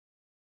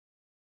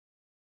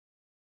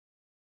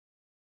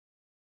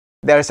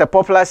There is a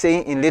popular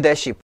saying in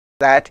leadership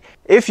that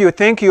if you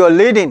think you're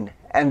leading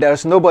and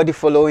there's nobody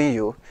following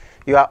you,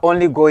 you are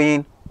only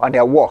going on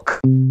a walk.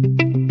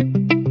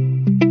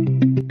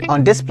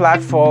 On this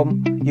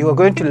platform, you are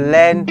going to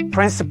learn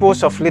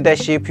principles of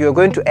leadership. You are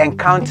going to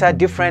encounter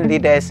different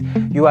leaders.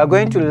 You are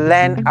going to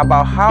learn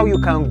about how you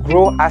can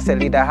grow as a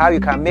leader, how you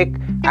can make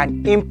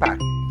an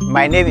impact.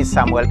 My name is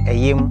Samuel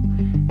Eyim,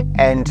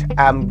 and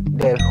I'm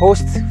the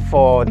host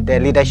for the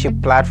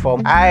leadership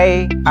platform.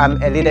 I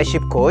am a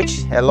leadership coach,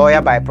 a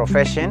lawyer by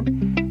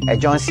profession, a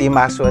John C.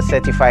 Maxwell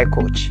certified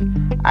coach.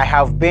 I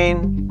have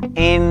been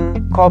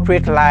in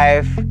corporate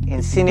life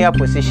in senior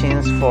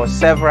positions for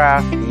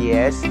several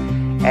years,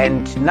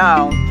 and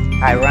now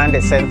I run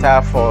the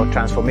Center for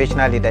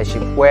Transformational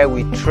Leadership, where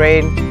we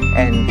train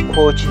and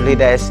coach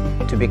leaders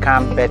to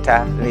become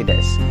better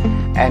leaders.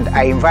 And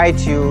I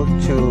invite you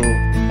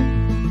to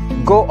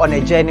go on a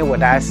journey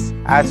with us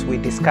as we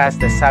discuss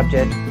the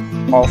subject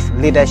of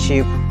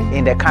leadership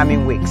in the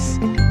coming weeks.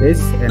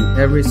 This and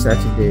every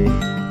Saturday,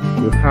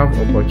 you have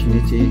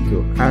opportunity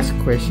to ask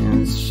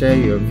questions, share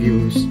your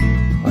views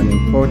on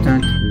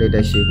important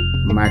leadership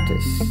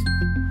matters.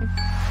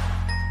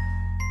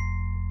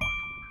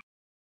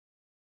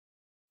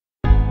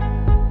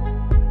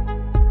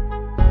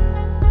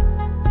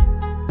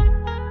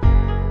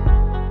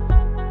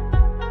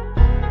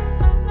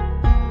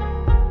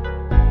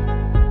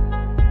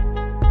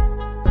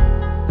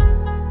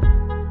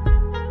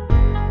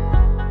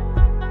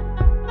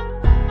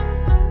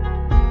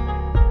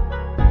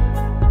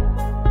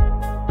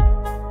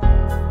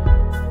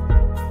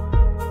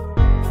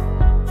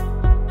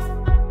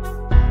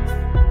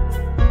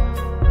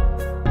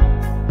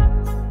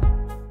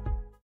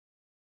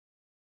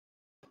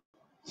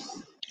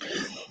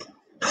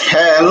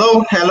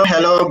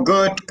 Hello.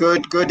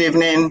 Good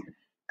evening,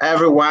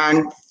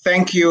 everyone.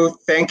 Thank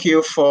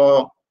you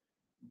for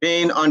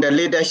being on the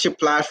leadership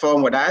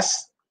platform with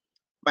us.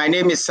 My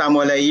name is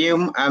Samuel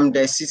Eyim. I'm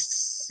the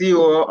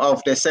CEO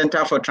of the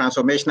Center for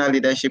Transformational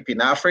Leadership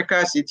in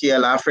Africa,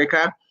 CTL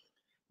Africa.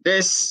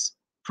 This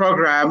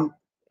program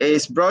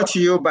is brought to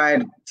you by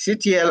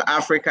CTL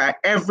Africa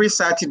every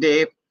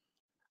Saturday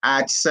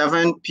at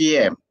 7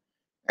 p.m.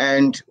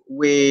 And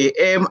we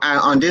aim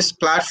on this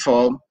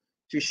platform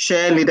to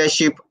share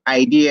leadership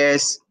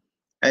ideas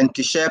and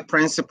to share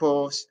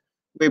principles.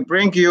 We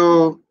bring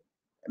you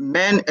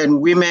men and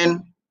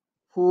women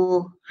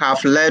who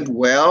have led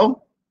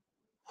well,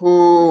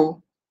 who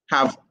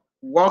have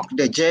walked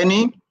the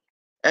journey,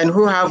 and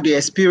who have the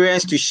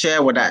experience to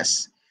share with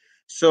us.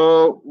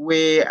 So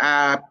we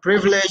are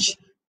privileged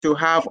to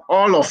have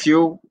all of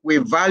you. We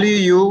value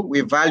you.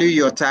 We value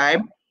your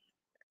time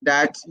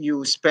that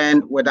you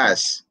spend with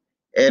us.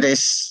 It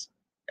is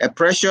a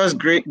precious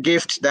great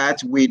gift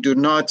that we do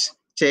not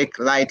take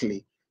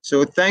lightly.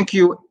 So thank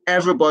you,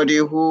 everybody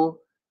who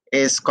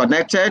is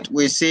connected.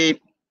 We see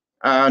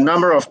a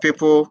number of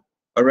people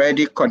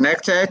already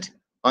connected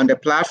on the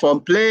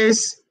platform.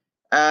 Please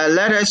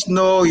let us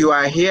know you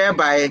are here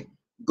by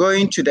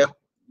going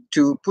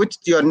to put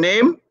your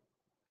name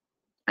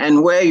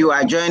and where you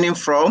are joining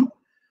from.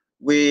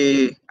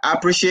 We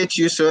appreciate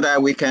you so that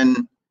we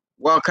can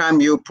welcome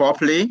you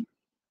properly.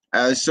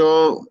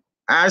 So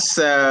as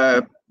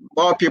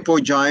more people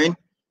join,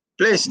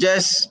 please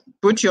just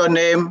put your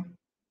name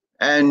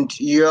and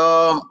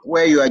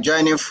where you are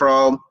joining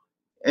from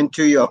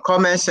into your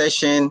comment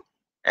section,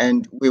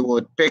 and we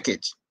will pick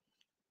it.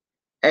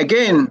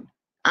 Again,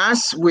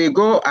 as we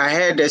go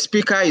ahead, the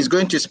speaker is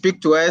going to speak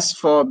to us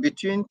for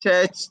between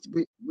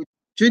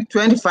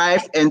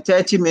 25 and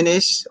 30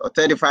 minutes or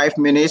 35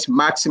 minutes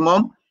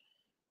maximum.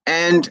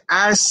 And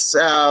as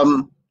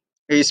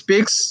he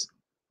speaks,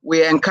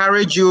 we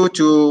encourage you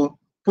to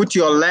put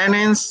your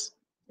learnings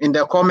in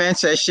the comment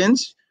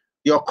sections,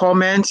 your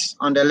comments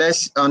on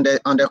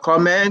the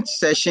comment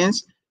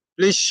sections.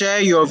 Please share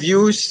your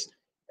views,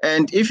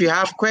 and if you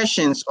have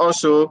questions,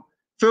 also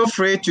feel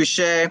free to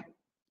share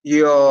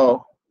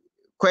your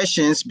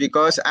questions,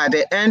 because at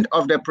the end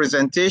of the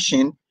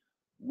presentation,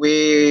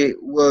 we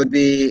will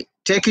be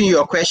taking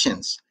your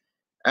questions.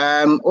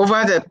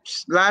 Over the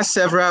last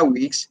several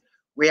weeks,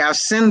 we have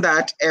seen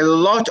that a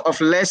lot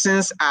of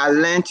lessons are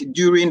learned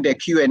during the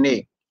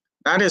Q&A.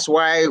 That is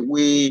why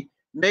we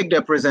make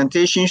the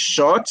presentation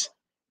short,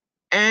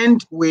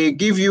 and we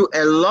give you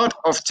a lot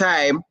of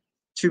time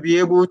to be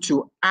able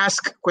to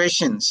ask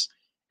questions,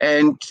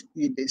 and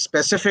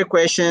specific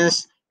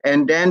questions,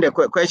 and then the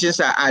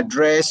questions are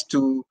addressed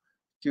to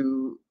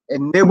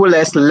enable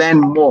us to learn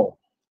more.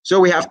 So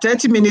we have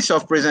 30 minutes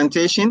of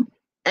presentation,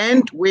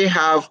 and we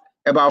have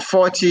about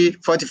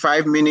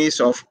 45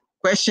 minutes of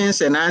questions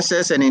and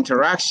answers and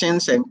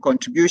interactions and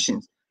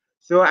contributions.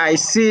 So I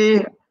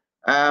see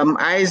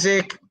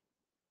Isaac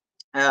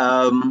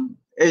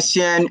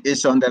Asian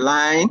is on the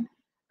line.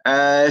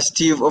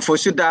 Steve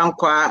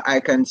Ofosudankwa, I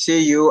can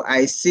see you.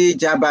 I see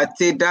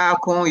Jabate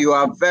Dakon, you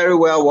are very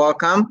well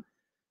welcome.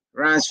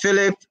 Rance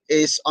Philip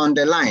is on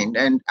the line,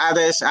 and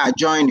others are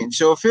joining.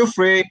 So feel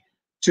free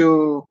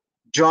to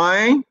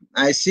join.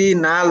 I see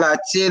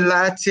Nalate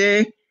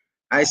Latte.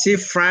 I see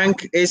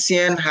Frank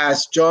Asian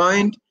has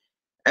joined,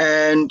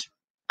 and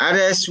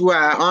others who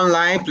are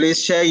online,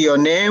 please share your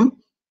name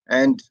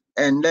and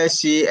let's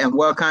see and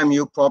welcome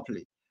you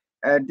properly.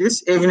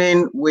 This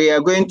evening, we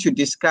are going to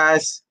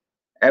discuss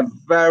a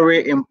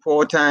very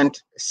important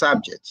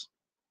subject.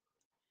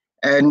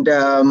 And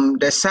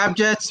the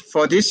subject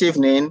for this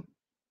evening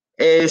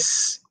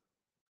is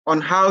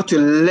on how to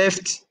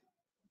lift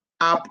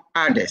up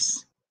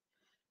others.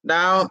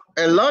 Now,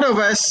 a lot of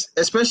us,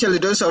 especially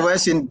those of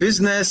us in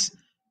business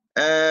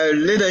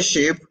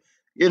leadership,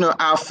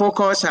 our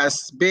focus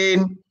has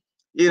been,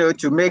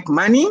 to make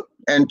money,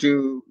 and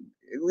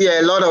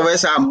a lot of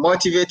us are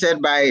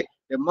motivated by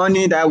the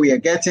money that we are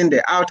getting,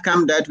 the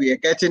outcome that we are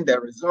getting, the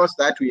results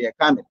that we are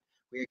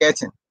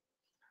getting.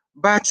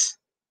 But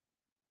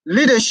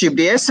leadership,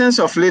 the essence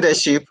of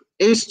leadership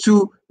is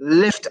to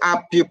lift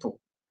up people,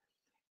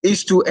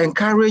 is to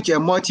encourage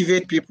and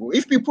motivate people.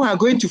 If people are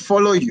going to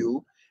follow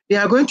you, they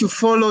are going to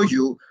follow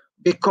you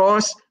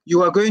because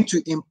you are going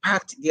to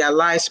impact their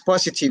lives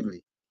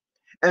positively.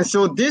 And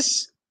so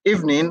this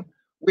evening,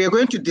 we are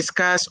going to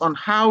discuss on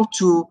how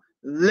to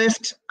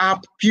lift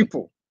up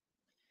people.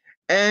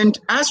 And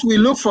as we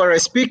look for a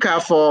speaker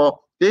for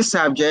this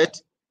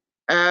subject,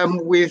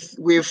 we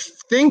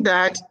think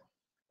that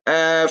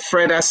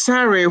Fred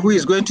Asare, who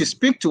is going to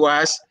speak to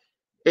us,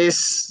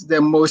 is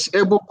the most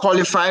able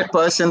qualified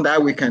person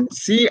that we can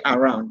see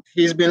around.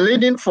 He's been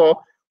leading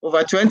for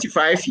over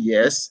 25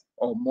 years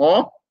or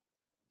more.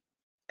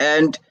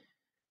 And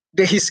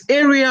his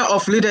area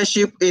of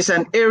leadership is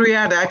an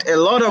area that a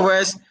lot of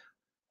us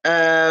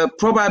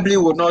probably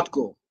would not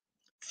go.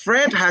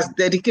 Fred has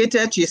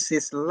dedicated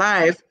his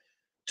life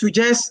to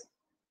just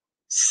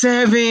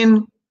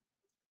serving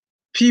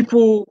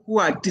people who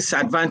are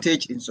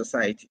disadvantaged in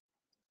society.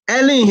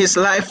 Early in his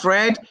life,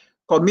 Fred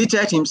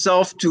committed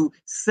himself to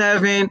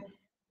serving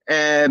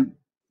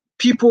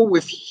people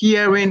with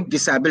hearing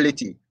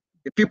disability,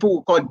 the people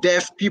we call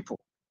deaf people.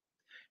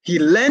 He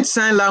learned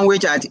sign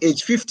language at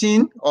age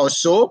 15 or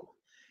so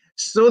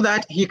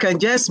that he can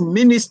just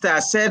minister,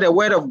 say the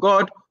word of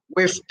God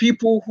with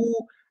people who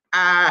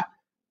are,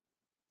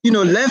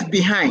 left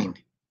behind,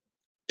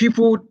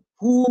 people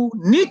who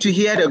need to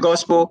hear the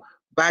gospel,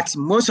 but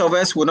most of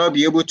us will not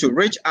be able to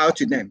reach out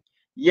to them.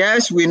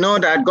 Yes, we know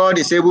that God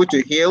is able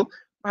to heal,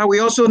 but we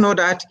also know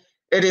that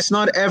it is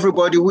not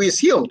everybody who is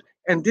healed.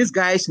 And these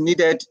guys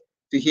needed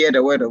to hear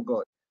the word of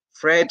God.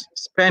 Fred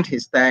spent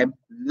his time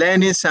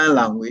learning sign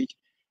language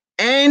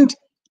and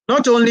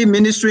not only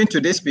ministering to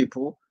these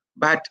people,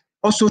 but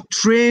also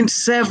trained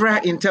several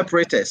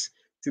interpreters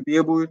to be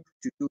able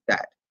to do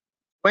that.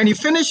 When he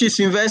finished his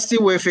university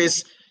with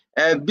his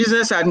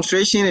business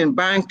administration in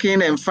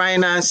banking and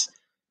finance,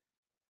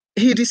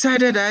 he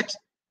decided that,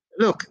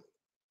 look,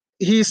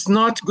 he's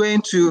not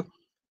going to,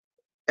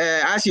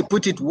 as he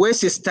put it,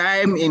 waste his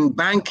time in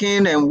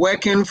banking and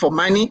working for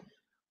money,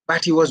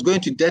 but he was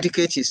going to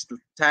dedicate his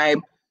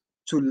time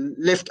to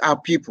lift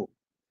up people.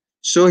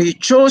 So he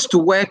chose to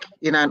work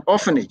in an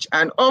orphanage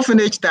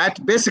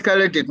that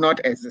basically did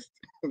not exist.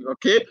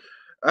 Okay,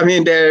 I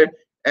mean,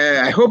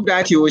 I hope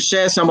that he will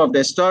share some of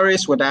the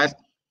stories with us.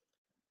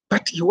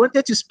 But he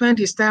wanted to spend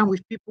his time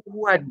with people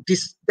who are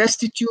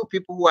destitute,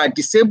 people who are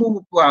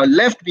disabled, who are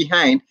left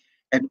behind.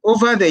 And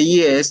over the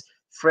years,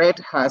 Fred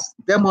has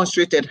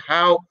demonstrated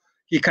how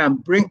he can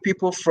bring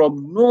people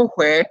from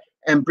nowhere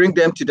and bring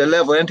them to the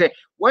level. And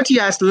what he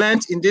has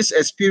learned in this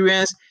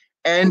experience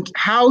and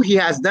how he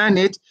has done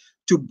it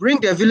to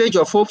bring the Village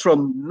of Hope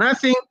from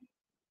nothing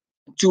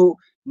to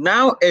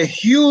now a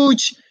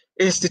huge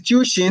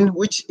institution,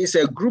 which is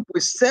a group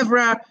with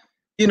several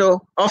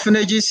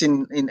orphanages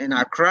in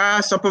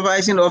Accra,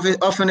 supervising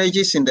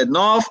orphanages in the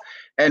north,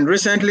 and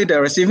recently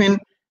they're receiving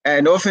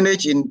an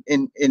orphanage in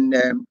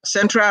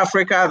Central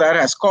Africa that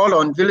has called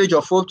on Village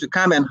of Hope to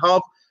come and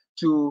help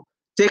to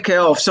take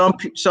care of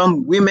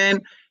some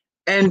women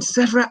and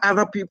several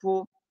other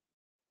people.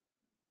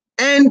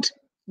 And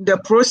the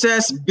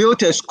process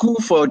built a school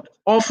for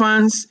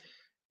orphans,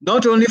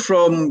 not only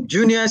from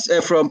juniors,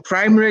 from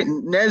primary,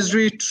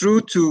 nursery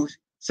through to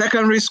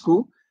secondary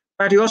school,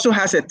 but he also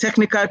has a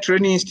technical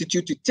training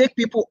institute to take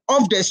people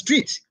off the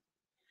street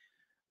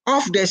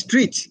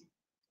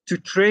to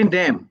train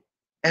them.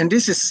 And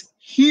this is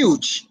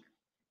huge.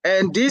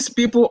 And these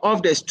people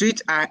off the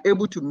street are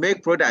able to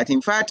make product.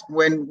 In fact,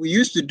 when we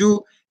used to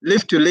do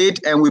Live to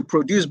Lead and we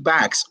produced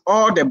bags,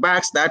 all the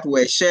bags that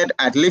were shared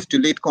at Live to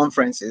Lead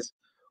conferences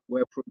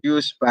were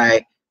produced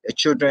by the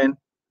children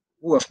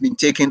who have been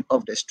taken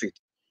off the street.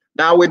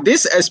 Now, with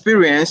this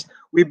experience,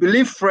 we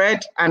believe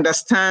Fred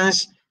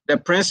understands the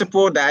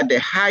principle that the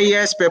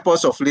highest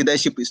purpose of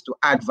leadership is to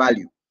add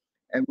value.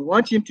 And we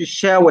want him to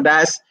share with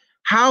us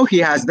how he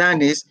has done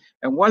this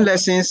and what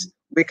lessons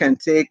we can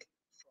take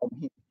from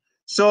him.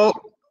 So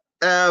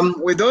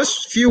with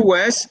those few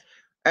words,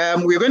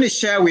 we're going to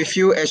share with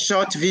you a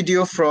short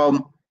video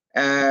from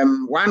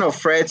one of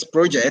Fred's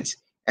projects,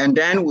 and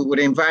then we would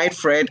invite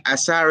Fred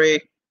Asare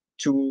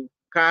to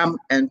come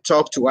and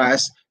talk to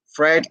us.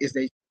 Fred is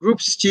the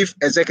group's Chief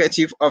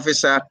Executive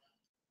Officer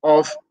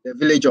of the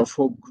Village of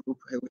Hope group.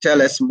 He will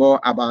tell us more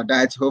about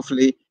that,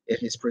 hopefully, in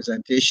his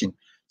presentation.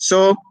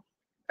 So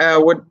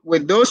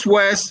with those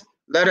words,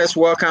 let us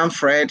welcome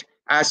Fred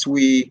as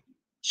we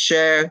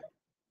share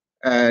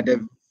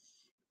the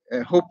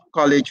Hope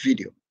College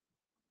video.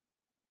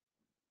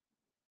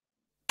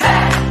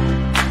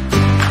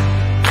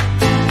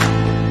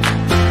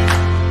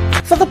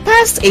 For the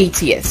past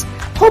 8 years,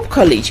 Hope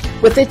College,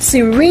 with its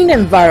serene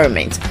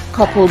environment,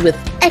 coupled with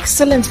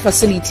excellent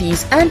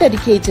facilities and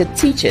dedicated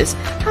teachers,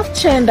 have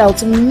churned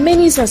out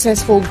many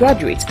successful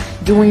graduates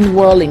doing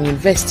well in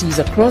universities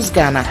across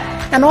Ghana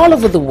and all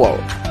over the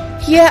world.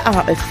 Here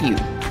are a few.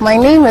 My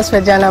name is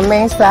Regina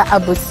Mensah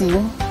Abusi,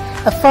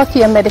 a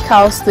fourth-year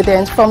medical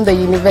student from the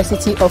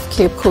University of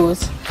Cape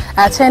Coast.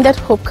 I attended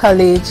Hope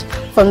College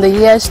from the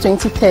years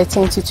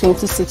 2013 to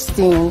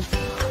 2016.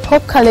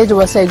 Hope College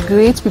was a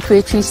great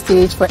preparatory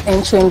stage for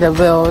entering the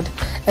world.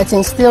 It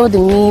instilled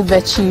in me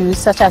virtues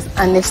such as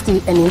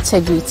honesty and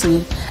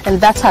integrity, and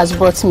that has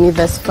brought me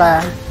this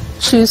far.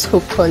 Choose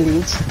Hope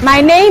College.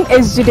 My name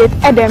is Judith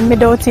Edem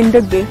Middleton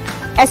Dugbe,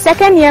 a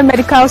second-year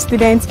medical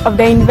student of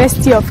the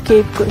University of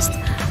Cape Coast.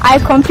 I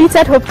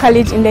completed Hope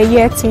College in the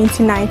year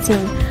 2019.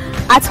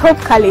 At Hope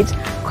College,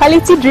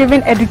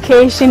 quality-driven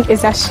education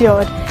is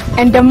assured,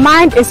 and the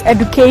mind is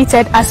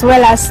educated as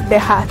well as the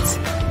heart.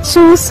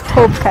 Choose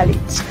Hope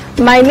College.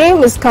 My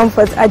name is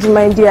Comfort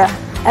Ajimandia,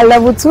 a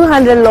level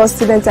 200 law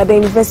student at the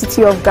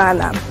University of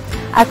Ghana.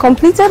 I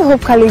completed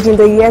Hope College in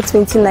the year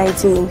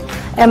 2019,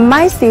 and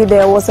my stay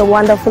there was a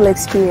wonderful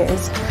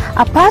experience.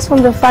 Apart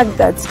from the fact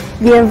that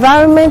the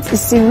environment is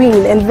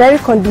serene and very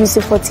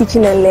conducive for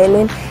teaching and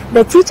learning,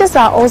 the teachers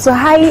are also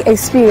highly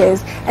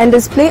experienced and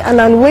display an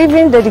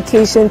unwavering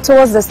dedication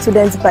towards the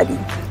student's body.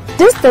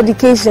 This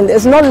dedication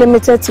is not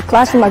limited to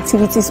classroom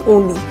activities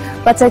only,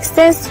 but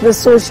extends to the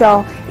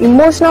social,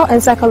 emotional,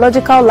 and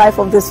psychological life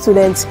of the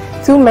students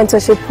through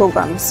mentorship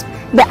programs.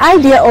 The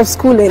idea of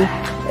schooling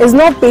is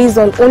not based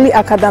on only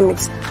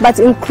academics, but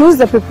includes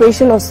the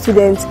preparation of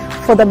students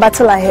for the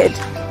battle ahead.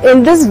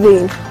 In this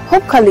vein,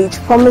 Hope College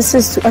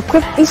promises to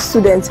equip each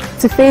student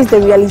to face the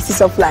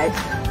realities of life.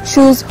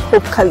 Choose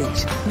Hope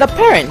College. The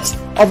parents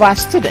of our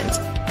students,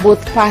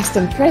 both past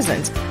and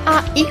present,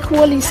 are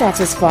equally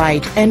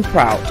satisfied and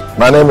proud.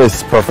 My name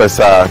is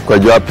Professor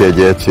Kwejua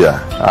Piejetia.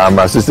 I'm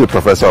Assistant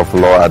Professor of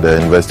Law at the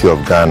University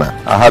of Ghana.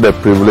 I had the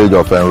privilege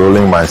of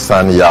enrolling my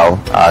son Yao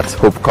at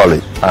Hope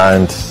College,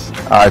 and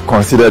I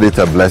considered it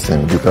a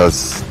blessing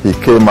because he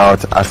came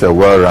out as a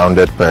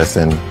well-rounded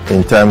person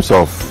in terms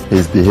of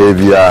his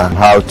behavior,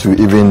 how to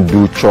even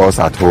do chores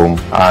at home,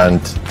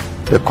 and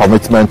the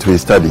commitment to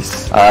his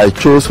studies. I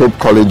chose Hope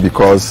College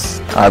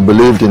because I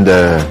believed in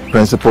the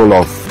principle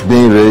of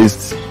being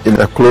raised in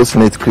a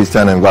close-knit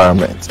Christian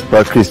environment,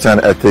 where Christian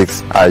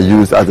ethics are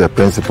used as a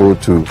principle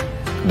to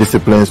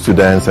discipline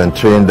students and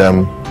train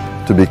them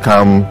to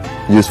become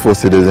useful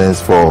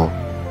citizens for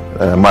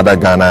Mother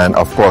Ghana and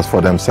of course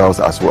for themselves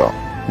as well.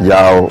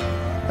 Yao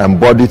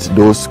embodied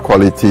those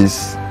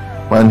qualities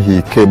when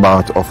he came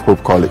out of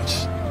Hope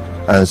College,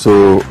 and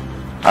so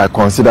I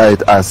consider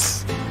it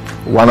as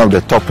one of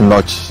the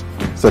top-notch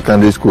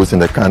secondary schools in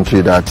the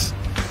country that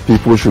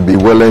people should be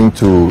willing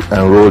to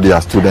enroll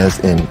their students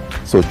in.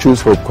 So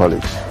choose Hope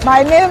College.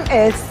 My name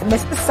is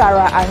Mrs.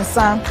 Sarah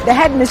Ansan, the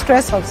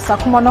headmistress of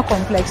Sakumono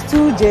Complex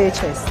 2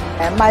 JHS.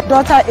 And my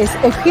daughter is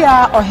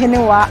Ekia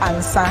Ohiniwa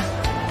Ansan,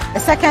 a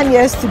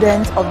second-year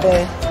student of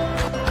the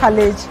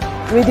college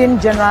reading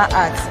General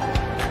Arts.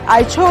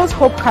 I chose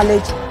Hope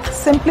College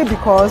simply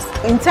because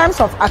in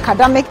terms of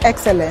academic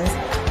excellence,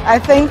 I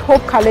think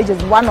Hope College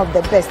is one of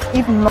the best,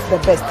 if not the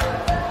best,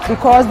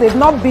 because they've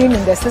not been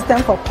in the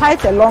system for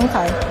quite a long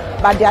time,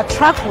 but their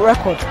track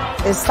record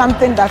is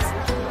something that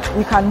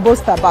we can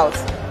boast about.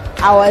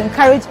 I will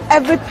encourage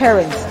every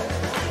parent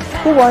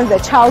who wants their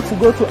child to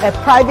go to a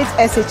private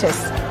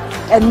SHS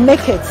and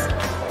make it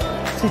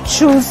to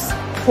choose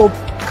Hope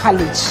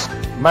College.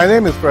 My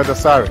name is Fred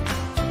Asare.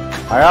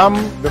 I am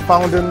the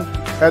founding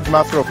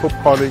headmaster of Hope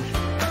College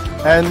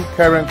and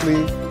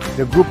currently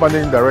the group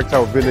managing director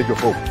of Village of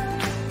Hope.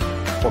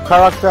 For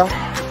character,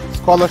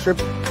 scholarship,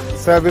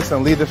 service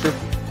and leadership,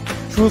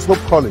 choose Hope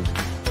College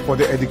for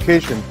the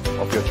education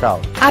of your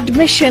child.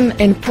 Admission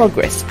in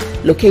progress.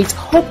 Locate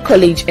Hope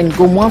College in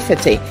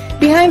Gomwafete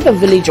behind the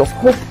Village of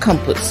Hope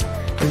campus.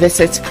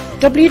 Visit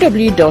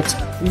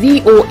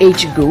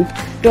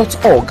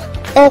www.vohgroup.org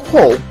or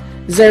call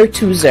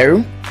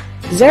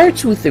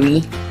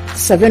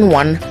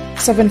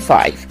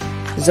 020-023-7175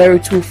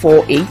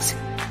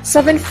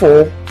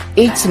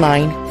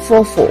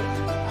 0248-748944.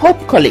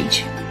 Hope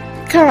College.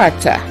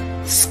 Character,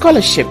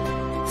 scholarship,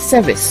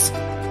 service,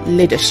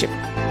 leadership.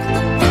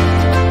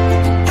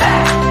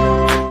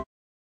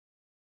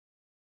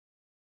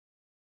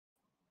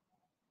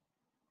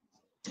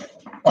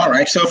 All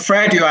right, so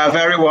Fred, you are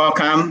very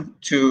welcome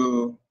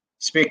to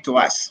speak to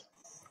us.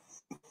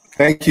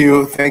 Thank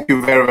you very,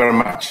 very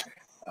much.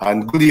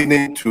 And good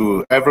evening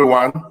to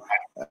everyone.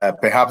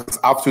 Perhaps this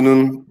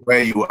afternoon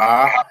where you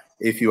are,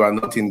 if you are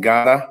not in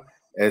Ghana.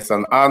 It's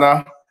an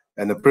honor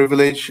and a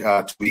privilege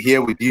to be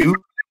here with you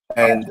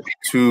and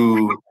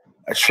to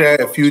share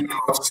a few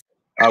thoughts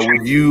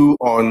with you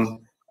on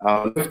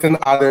lifting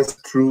others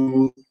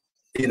through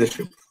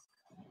leadership.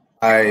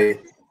 I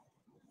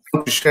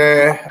want to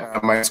share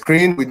my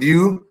screen with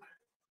you,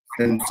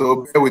 and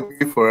so bear with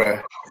me for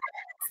a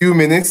few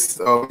minutes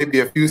or maybe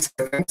a few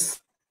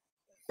seconds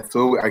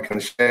so I can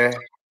share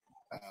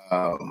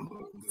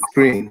the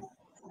screen.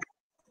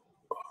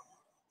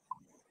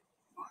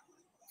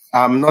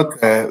 I'm not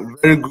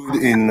very good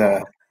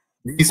in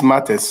these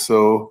matters,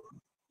 so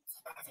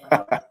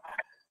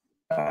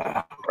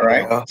all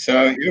right.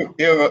 So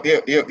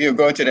you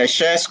go to the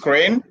share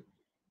screen,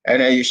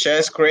 and then you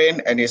share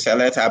screen and you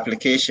select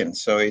application.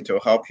 So it will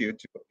help you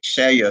to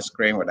share your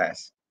screen with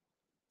us.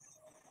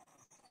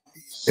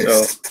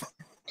 So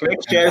click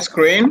share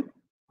screen,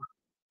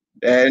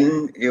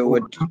 then you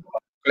would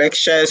click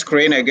share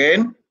screen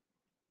again,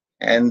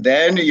 and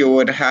then you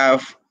would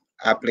have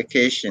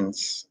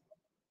applications.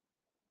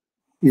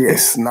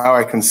 Yes, now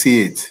I can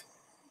see it.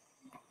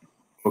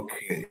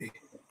 Okay. You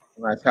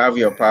must have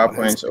your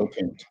PowerPoints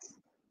opened.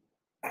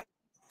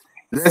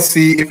 Let's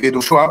see if it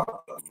will show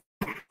up.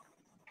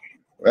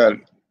 Well,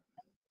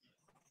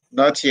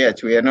 not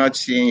yet. We are not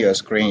seeing your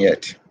screen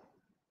yet.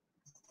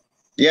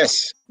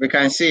 Yes, we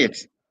can see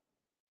it.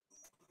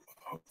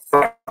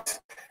 Right.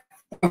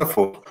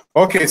 Wonderful.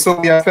 Okay, so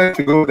we are set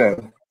to go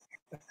then.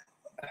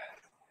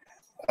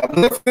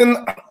 Lifting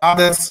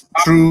others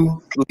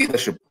through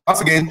leadership.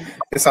 Once again,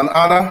 it's an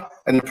honor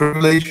and a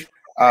privilege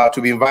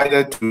to be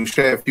invited to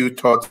share a few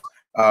thoughts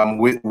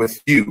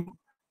with you.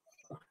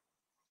 To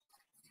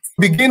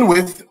begin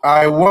with,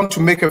 I want to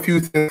make a few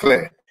things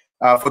clear.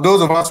 For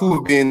those of us who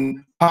have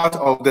been part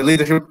of the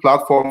leadership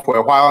platform for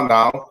a while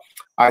now,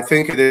 I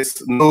think it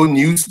is no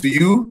news to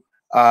you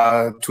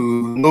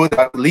to know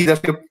that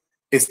leadership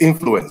is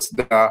influence.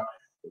 There are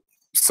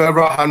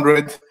several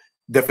hundred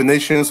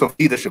definitions of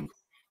leadership.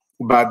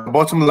 But the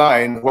bottom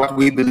line, what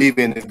we believe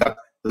in is that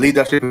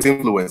leadership is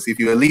influence. If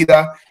you're a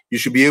leader, you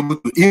should be able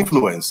to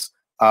influence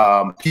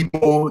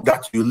people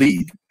that you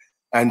lead.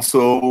 And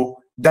so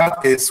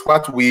that is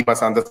what we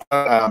must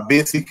understand,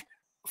 basic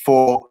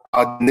for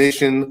our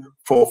nation,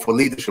 for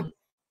leadership.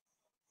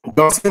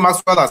 Johnson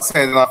Maxwell has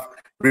said, and I've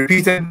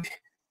repeated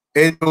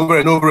it over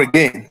and over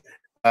again,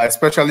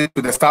 especially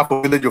to the staff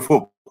of Village of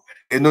Hope.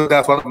 You know,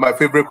 that's one of my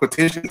favorite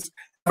quotations.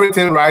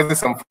 Everything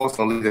rises and falls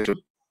on leadership.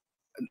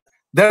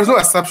 There is no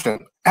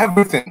exception.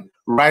 Everything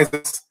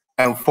rises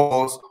and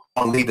falls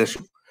on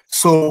leadership.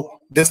 So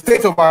the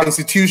state of our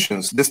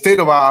institutions, the state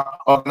of our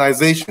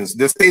organizations,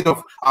 the state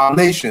of our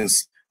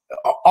nations,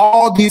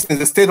 all these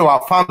things, the state of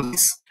our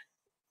families,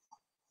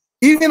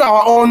 even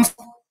our own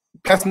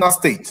personal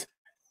state,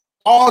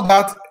 all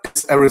that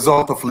is a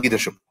result of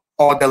leadership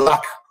or the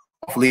lack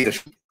of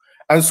leadership.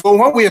 And so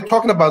when we are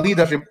talking about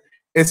leadership,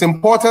 it's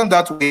important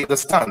that we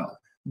understand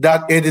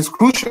that it is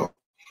crucial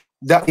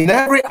that in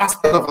every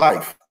aspect of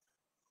life,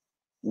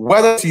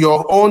 whether it's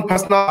your own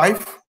personal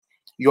life,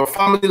 your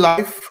family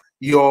life,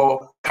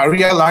 your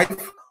career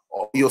life,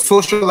 or your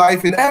social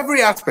life, in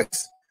every aspect,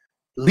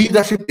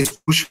 leadership is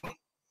crucial.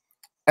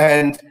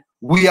 And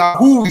we are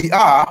who we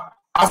are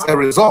as a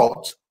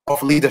result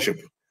of leadership.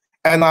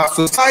 And our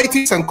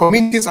societies and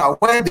communities are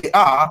where they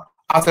are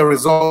as a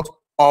result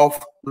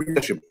of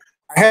leadership.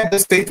 I heard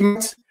this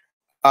statement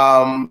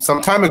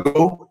some time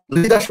ago: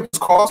 leadership is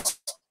cause,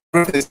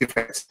 everything is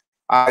effect.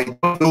 I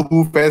don't know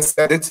who first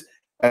said it,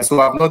 and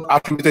so I've not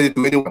attributed it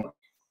to anyone.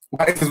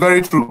 But it is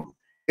very true.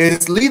 It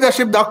is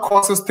leadership that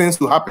causes things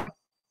to happen.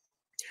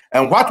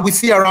 And what we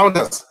see around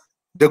us,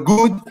 the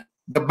good,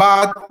 the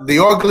bad,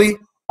 the ugly,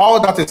 all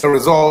that is a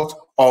result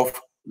of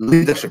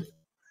leadership.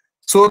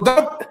 So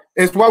that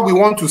is what we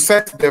want to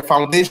set the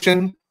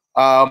foundation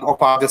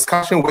of our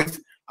discussion with,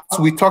 as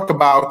we talked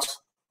about,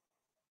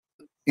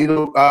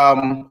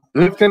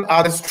 lifting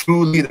others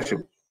through leadership.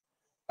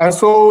 And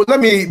so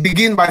let me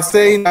begin by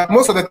saying that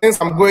most of the things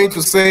I'm going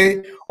to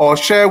say or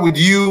share with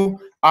you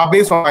are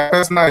based on my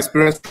personal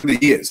experience through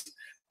the years.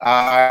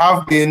 I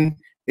have been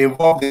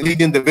involved in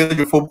leading the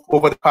Village of Hope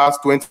over the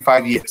past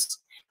 25 years.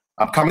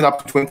 I'm coming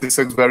up to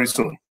 26 very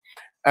soon.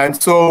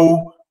 And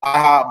so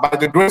by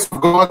the grace of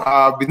God,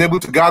 I've been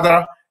able to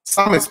gather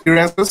some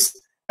experiences,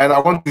 and I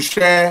want to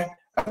share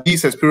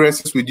these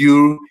experiences with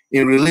you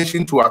in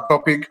relation to our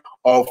topic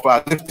of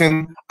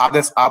lifting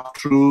others up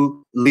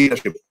through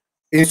leadership.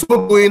 In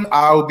so doing,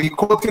 I'll be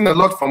quoting a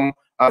lot from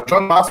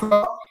John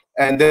Maxwell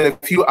and then a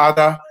few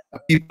other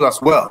people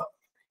as well.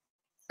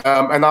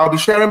 And I'll be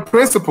sharing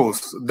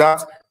principles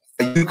that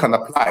you can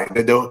apply.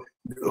 The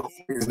hope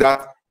is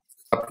that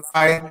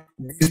apply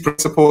these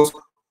principles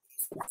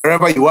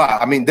wherever you are.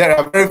 I mean, there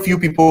are very few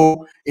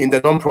people in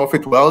the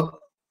nonprofit world,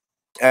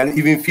 and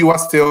even fewer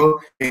still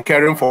in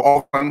caring for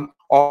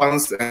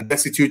orphans and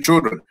destitute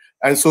children.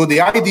 And so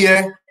the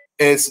idea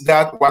is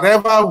that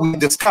whatever we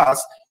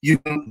discuss, you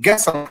can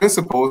get some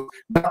principles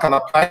that can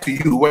apply to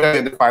you, whether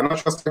in the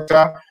financial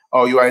sector,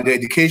 or you are in the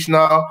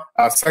educational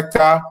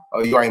sector,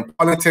 or you are in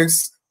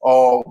politics,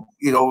 or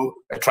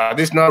a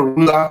traditional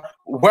ruler.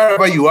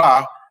 Wherever you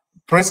are,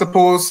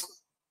 principles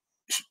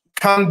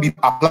can be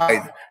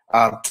applied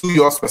to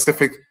your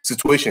specific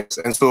situations.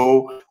 And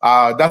so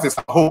that is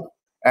our hope.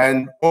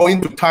 And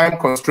owing to time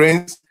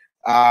constraints,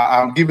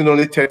 I'm given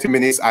only 30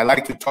 minutes. I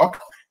like to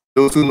talk.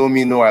 Those who know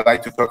me know I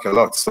like to talk a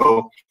lot.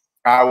 So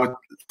I would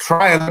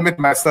try and limit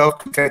myself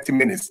to 30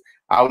 minutes.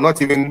 I will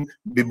not even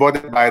be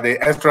bothered by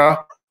the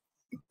extra,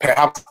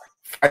 perhaps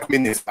 5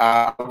 minutes.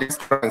 I'll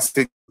just try and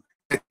stick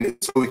 30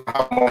 minutes so we can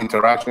have more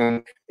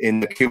interaction in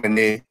the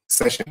Q&A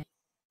session.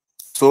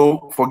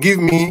 So forgive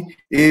me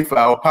if,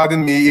 or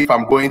pardon me if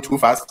I'm going too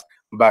fast,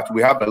 but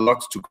we have a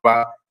lot to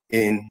cover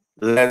in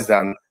less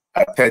than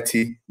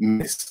 30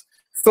 minutes.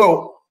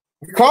 So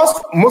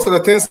because most of the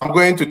things I'm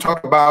going to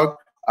talk about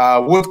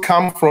would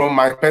come from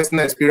my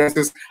personal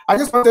experiences, I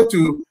just wanted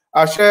to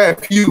share a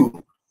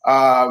few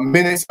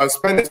minutes, I'll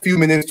spend a few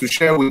minutes to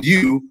share with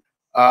you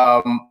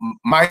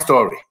my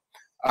story.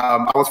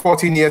 I was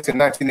 14 years in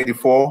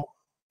 1984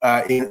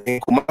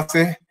 in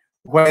Kumasi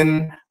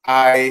when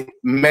I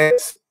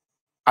met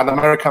an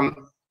American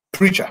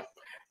preacher.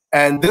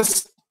 And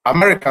this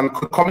American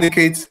could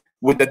communicate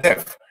with the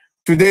deaf.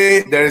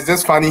 Today, there is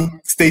this funny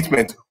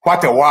statement,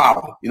 what a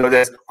wow. You know,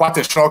 there's what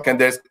a shock and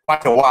there's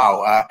what a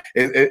wow.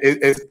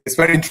 It's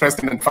very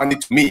interesting and funny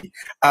to me.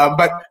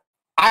 But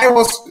I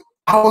was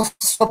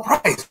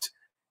surprised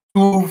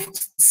to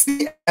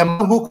see a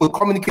man who could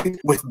communicate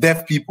with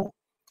deaf people.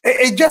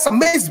 It just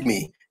amazed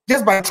me.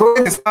 Just by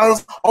throwing his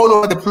hands all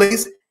over the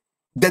place,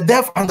 the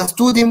deaf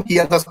understood him, he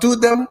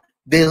understood them,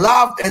 they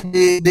laughed and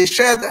they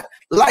shared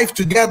life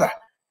together.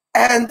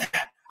 And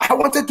I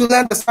wanted to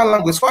learn the sign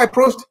language, so I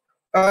approached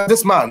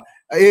this man.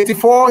 In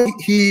 84,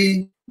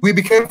 we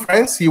became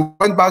friends. He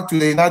went back to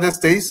the United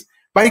States,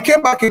 but he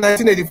came back in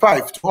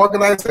 1985 to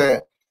organize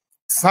a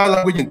sign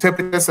language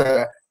interpreters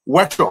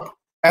workshop.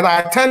 And I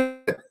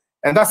attended,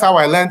 and that's how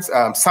I learned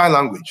sign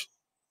language.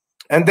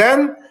 And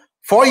then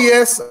 4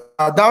 years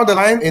down the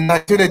line, in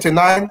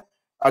 1989,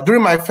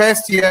 during my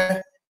first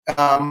year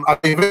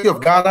at the University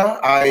of Ghana,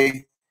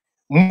 I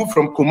moved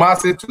from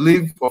Kumasi to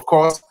live, of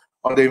course,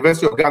 on the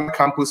University of Ghana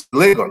campus in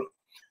Legon.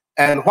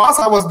 And whilst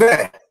I was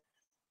there,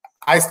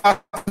 I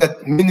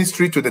started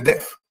ministry to the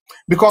deaf.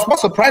 Because what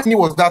surprised me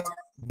was that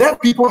deaf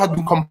people had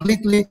been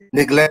completely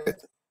neglected.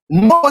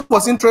 Nobody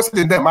was interested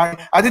in them.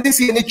 I didn't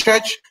see any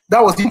church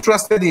that was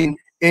interested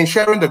in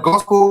sharing the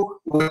gospel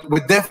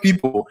with deaf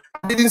people.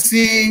 I didn't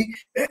see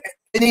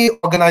any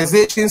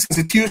organizations,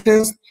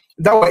 institutions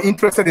that were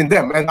interested in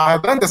them. And I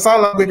learned the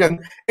sign language, and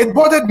it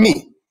bothered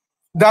me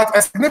that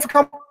a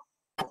significant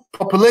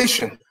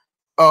population,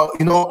 of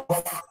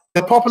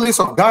the populace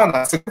of Ghana,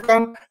 a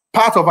significant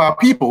part of our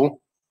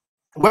people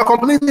were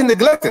completely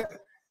neglected.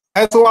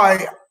 And so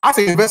as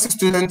a university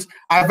student,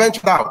 I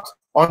ventured out.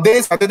 On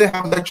days I didn't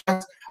have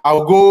lectures, I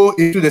would go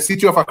into the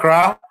city of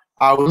Accra.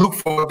 I would look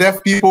for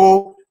deaf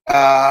people.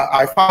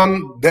 I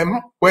found them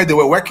where they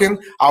were working.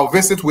 I'll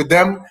visit with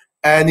them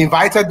and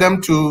invited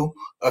them to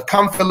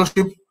come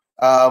fellowship,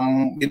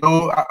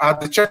 at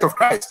the Church of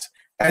Christ.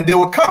 And they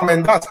would come,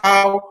 and that's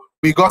how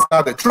we got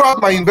started.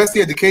 Throughout my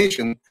university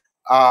education,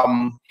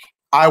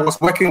 I was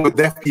working with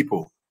deaf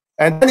people.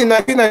 And then in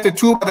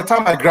 1992, by the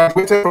time I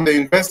graduated from the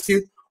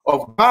University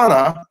of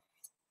Ghana,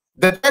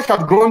 the church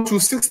had grown to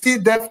 60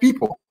 deaf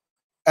people.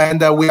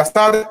 And we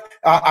started,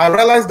 I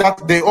realized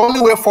that the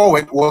only way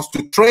forward was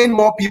to train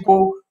more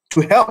people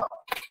to help,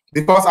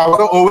 because I was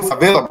not always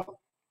available.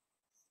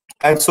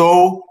 And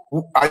so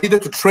I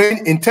needed to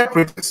train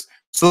interpreters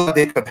so that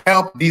they could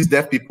help these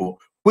deaf people,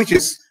 which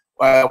is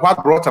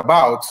what brought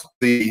about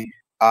the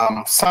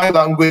sign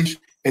language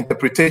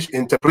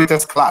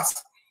interpreters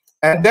class.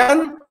 And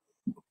then,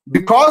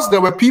 because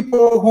there were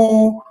people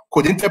who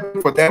could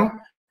interpret for them,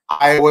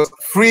 I was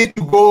free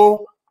to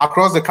go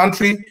across the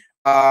country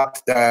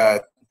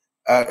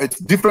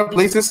different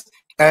places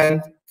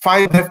and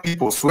find deaf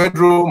people,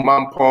 Swedro,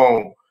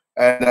 Mampong,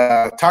 and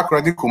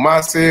Takoradi,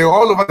 Kumasi,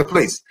 all over the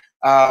place,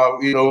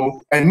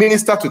 and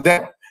minister to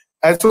them.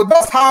 And so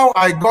that's how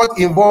I got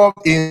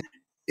involved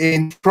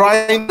in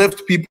trying to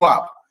lift people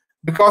up.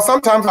 Because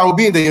sometimes I will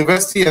be in the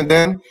university and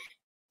then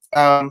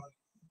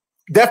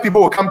deaf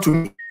people will come to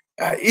me.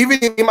 Even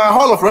in my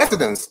hall of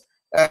residence,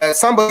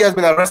 somebody has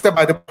been arrested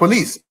by the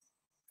police,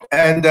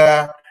 and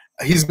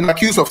he's been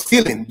accused of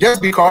stealing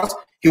just because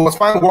he was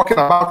found walking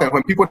about, and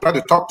when people tried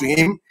to talk to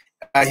him,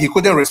 he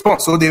couldn't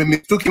respond. So they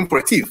mistook him for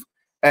a thief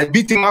and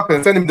beat him up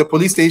and sent him to the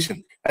police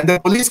station. And the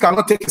police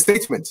cannot take a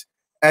statement.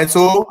 And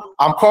so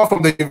I'm called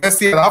from the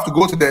university, and I have to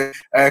go to the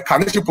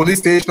Kaneshi police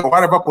station or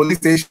whatever police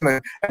station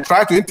and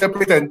try to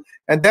interpret.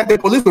 And then the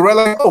police will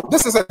realize, oh,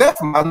 this is a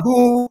deaf man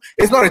who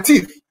is not a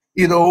thief,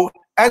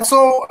 And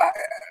so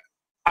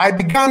I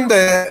began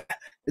the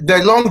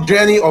long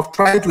journey of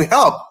trying to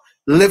help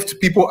lift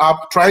people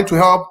up, trying to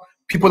help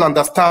people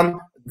understand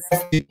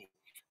deaf people.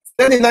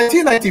 Then in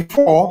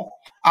 1994,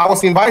 I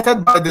was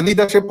invited by the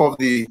leadership of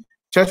the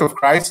Church of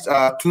Christ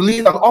to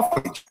lead an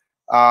orphanage.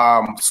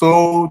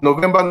 So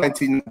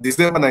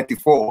December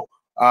 94,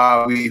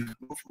 we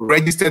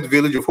registered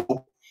Village of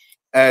Hope,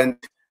 and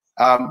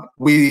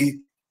we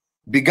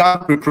began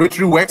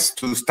preparatory works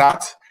to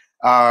start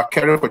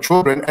caring for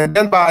children. And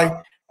then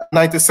by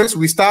 96,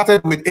 we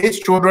started with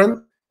 8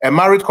 children, a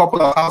married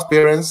couple of house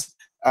parents,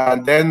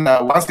 and then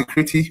one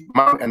security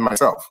man and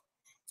myself.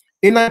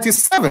 In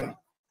 97,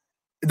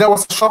 that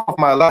was a shock of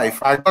my life.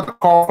 I got a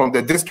call from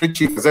the district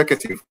chief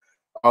executive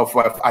of,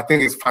 I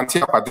think it's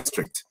Fantiapa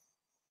district,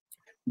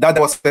 that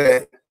there was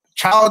a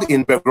child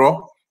in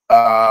Begro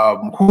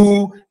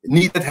who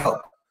needed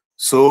help.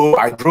 So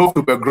I drove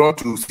to Begro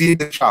to see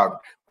the child.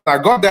 When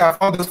I got there, I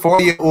found this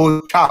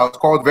 4-year-old child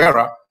called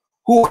Vera,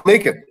 who was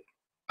naked.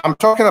 I'm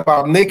talking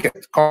about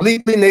naked,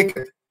 completely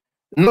naked,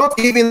 not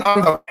even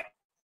under.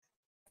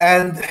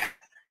 And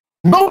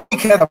nobody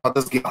cared about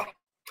this girl.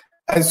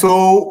 And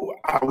so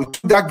we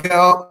took that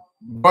girl,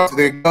 brought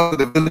the girl to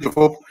the Village of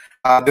Hope.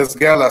 This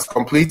girl has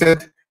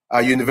completed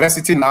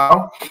university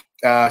now.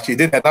 She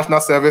did her national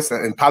service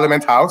in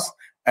Parliament House,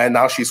 and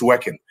now she's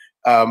working.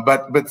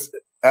 But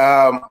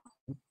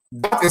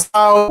that is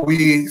how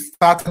we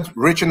started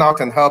reaching out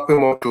and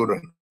helping more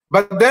children.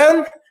 But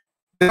then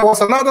there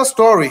was another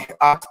story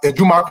at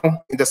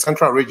Ejumako in the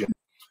central region,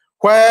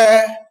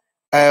 where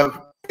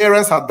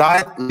parents had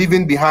died,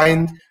 leaving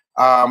behind,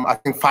 I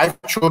think,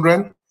 5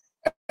 children.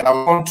 And I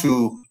want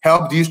to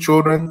help these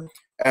children.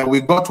 And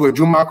we got to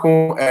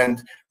Ejumako,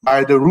 and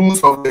by the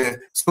rules of the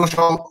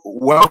social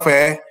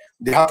welfare,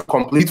 they had to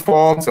complete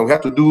forms, and we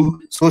had to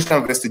do social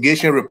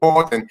investigation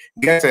report and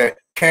get a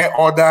care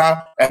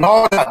order and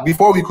all that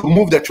before we could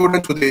move the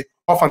children to the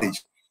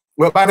orphanage.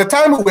 Well, by the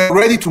time we were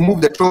ready to move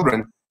the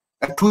children,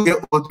 a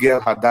 2-year-old girl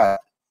had died.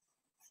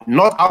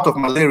 Not out of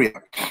malaria,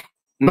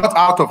 not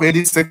out of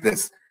any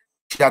sickness.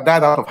 She had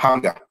died out of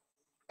hunger.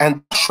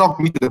 And that shocked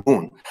me to the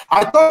bone.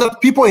 I thought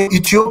that people in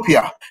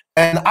Ethiopia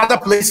and other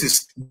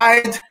places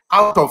died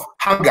out of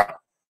hunger.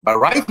 But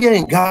right here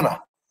in Ghana,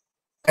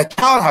 a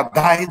child had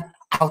died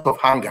out of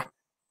hunger.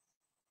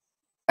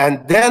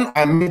 And then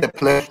I made a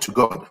pledge to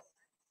God.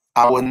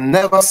 I will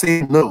never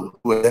say no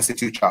to a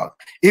destitute child.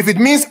 If it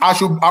means I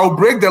will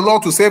break the law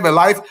to save a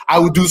life, I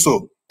will do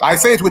so. I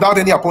say it without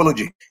any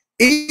apology.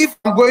 If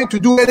I'm going to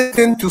do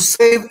anything to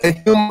save a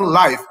human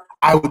life,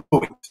 I will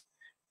do it.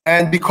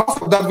 And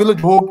because of that, Village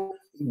Hope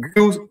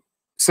grew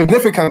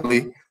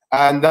significantly.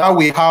 And now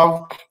we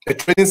have a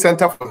training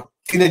center for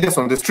teenagers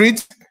on the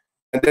streets.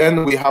 And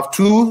then we have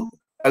 2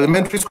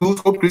 elementary schools,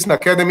 Hope Christian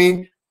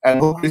Academy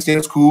and Hope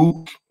Christian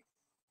School.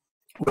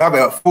 We have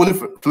a fully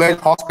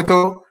fledged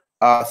hospital,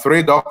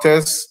 3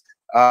 doctors,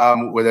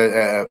 with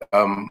a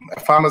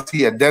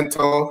pharmacy, a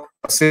dental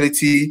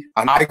facility,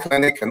 an eye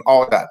clinic, and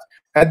all that.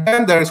 And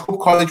then there is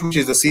Hope College, which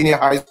is a senior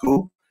high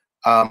school.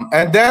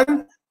 And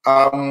then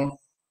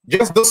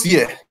just this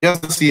year,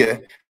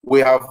 we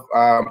have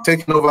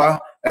taken over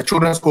a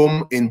children's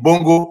home in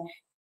Bongo,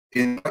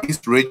 in the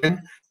East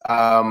region,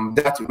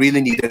 that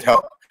really needed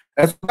help.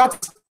 And so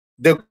that's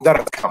that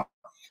has come.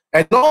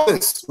 And all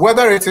this,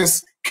 whether it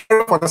is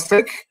caring for the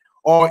sick,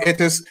 or it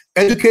is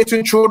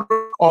educating children,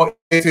 or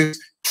it is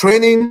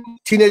training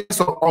teenagers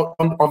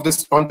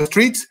on the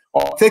streets,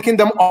 or taking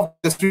them off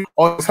the street,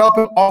 or it's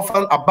helping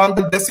orphan,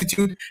 abandoned,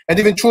 destitute, and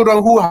even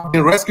children who have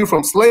been rescued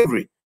from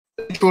slavery.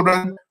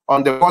 Children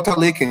on the Water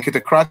Lake in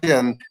Kitakrati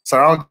and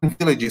surrounding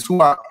villages who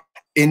are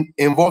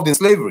involved in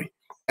slavery.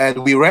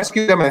 And we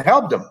rescue them and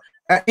help them.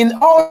 In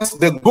all this,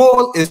 the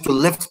goal is to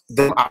lift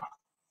them up.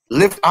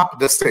 Lift up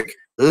the sick,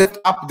 lift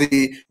up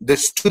the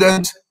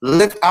student,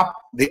 lift up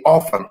the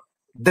orphan.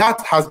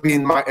 That has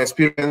been my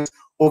experience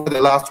over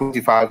the last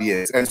 25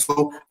 years. And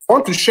so I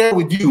want to share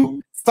with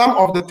you some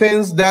of the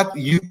things that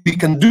we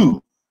can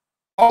do,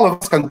 all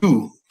of us can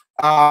do,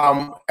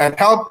 and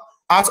help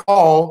us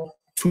all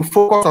to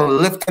focus on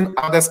lifting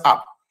others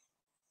up.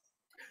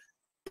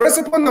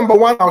 Principle number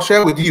 1 I'll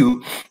share with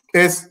you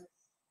is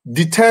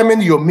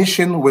determine your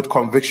mission with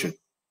conviction.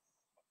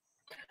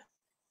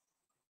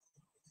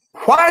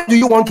 Why do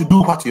you want to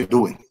do what you're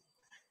doing?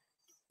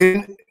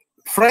 In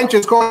French,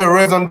 it's called a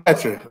raison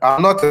d'être.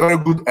 I'm not a very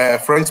good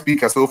French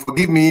speaker, so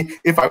forgive me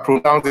if I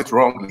pronounce it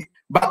wrongly.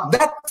 But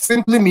that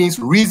simply means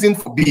reason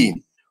for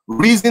being,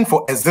 reason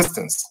for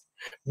existence.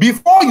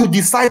 Before you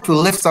decide to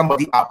lift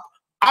somebody up,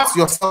 ask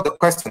yourself the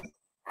question,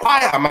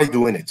 why am I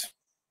doing it?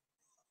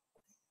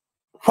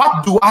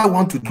 What do I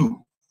want to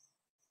do?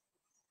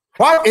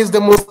 What is the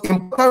most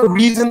important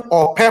reason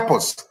or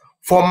purpose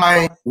for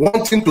my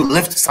wanting to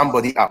lift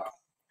somebody up?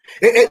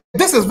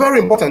 This is very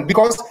important,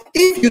 because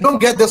if you don't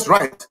get this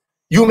right,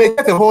 you may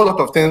get a whole lot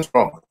of things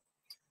wrong.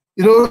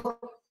 You know,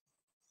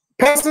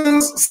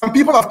 some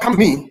people have come to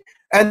me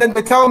and then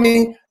they tell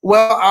me,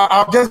 well,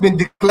 I've just been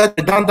declared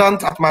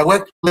redundant at my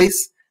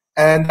workplace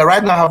and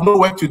right now I have no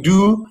work to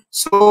do.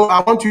 So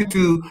I want you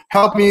to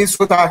help me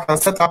so that I can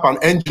set up an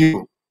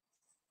NGO.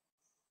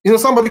 You know,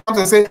 somebody comes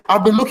and says,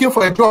 I've been looking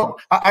for a job.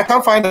 I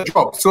can't find a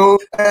job. So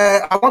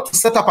I want to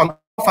set up an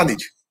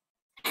orphanage.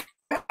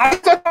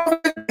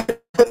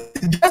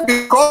 Just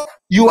because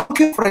you are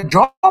looking for a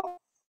job,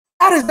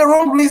 that is the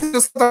wrong reason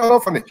to set up an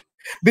orphanage.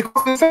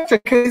 Because in such a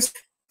case,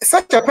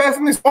 such a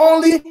person is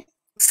only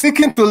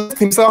seeking to lift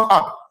himself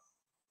up.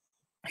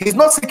 He's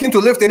not seeking to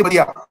lift anybody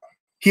up.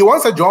 He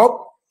wants a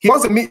job. He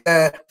wants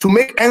to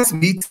make ends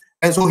meet,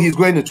 And so he's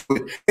going into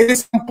it. It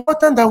is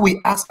important that we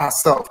ask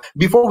ourselves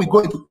before we go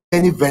into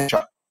any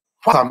venture,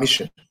 what's our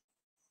mission?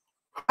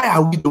 Why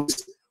are we doing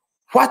this?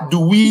 What do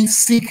we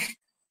seek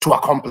to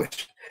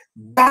accomplish?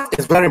 That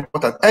is very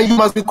important. And you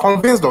must be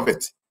convinced of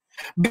it.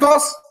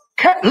 Because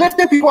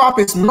lifting people up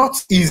is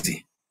not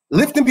easy.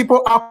 Lifting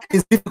people up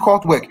is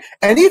difficult work.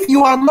 And if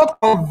you are not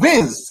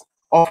convinced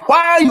of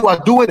why you are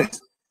doing it,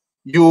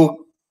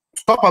 you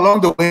stop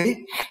along the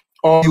way,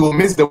 or you will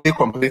miss the way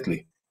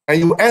completely. And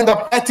you end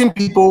up hurting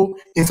people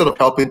instead of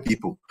helping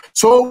people.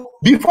 So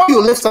before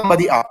you lift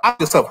somebody up, ask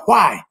yourself,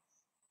 why?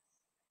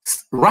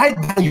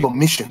 Write down your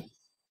mission.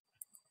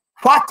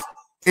 What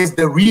is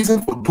the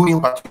reason for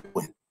doing what you're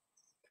doing?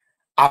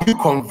 Are you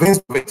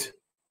convinced of it?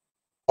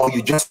 Or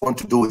you just want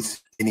to do it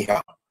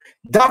anyhow?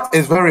 That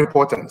is very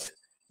important.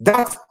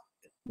 That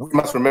we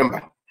must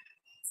remember.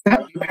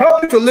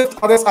 Helping to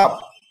lift others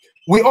up,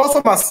 we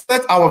also must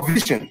set our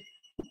vision.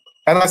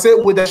 And I say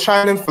with a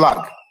shining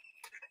flag.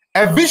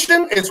 A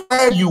vision is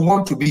where you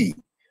want to be.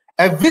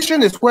 A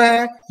vision is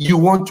where you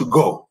want to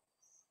go.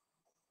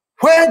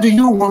 Where do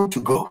you want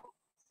to go?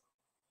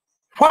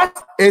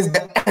 What is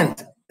the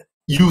end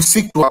you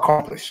seek to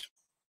accomplish?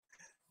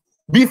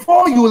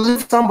 Before you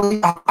lift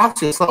somebody up,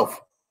 ask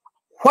yourself,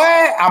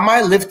 where am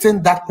I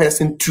lifting that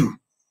person to?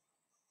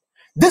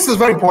 This is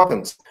very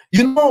important.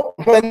 You know,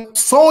 when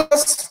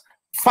soldiers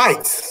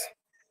fight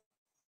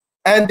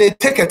and they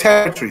take a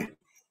territory,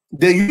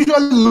 they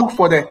usually look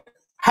for the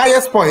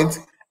highest point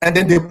and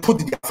then they put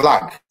the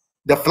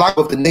flag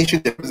of the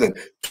nation they represent,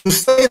 to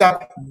say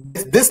that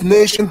this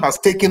nation has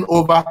taken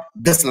over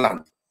this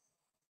land.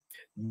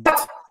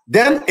 That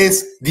then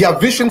is their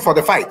vision for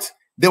the fight.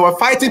 They were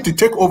fighting to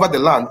take over the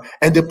land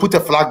and they put a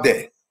flag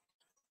there.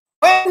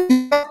 When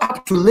you get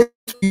up to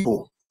lift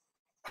people,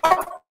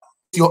 what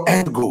is your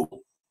end goal?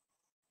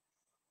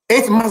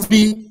 It must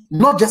be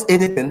not just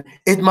anything,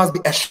 it must be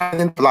a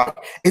shining flag.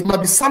 It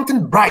must be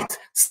something bright,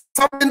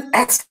 something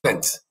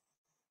excellent.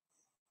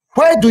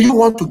 Where do you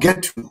want to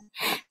get to?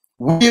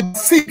 We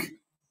seek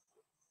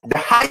the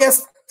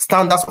highest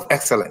standards of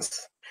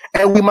excellence,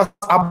 and we must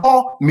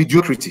abhor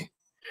mediocrity.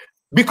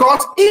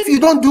 Because if you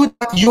don't do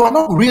that, you are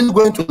not really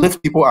going to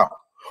lift people up,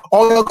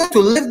 or you're going to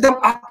lift them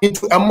up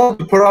into a more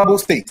deplorable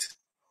state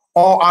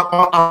or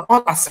an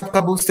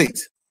unacceptable state.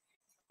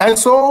 And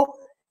so,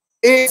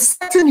 in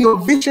setting your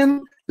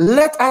vision,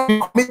 let us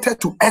be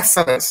committed to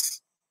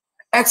excellence.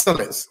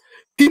 Excellence.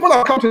 People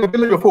have come to the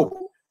Village of Hope,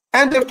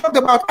 and they've talked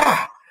about,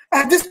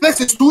 this place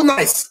is too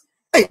nice.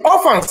 Hey,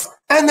 orphans,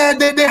 and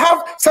they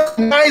have such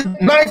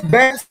nice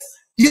beds,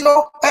 you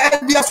know,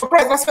 and they are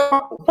surprised. I said,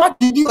 what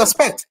did you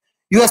expect?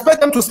 You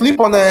expect them to sleep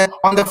on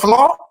the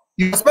floor?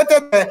 You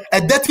expected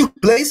a dirty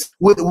place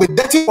with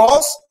dirty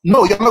walls?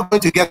 No, you're not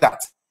going to get that.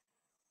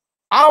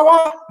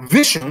 Our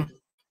vision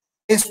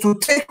is to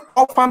take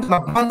orphaned and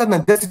abandoned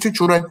and destitute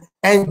children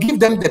and give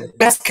them the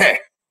best care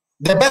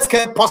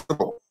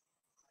possible.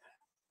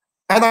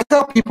 And I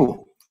tell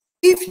people,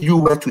 if you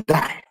were to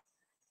die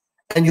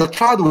and your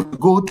child would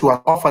go to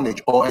an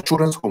orphanage or a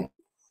children's home,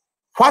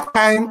 what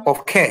kind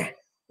of care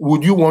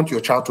would you want your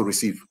child to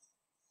receive?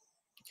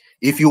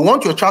 If you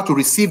want your child to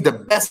receive the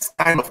best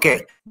kind of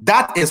care,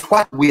 that is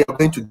what we are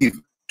going to give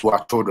to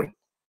our children.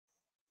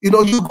 You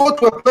know, you go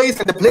to a place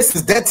and the place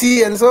is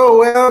dirty, and so,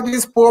 well,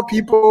 these poor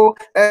people,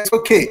 it's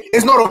okay.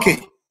 It's not okay.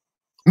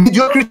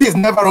 Mediocrity is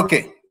never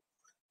okay.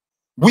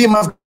 We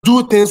must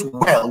do things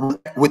well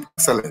with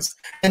excellence,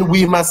 and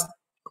we must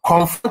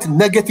confront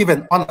negative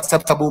and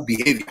unacceptable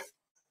behavior.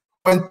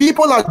 When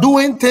people are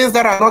doing things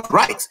that are not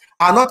right,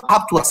 are not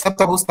up to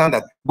acceptable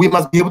standard, we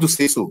must be able to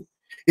say so.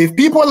 If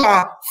people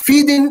are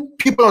feeding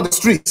people on the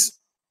streets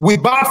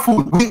with bad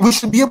food, we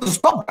should be able to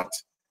stop that.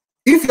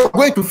 If you're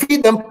going to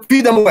feed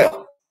them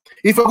well.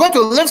 If you're going to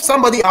lift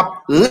somebody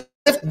up, lift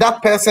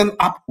that person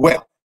up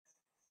well.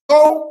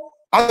 So,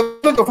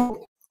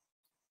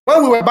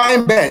 when we were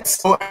buying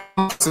beds, I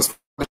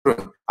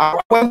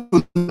went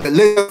to the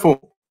latest phone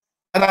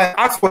and I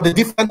asked for the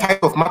different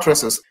type of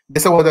mattresses. They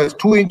said, well, there's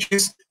 2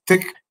 inches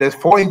thick, there's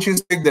 4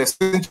 inches thick, there's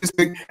 6 inches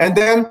thick, and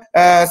then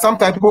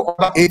sometimes people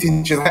order 8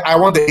 inches. I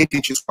want the 8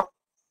 inches.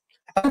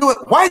 And they were,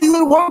 why do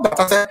you want that?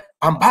 I said,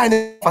 I'm buying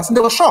it fast. And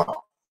they were shocked.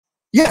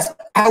 Yes,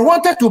 I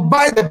wanted to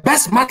buy the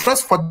best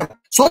mattress for them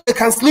so they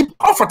can sleep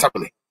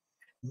comfortably.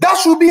 That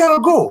should be our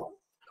goal.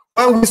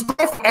 When we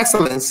strive for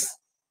excellence,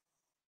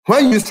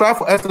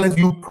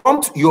 you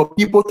prompt your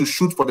people to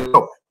shoot for the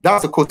top.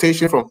 That's a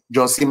quotation from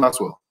John C.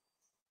 Maxwell.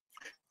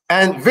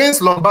 And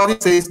Vince Lombardi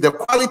says the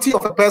quality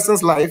of a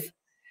person's life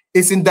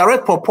is in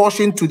direct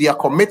proportion to their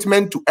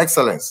commitment to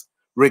excellence,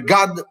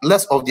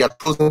 regardless of their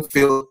chosen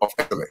field of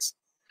excellence.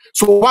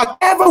 So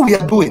whatever we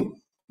are doing,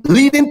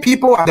 leading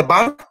people at the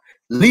bank,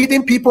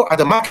 leading people at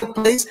the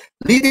marketplace,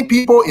 leading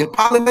people in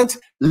parliament,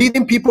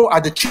 leading people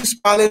at the chief's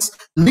palace,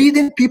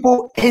 leading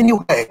people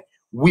anywhere,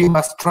 we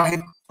must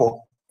strive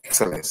for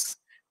excellence.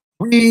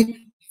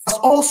 We must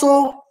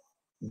also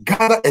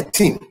gather a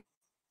team.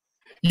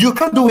 You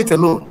can't do it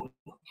alone.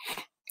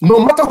 No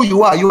matter who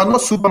you are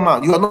not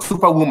Superman, you are not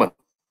Superwoman.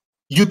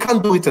 You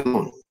can't do it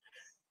alone.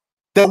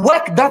 The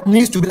work that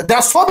needs to be done. There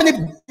are so many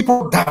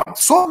people down,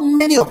 so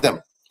many of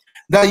them,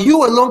 that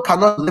you alone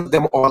cannot lift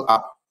them all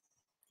up.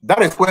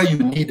 That is where you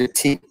need a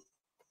team.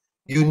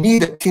 You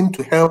need a team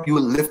to help you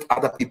lift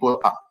other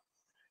people up.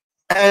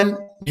 And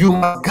you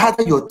must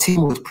gather your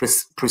team with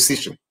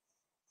precision.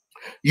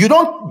 You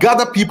don't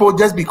gather people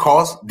just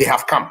because they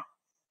have come.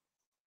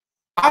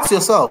 Ask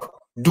yourself,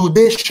 do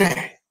they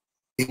share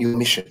in your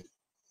mission?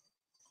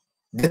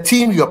 The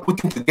team you are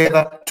putting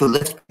together to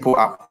lift people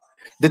up.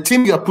 The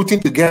team you are putting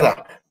together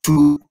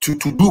to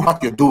do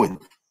what you're doing,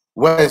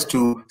 whether it's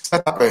to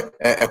set up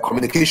a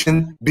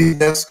communication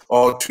business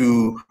or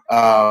to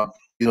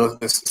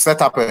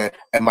set up a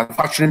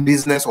manufacturing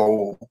business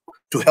or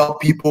to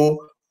help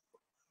people.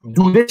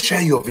 Do they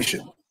share your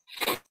vision?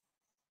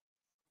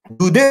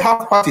 Do they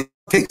have what it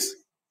takes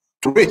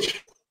to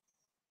reach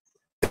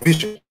the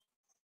vision?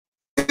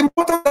 It's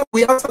important that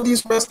we answer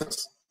these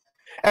questions.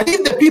 And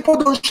if the people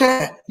don't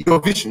share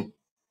your vision,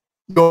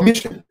 your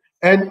mission,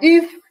 and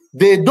if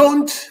they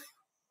don't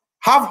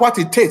have what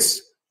it takes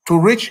to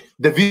reach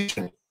the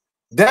vision,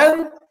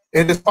 then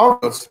it is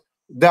obvious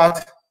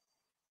that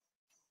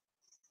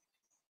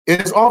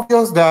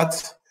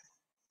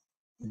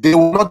they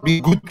will not be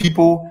good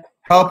people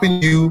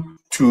helping you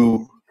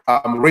to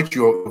reach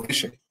your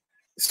vision.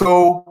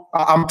 So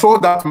I'm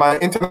told that my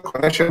internet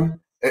connection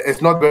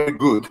is not very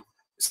good.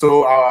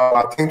 So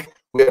I think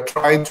we are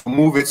trying to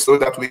move it so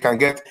that we can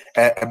get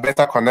a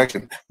better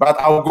connection. But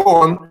I'll go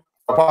on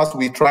whilst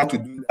we try to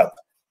do that.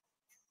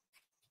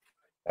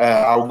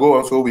 I'll go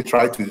on so we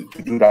try to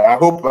do that. I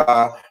hope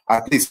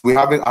at least I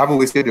haven't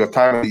wasted your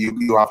time and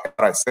you have heard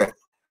what I said.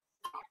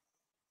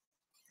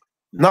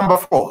 Number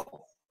 4,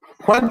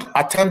 when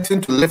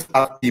attempting to lift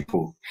up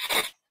people,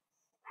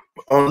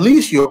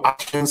 unleash your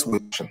actions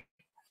with passion.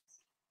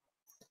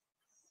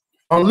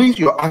 Unleash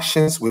your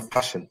actions with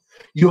passion.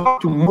 You have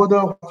to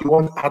model what you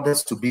want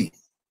others to be.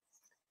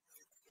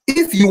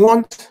 If you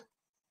want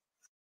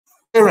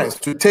parents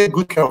to take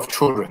good care of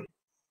children,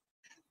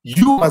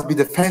 you must be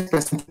the first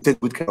person to take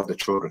good care of the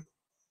children.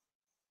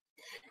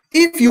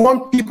 If you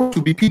want people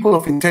to be people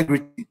of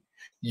integrity,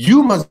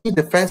 you must be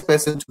the first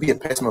person to be a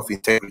person of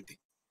integrity.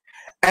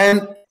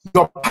 And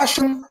your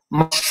passion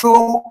must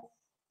show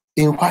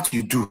in what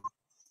you do.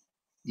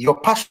 Your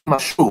passion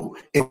must show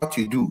in what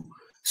you do.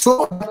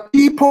 So that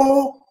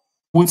people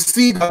will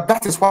see that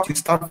that is what you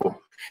stand for.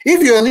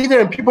 If you're a leader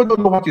and people don't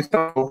know what you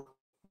stand for,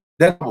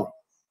 then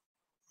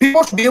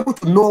people should be able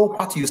to know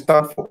what you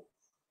stand for.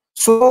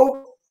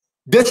 So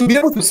they should be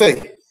able to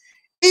say,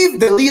 if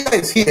the leader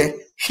is here,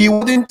 he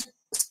wouldn't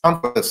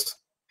stand for this.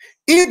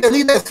 If the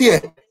leader is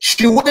here,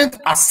 she wouldn't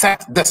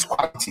accept this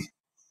quality.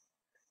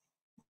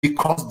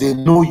 Because they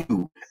know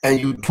you and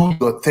you do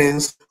your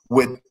things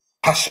with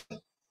passion.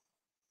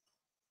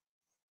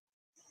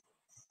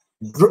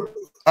 The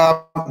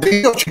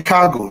University of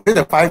Chicago did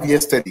a 5-year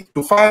study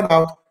to find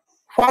out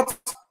what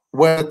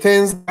were the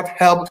things that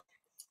helped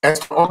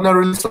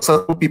extraordinarily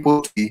successful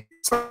people to be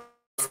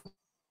successful.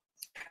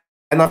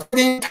 And after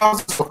studying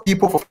thousands of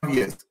people for 5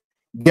 years,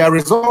 their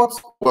result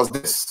was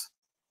this.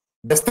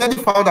 The study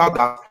found out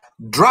that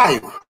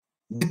drive,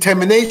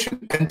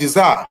 determination, and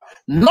desire,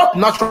 not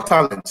natural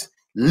talent,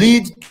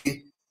 lead to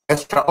the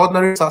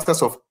extraordinary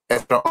success of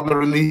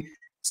extraordinarily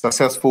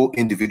successful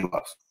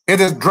individuals.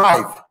 It is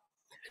drive,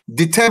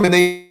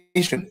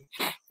 determination,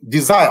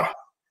 desire.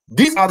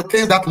 These are the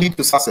things that lead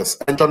to success.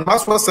 And John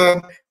Maxwell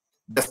said,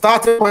 the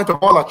starting point of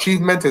all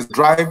achievement is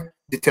drive,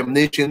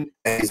 determination,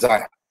 and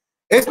desire.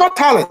 It's not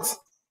talent.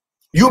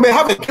 You may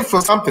have a gift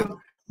for something,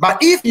 but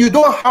if you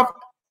don't have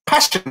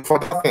passion for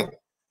that thing,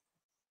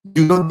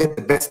 you don't get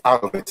the best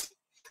out of it.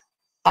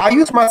 I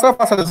use myself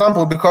as an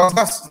example because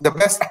that's the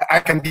best I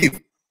can give.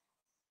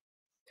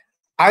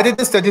 I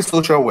didn't study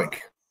social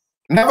work.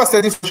 Never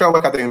studied social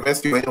work at the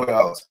university or anywhere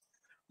else.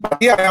 But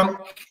here I am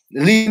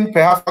leading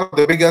perhaps one of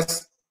the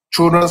biggest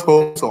children's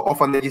homes or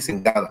orphanages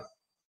in Ghana.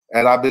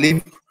 And I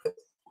believe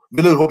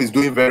Village Hope is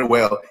doing very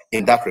well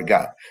in that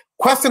regard.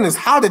 Question is,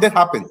 how did it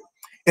happen?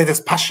 It is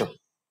passion.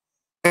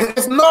 It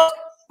is not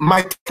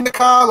my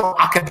technical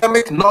or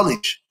academic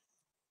knowledge.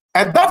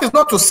 And that is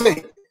not to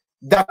say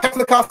that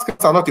technical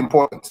skills are not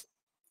important.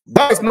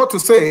 That is not to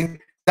say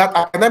that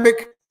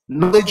academic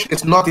knowledge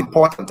is not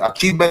important,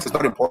 achievement is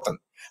not important.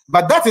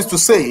 But that is to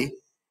say,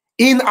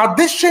 in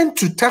addition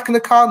to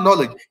technical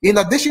knowledge, in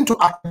addition to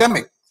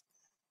academic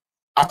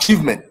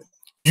achievement,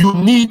 you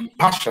need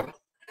passion.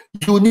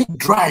 You need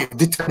drive,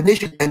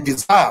 determination, and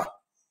desire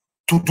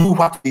to do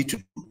what you need to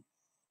do.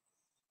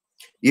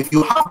 If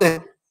you have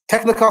the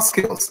technical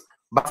skills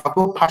but have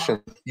no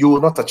passion, you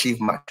will not achieve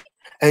much.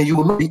 And you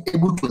will not be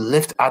able to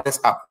lift others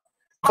up.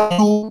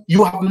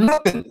 You have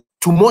nothing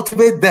to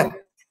motivate them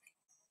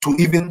to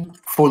even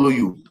follow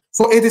you.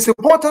 So it is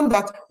important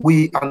that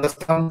we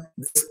understand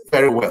this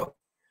very well.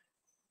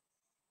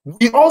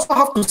 We also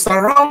have to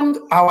surround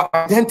our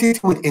identity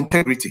with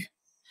integrity.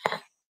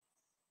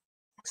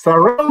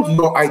 Surround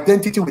your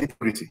identity with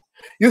integrity.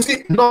 You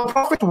see,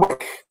 non-profit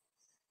work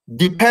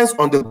depends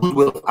on the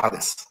goodwill of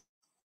others.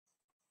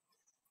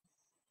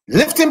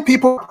 Lifting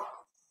people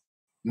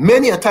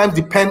many a times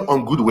depend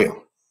on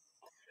goodwill.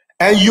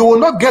 And you will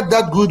not get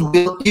that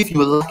goodwill if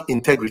you lack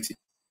integrity.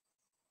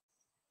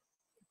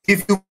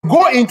 If you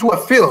go into a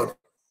field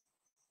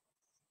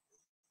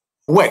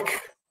work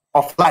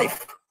of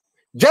life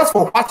just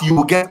for what you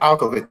will get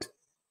out of it,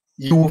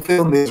 you will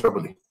fail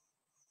miserably.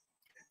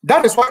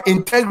 That is why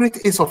integrity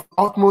is of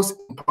utmost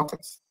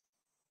importance.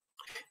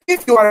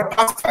 If you are a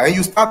pastor and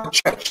you start a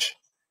church,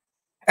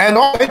 and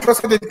all you're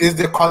interested in is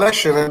the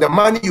collection and the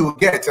money you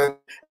get and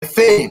the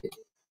fame,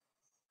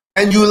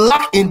 and you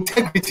lack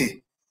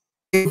integrity,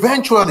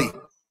 eventually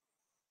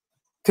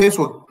things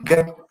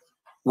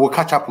will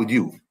catch up with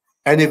you.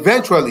 And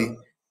eventually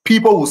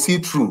people will see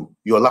through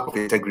your lack of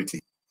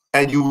integrity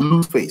and you will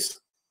lose face.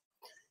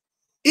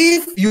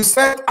 If you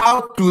set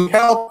out to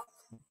help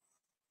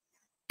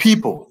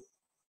people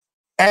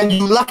and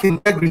you lack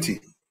integrity,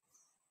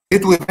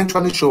 it will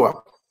eventually show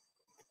up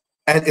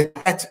and it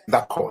hurts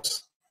that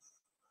cause.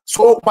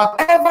 So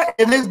whatever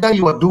it is that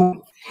you are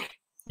doing,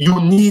 you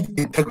need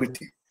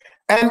integrity.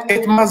 And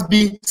it must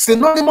be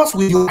synonymous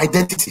with your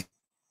identity.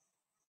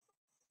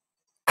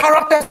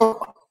 Character is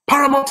of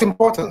paramount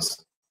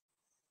importance.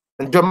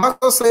 And John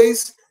Maxwell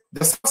says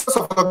the success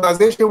of an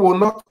organization will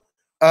not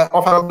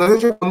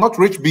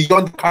reach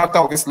beyond the character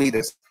of its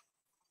leaders.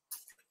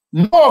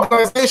 No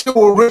organization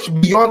will reach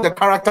beyond the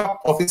character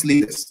of its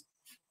leaders.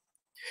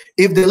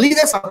 If the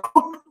leaders are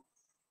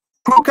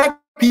crooked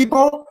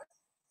people,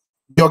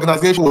 the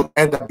organization will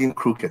end up being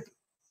crooked.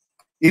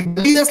 If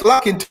the leaders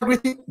lack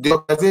integrity, the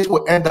organization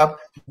will end up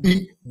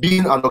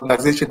being an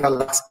organization that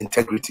lacks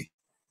integrity.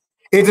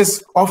 It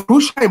is of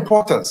crucial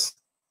importance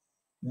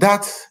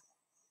that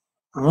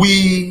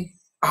we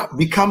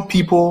become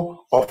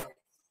people of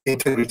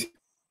integrity.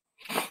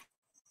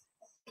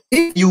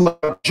 If you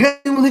are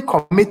genuinely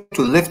committed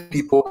to lift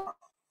people,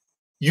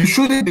 you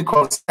shouldn't be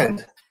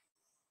concerned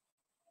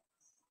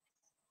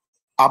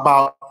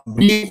about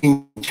being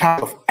in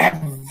charge of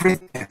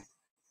everything.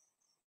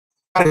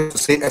 That is to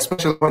say,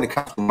 especially when it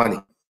comes to money.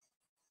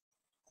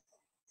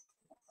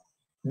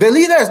 The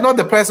leader is not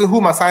the person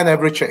who must sign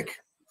every check.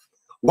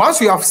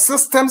 Once you have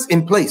systems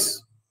in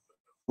place,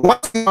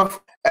 once you have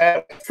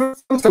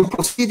systems and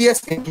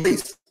procedures in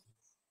place,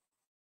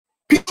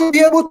 people will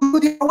be able to do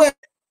their work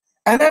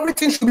and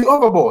everything should be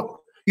overboard.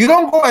 You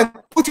don't go and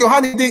put your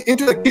hand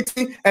into the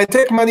kitty and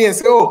take money and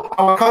say, oh,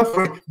 our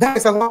country. That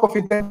is a lack of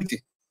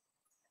integrity.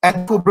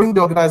 And it will bring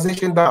the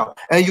organization down.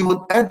 And you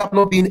will end up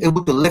not being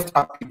able to lift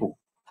up people.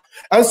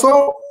 And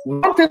so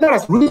one thing that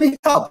has really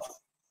helped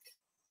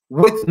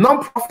with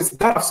non-profits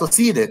that have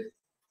succeeded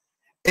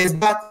is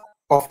that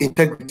of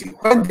integrity.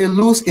 When they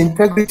lose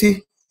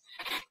integrity,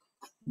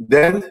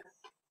 then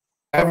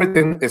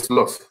everything is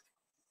lost.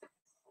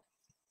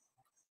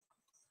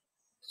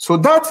 So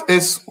that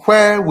is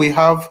where we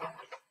have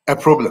a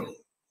problem.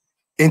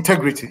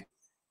 Integrity.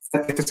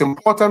 And it is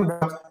important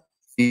that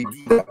we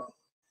do that.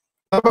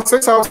 Number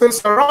 6, I would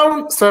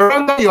say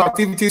surrender your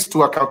activities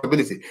to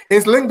accountability.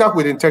 It's linked up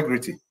with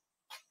integrity.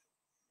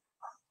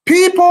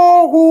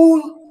 People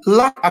who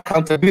lack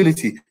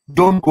accountability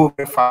don't go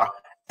very far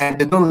and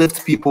they don't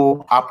lift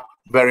people up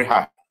very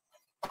high.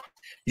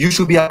 You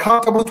should be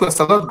accountable to a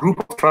select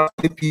group of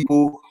trusted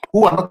people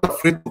who are not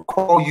afraid to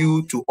call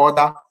you to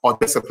order or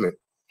discipline.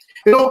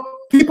 You know,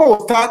 people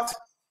will start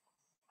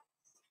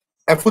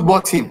a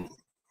football team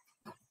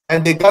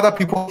and they gather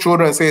people's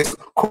children and say,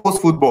 coach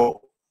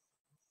football.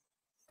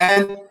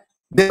 And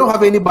they don't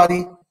have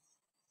anybody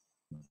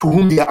to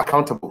whom they are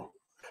accountable.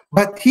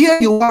 But here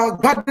you are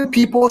gathering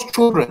people's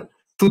children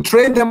to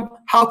train them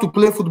how to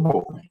play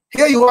football.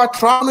 Here you are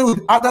traveling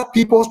with other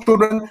people's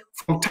children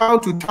from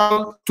town to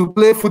town to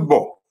play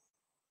football.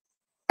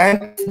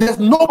 And there's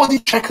nobody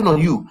checking on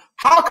you.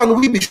 How can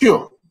we be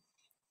sure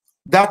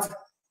that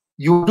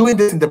you're doing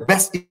this in the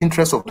best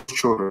interest of the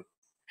children?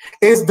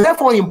 It's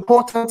therefore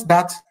important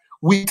that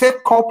we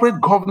take corporate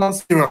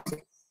governance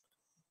seriously.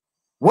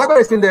 Whether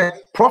it's in the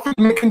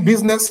profit-making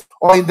business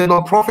or in the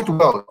non-profit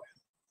world,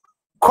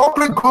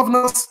 corporate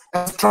governance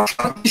and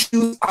structural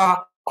issues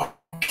are of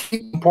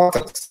key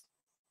importance.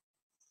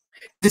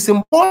 It's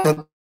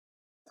important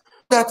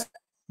that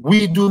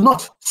we do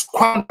not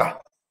squander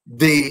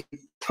the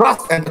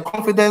trust and the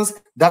confidence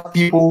that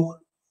people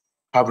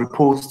have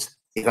reposed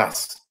in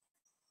us.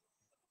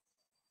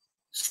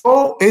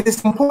 So it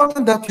is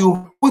important that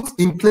you put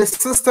in place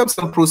systems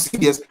and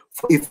procedures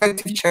for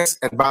effective checks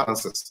and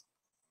balances.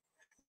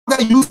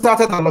 That you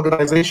started an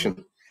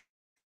organization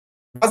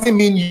doesn't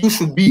mean you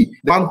should be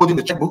the one holding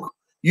the checkbook.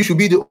 You should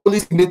be the only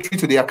signatory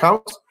to the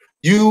account.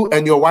 You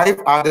and your wife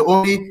are the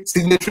only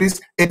signatories.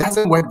 It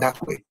doesn't work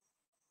that way.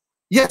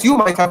 Yes, you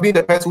might have been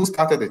the person who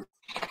started it,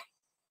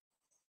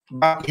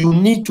 but you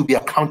need to be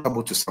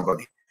accountable to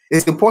somebody.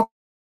 It's important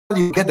that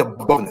you get the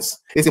bonus.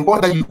 It's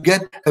important that you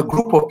get a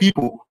group of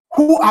people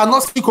who are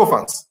not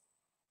sycophants,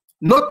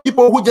 not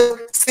people who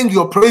just sing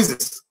your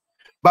praises,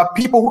 but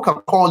people who can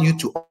call you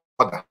to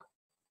order.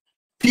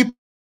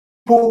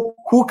 People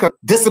who can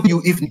discipline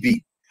you if need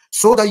be,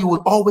 so that you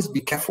will always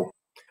be careful.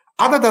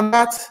 Other than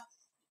that,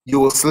 you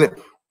will slip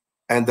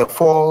and the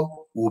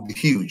fall will be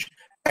huge.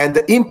 And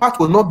the impact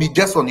will not be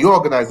just on your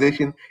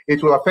organization,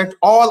 it will affect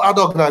all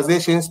other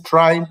organizations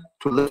trying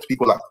to lift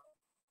people up.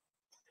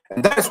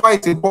 And that is why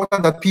it's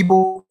important that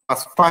people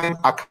must find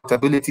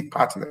accountability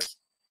partners.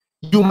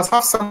 You must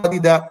have somebody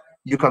that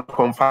you can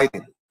confide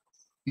in.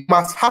 You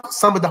must have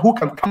somebody who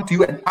can come to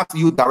you and ask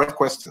you direct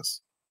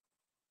questions.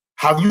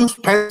 Have you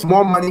spent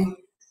more money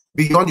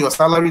beyond your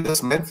salary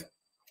this month?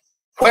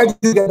 Where did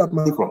you get that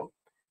money from?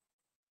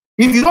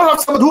 If you don't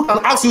have somebody who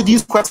can ask you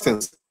these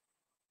questions,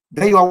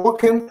 then you are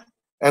walking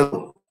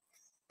alone.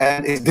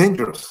 And it's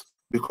dangerous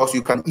because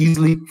you can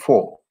easily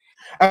fall.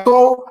 And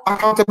so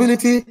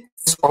accountability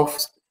is of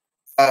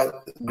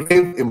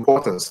great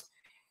importance.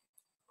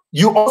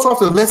 You also have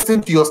to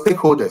listen to your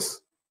stakeholders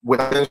with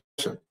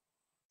attention.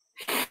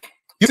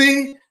 You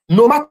see,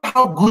 no matter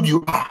how good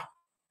you are,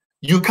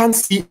 you can't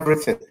see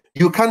everything.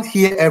 You can't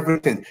hear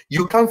everything.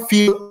 You can't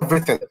feel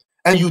everything.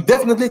 And you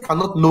definitely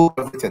cannot know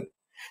everything.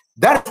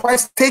 That's why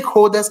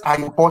stakeholders are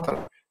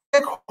important.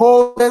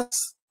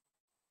 Stakeholders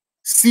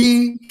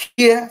see,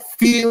 hear,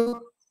 feel,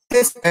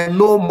 taste, and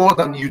know more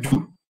than you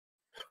do.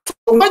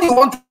 So when you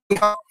want to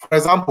have, for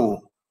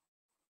example,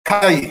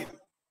 Kai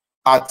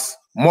at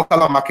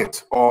Mokala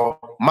Market or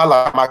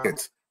Mala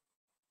Market,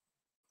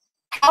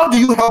 how do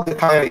you help the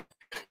Kai?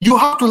 You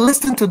have to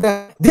listen to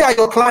them. They are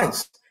your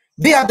clients.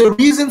 They are the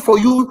reason for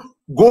you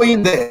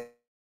going there.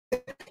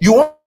 You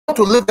want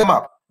to lift them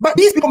up. But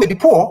these people may be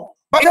poor,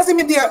 but it doesn't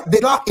mean they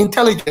lack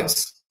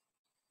intelligence.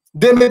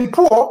 They may be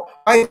poor,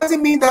 but it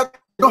doesn't mean that they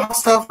don't have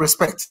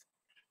self-respect.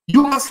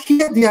 You must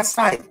hear their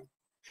side.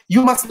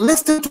 You must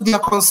listen to their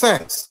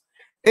concerns.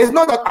 It's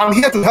not that I'm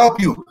here to help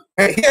you.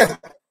 Here,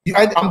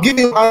 I'm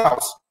giving you a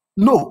house.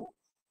 No.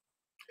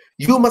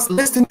 You must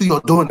listen to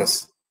your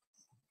donors.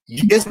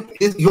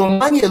 Your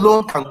money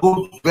alone can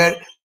go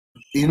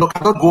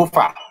cannot go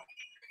far.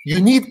 You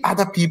need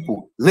other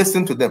people.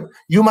 Listen to them.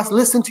 You must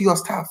listen to your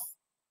staff.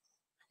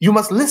 You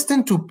must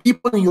listen to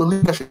people in your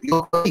leadership,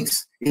 your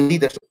colleagues in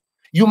leadership.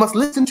 You must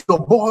listen to your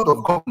board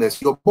of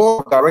governors, your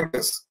board of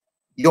directors,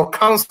 your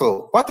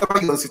council,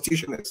 whatever your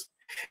institution is.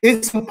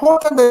 It's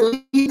important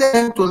that you lead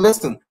them to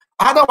listen.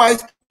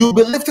 Otherwise, you'll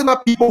be lifting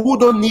up people who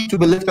don't need to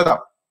be lifted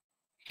up.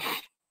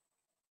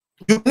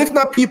 You're lifting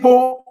up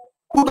people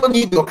who don't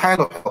need your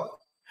kind of help.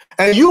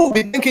 And you will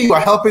be thinking you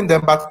are helping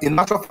them, but in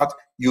actual fact,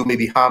 you may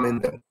be harming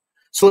them.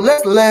 So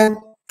let's learn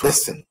to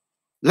listen.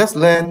 Let's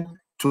learn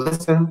to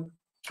listen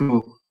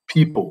to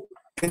people.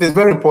 It is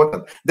very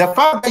important. The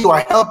fact that you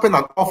are helping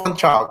an orphan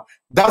child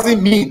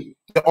doesn't mean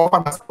the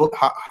orphan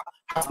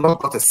has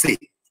not got a say.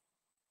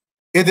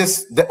 It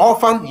is the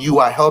orphan you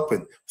are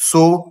helping.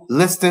 So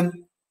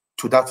listen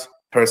to that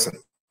person.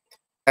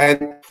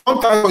 And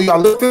sometimes when you are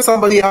lifting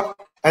somebody up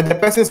and the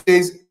person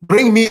says,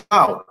 bring me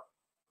out,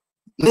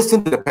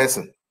 listen to the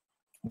person.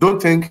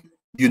 Don't think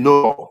you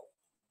know all.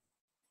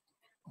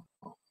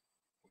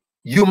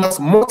 You must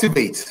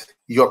motivate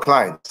your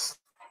clients,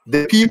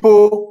 the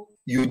people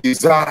you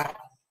desire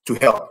to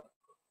help.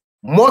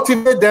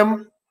 Motivate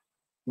them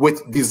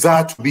with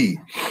desire to be.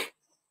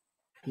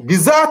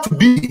 Desire to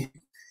be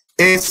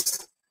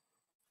is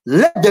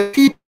let the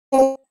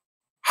people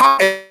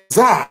have a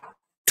desire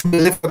to be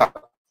lifted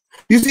up.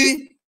 You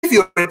see, if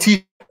you're a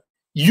teacher,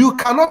 you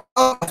cannot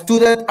help a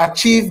student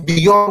achieve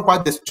beyond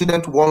what the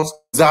student wants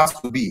desires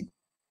to be.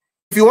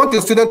 If you want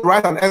your student to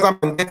write an exam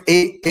and get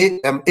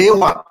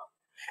A1,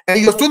 and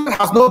your student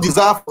has no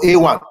desire for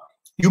A1,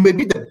 you may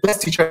be the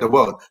best teacher in the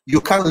world. You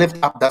can't lift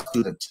up that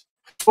student.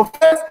 So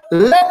first,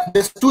 let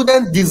the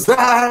student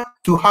desire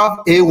to have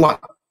A1.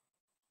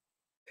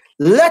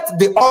 Let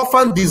the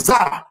orphan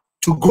desire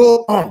to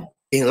go on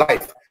in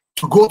life,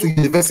 to go to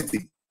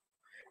university.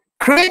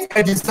 Create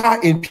a desire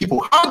in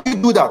people. How do you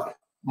do that?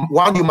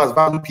 One, you must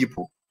value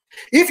people.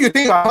 If you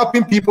think you are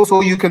helping people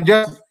so you can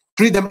just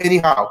treat them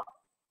anyhow,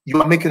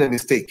 you are making a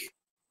mistake.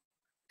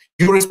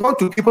 You respond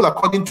to people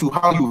according to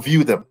how you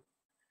view them.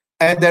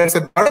 And there is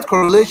a direct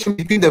correlation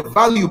between the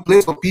value you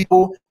place on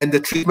people and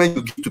the treatment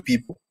you give to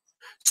people.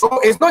 So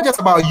it's not just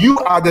about you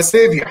are the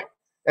savior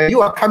and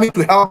you are coming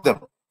to help them.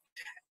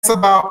 It's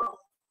about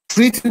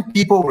treating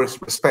people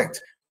with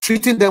respect,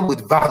 treating them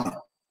with value,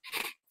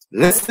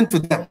 listen to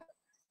them,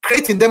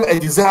 creating them a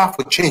desire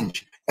for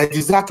change, a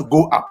desire to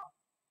go up.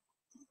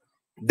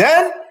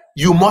 Then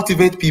you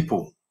motivate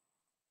people.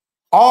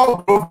 All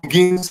growth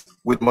begins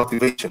with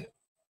motivation.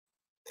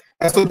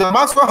 And so the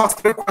master has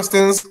 3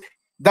 questions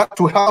that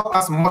to help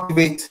us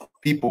motivate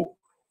people.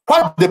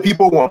 What do the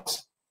people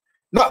want?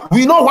 Now,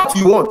 we know what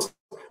you want.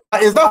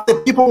 But is that what the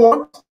people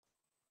want?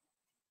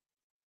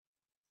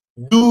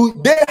 Do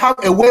they have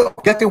a way of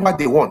getting what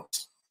they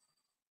want?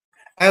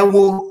 And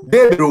will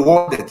they be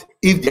rewarded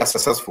if they are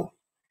successful?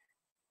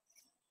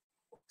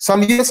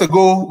 Some years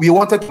ago, we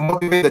wanted to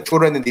motivate the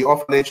children in the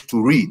orphanage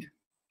to read.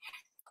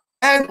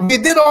 And we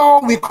did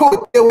all we could.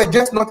 They were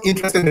just not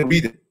interested in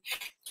reading.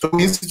 So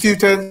we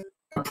instituted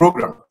a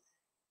program.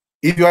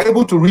 If you are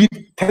able to read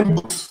 10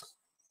 books,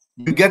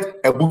 you get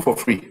a book for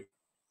free.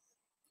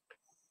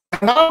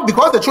 And now,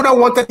 because the children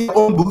wanted their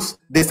own books,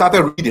 they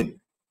started reading,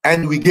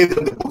 and we gave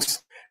them the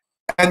books.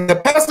 And the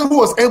person who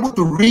was able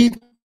to read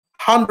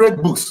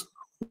 100 books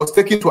was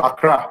taken to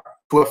Accra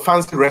to a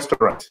fancy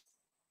restaurant.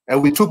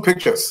 And we took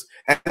pictures.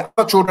 And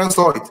other children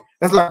saw it.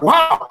 It's like,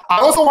 wow, I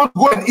also want to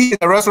go and eat in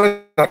a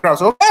restaurant in Accra.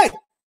 So, okay,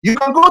 you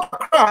can go to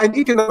Accra and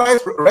eat in a nice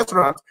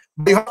restaurant,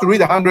 but you have to read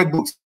 100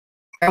 books.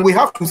 And we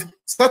have to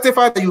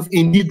certify that you've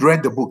indeed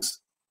read the books.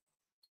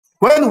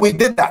 When we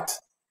did that,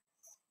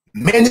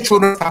 many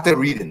children started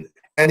reading,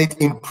 and it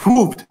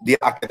improved their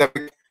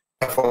academic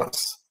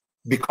performance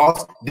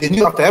because they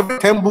knew after every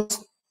 10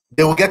 books,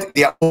 they will get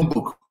their own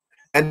book.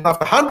 And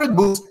after 100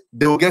 books,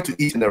 they will get to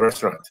eat in a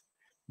restaurant.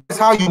 That's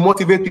how you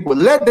motivate people.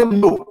 Let them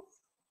know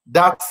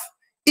that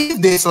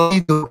if they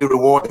succeed, they'll be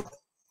rewarded.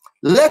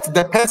 Let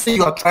the person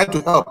you are trying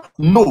to help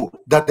know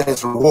that there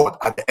is reward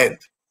at the end.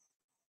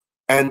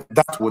 And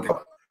that would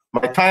help.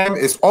 My time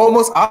is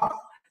almost up.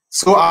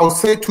 So I'll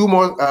say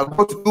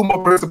go to two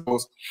more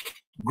principles.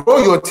 Grow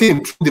your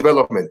team through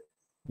development.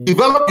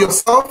 Develop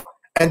yourself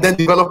and then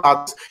develop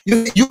others.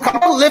 You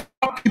cannot lift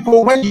up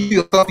people when you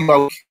yourself you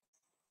are weak.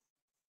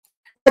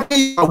 When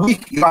you are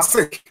weak, you are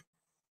sick.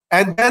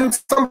 And then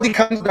somebody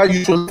comes that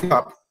you should lift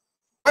up.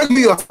 When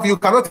you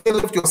cannot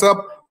lift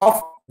yourself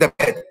off the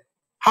bed.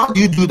 How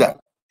do you do that?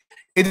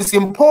 It is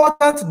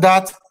important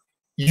that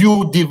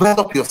you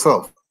develop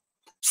yourself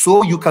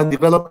so you can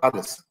develop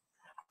others.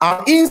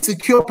 An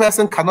insecure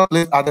person cannot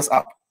lift others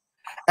up.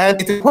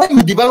 And it is when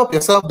you develop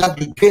yourself that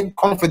you gain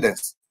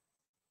confidence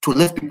to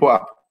lift people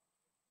up.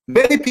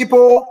 Many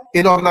people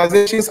in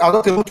organizations are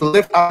not able to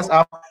lift others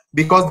up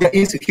because they're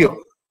insecure.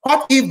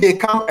 What if they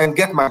come and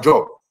get my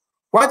job?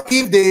 What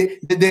if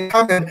they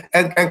come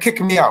and kick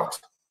me out?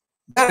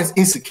 That is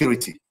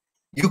insecurity.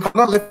 You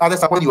cannot lift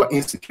others up when you are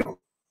insecure.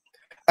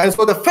 And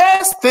so the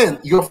first thing,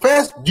 your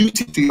first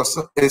duty to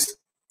yourself is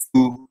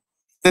to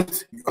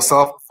lift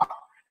yourself up.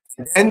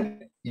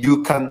 Then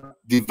you can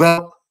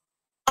develop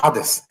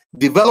others,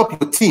 develop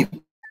your team.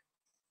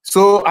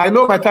 So I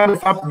know my time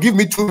is up. Give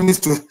me 2 minutes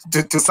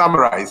to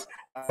summarize,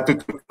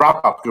 to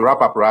wrap up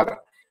rather.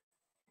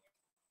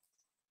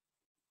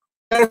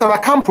 There is an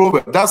Akan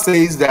proverb that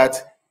says that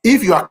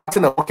if you are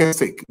cutting a walking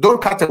stick,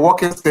 don't cut a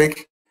walking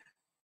stick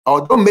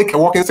or don't make a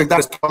walking stick that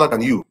is taller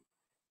than you.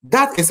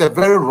 That is a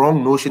very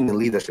wrong notion in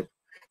leadership,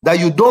 that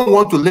you don't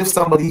want to lift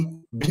somebody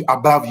be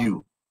above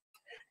you.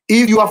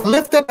 If you have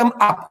lifted them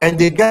up and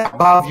they get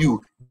above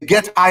you,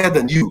 get higher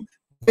than you,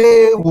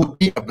 they will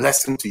be a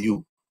blessing to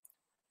you.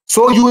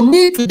 So you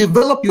need to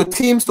develop your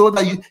team so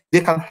that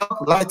they can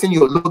help lighten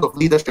your load of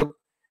leadership.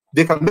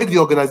 They can make the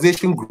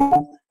organization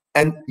grow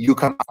and you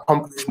can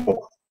accomplish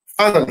more.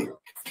 Finally,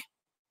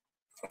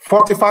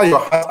 fortify your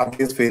heart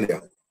against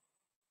failure.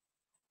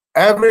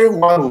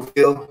 Everyone will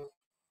fail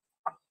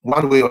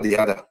one way or the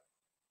other.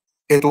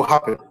 It will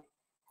happen.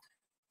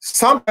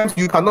 Sometimes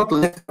you cannot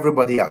lift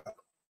everybody up.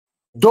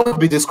 Don't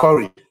be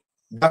discouraged.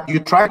 That you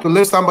try to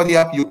lift somebody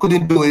up, you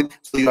couldn't do it,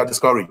 so you are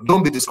discouraged.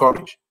 Don't be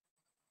discouraged.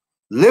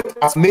 Lift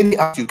as many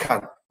as you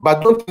can,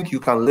 but don't think you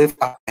can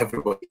lift up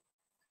everybody.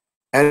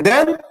 And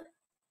then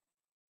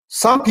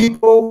some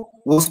people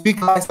will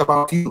speak lies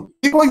about you.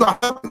 People you are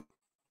helping.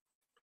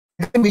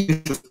 Then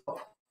you should stop.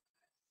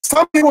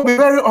 Some people will be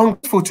very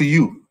ungrateful to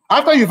you.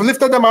 After you've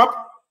lifted them up,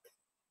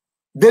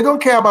 they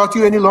don't care about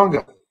you any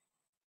longer.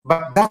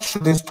 But that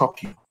shouldn't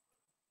stop you.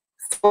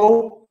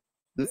 So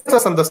let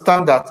us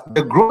understand that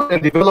the growth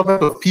and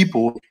development of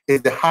people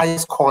is the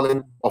highest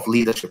calling of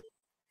leadership.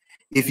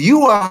 If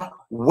you are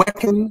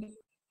working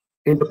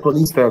in the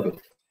police service,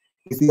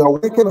 if you are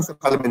working as a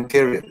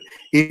parliamentarian,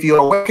 if you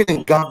are working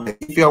in government,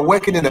 if you are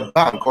working in a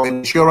bank or an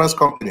insurance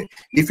company,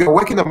 if you are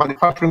working in a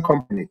manufacturing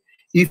company,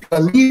 if you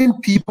are leading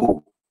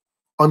people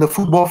on the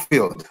football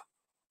field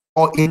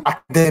or in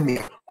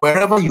academia,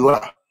 wherever you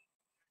are,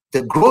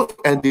 the growth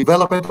and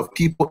development of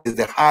people is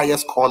the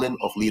highest calling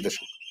of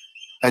leadership.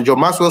 And John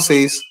Maxwell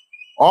says,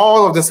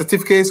 all of the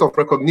certificates of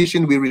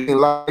recognition we reach in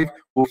life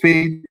will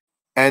fade,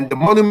 and the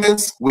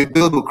monuments we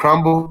build will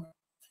crumble,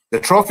 the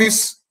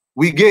trophies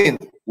we gain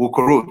will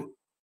corrode,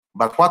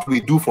 but what we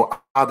do for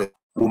others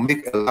will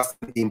make a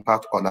lasting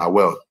impact on our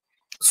world.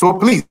 So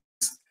please,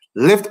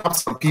 lift up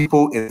some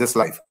people in this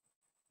life.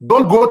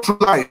 Don't go through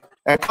life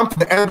and come to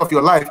the end of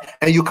your life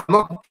and you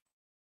cannot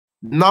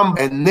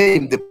number and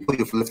name the people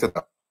you've lifted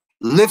up.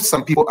 Lift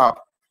some people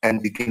up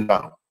and begin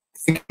down.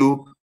 Thank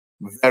you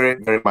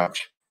very, very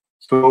much.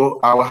 So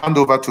I will hand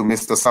over to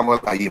Mr. Samuel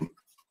Ayim.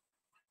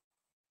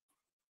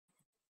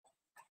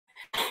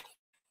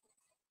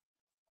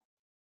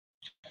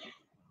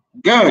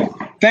 Good.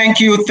 Thank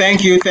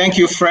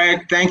you,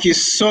 Fred. Thank you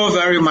so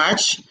very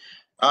much.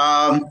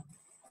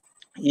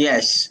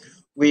 Yes,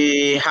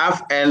 we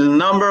have a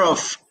number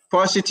of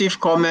positive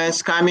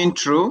comments coming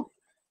through.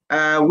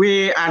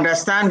 We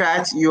understand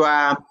that you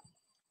are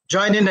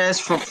joining us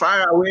from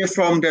far away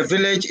from the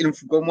village in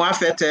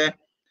Gomwafete,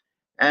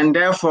 and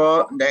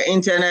therefore the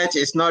internet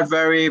is not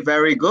very,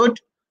 very good,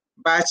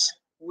 but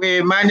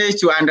we managed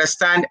to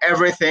understand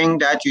everything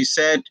that you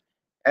said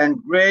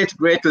and great,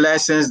 great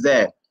lessons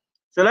there.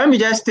 So let me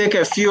just take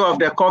a few of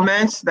the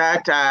comments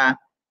that are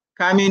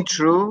coming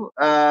through.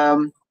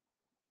 Well,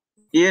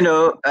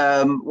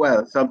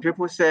 some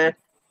people say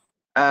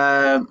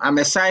I'm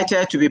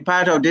excited to be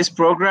part of this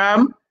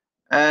program.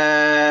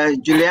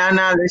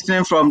 Juliana,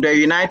 listening from the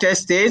United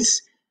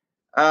States.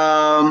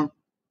 Douglas,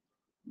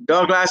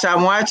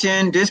 I'm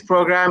watching. This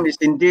program is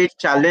indeed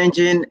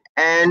challenging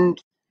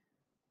and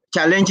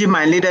challenging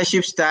my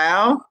leadership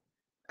style.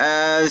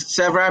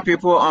 Several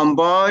people on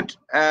board.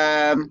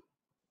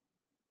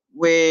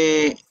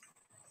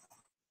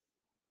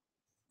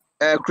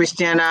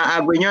 Christiana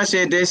Aguinho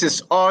said this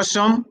is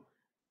awesome.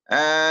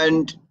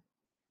 And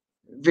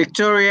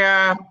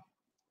Victoria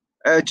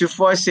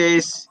Tufo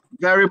says,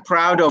 very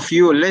proud of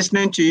you.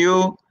 Listening to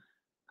you,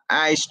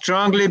 I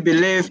strongly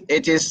believe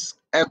it is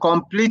a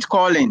complete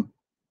calling.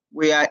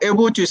 We are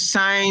able to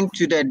sign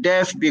to the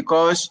deaf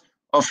because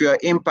of your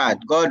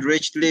impact. God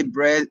richly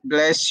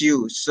bless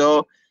you.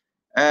 So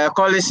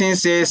Collison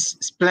says,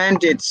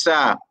 splendid,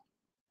 sir.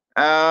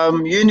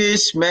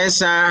 Eunice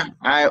Mesa,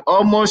 I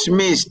almost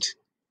missed.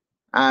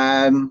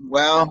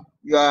 Well,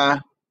 you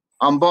are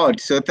on board,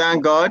 so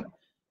thank God.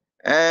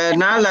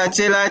 Now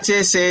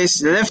Latte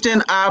says,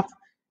 lifting up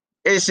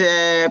is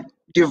a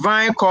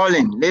divine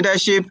calling.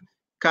 Leadership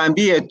can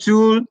be a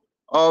tool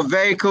or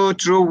vehicle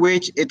through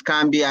which it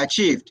can be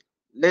achieved.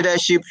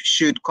 Leadership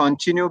should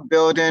continue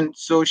building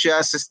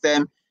social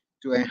system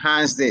to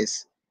enhance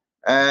this.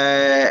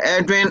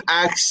 Edwin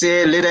asks,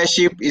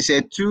 leadership is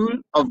a tool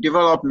of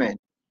development.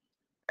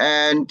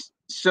 And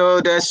so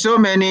there's so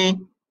many.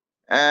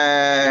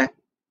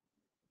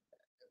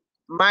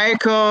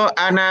 Michael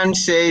Anand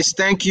says,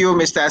 thank you,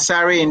 Mr.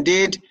 Asare.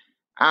 Indeed,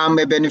 I'm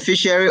a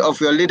beneficiary of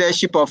your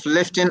leadership of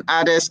lifting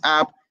others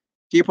up.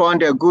 Keep on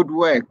the good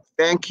work.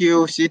 Thank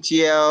you,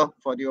 CTL,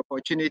 for the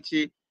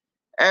opportunity.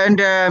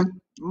 And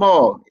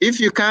more. If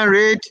you can't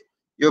read,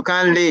 you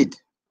can't lead.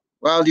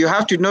 Well, you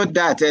have to note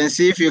that and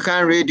see if you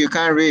can't read, you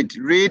can't read.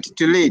 Read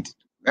to lead.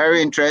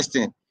 Very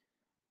interesting.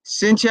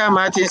 Cynthia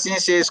Martinson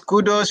says,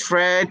 kudos,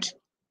 Fred.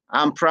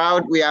 I'm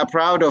proud. We are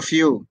proud of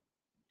you.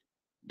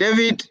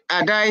 David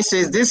Adai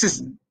says, this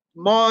is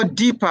more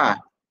deeper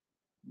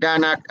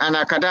than an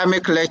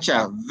academic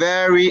lecture.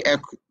 Very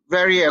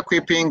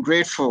equipping,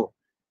 grateful.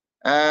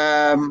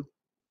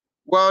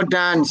 Well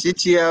done,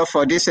 CTL,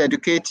 for this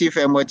educative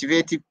and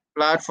motivative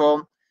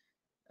platform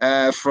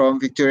from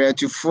Victoria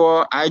to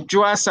 4.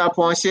 Ajua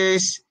Sapon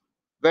says,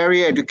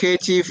 very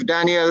educative.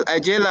 Daniel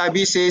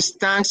Ajelabi says,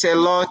 thanks a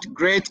lot,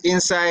 great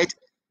insight.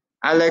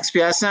 Alex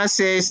Piasan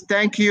says,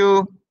 thank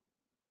you,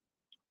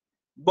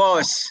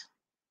 boss.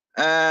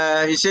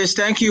 He says,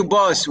 thank you,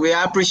 boss. We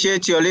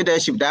appreciate your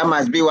leadership. That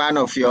must be one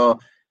of your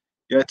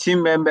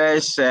team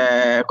members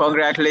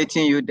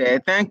congratulating you there.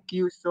 Thank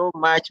you so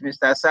much,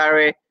 Mr.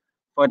 Asare,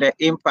 for the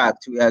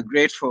impact. We are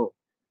grateful.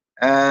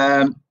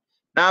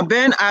 Now,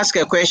 Ben asked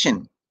a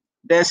question.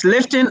 Does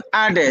lifting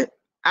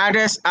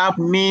others up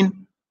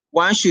mean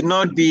one should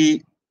not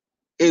be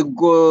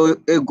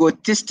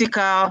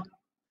egotistical?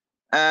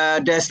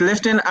 Does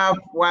lifting up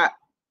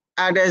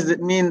others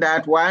mean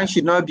that one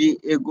should not be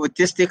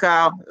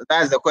egotistical?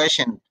 That's the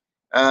question.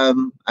 I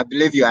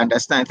believe you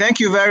understand. Thank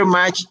you very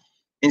much.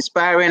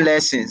 Inspiring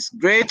lessons.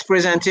 Great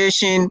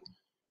presentation,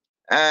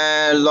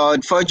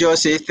 Lord Fojo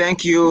says,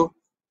 thank you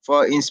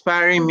for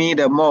inspiring me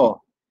the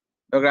more.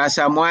 Dr.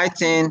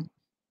 Samuatin,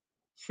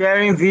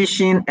 sharing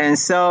vision and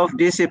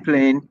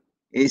self-discipline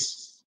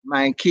is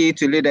my key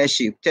to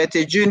leadership.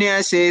 Tete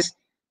Junior says,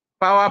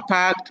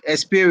 power-packed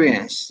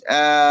experience.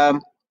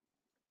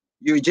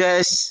 You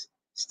just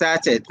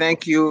started.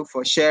 Thank you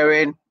for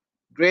sharing.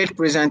 Great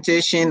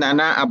presentation,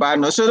 Nana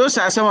Abano. So those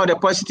are some of the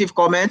positive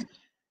comments.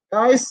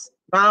 Guys,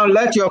 now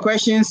let your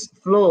questions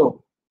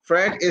flow.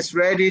 Fred is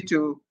ready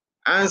to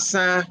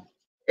answer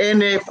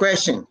any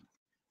question.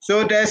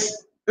 So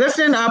there's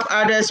lifting up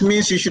others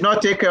means you should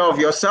not take care of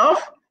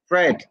yourself.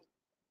 Fred.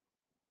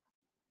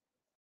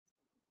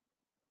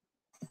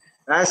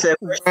 That's a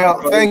question.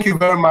 Well, thank you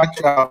very much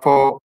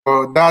for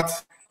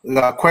that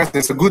question.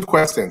 It's a good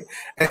question.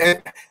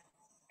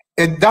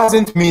 It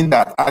doesn't mean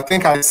that. I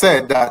think I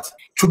said that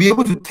to be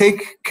able to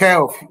take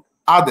care of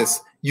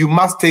others, you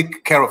must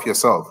take care of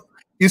yourself.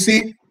 You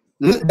see,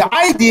 the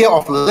idea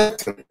of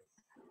lifting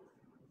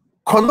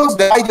connotes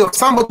the idea of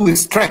somebody with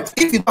strength.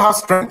 If you don't have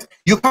strength,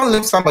 you can't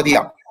lift somebody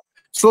up.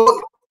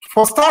 So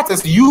for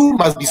starters, you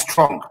must be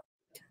strong.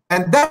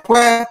 And that's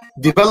where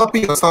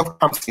developing yourself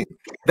comes in.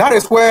 That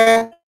is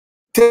where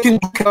taking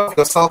care of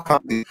yourself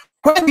comes in.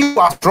 When you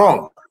are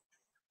strong,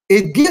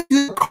 it gives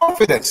you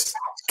confidence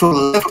to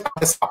lift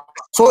others up.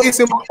 So it's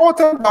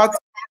important that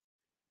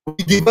we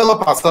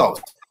develop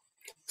ourselves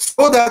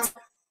so that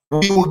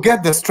we will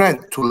get the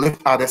strength to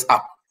lift others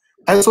up.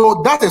 And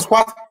so that is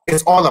what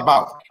it's all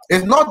about.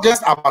 It's not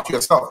just about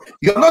yourself.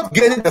 You're not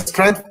gaining the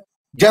strength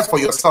just for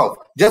yourself,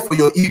 just for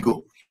your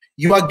ego.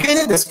 You are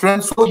gaining the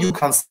strength so you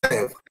can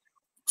serve,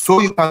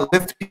 so you can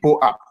lift people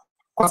up.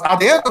 Because at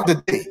the end of the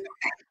day,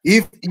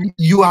 if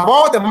you have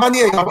all the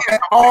money and you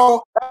have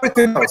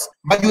everything else,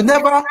 but you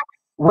never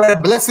were a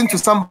blessing to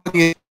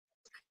somebody,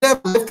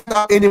 never lifted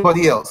up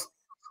anybody else,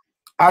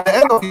 at the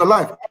end of your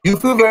life, you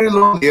feel very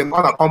lonely and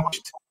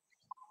unaccomplished.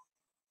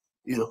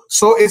 You know,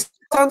 so it's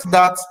important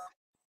that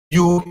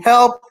you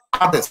help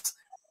others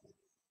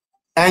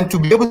And to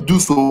be able to do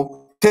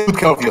so, take good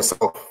care of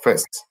yourself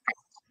first.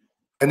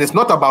 And it's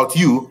not about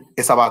you,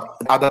 it's about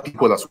other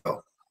people as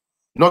well.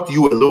 Not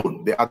you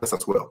alone, the others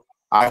as well.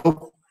 I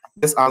hope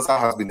this answer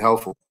has been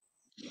helpful.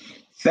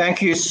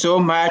 Thank you so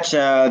much.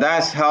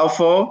 That's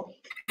helpful.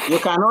 You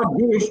cannot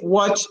give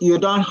what you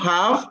don't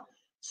have.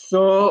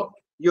 So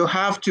you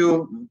have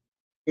to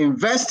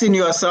invest in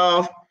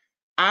yourself,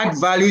 add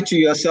value to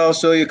yourself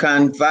so you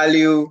can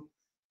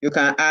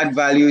add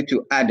value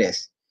to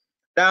others.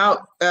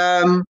 Now,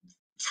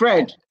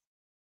 Fred,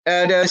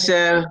 there's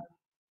a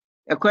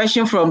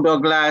question from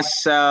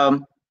Douglas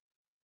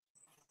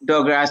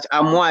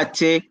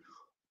Amoate.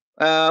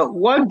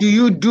 What do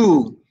you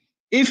do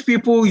if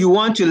people you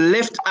want to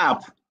lift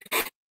up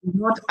do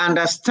not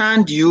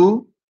understand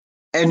you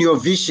and your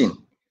vision?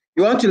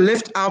 You want to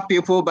lift up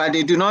people, but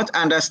they do not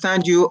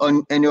understand you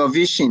and your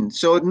vision.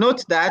 So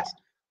note that.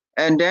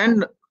 And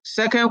then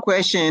second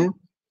question,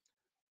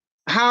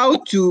 how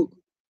to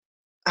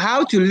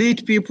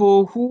lead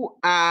people who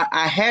are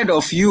ahead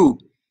of you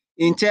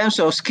in terms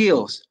of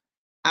skills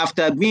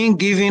after being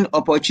given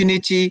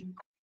opportunity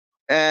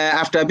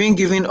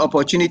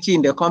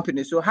in the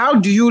company. So how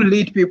do you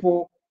lead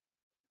people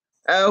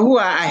who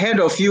are ahead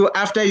of you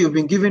after you've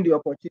been given the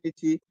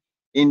opportunity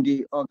in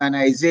the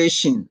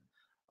organization?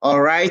 All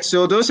right,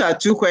 so those are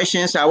two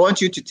questions. I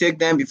want you to take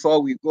them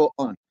before we go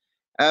on.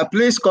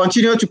 Please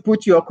continue to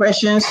put your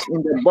questions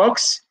in the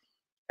box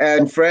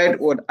and Fred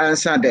would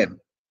answer them.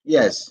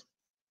 Yes.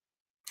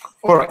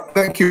 All right,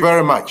 thank you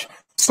very much.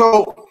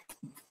 So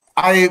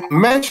I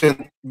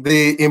mentioned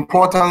the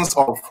importance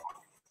of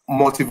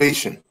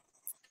motivation.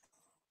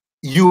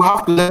 You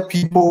have to let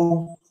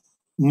people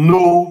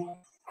know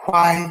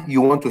why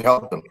you want to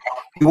help them.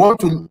 You want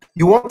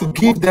to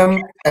give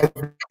them a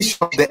vision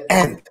of the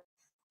end.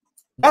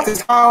 That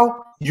is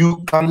how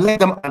you can let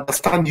them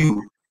understand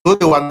you, so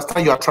they will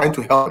understand you are trying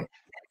to help them.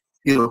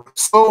 You know,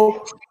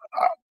 so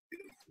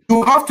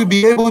you have to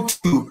be able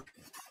to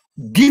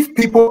give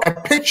people a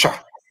picture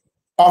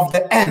of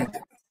the end.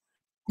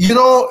 You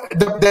know,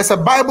 there's a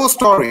Bible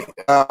story.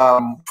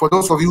 For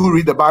those of you who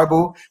read the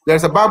Bible,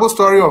 there's a Bible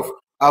story of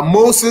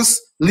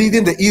Moses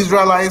leading the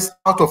Israelites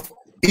out of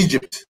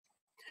Egypt.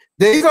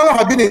 The Israelites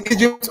have been in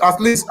Egypt, at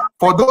least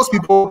for those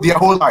people, their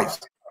whole lives.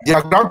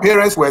 Their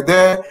grandparents were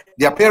there,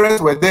 their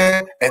parents were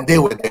there, and they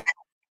were there.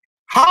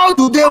 How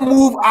do they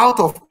move out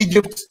of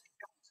Egypt?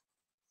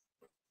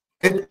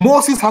 And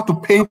Moses had to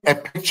paint a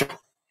picture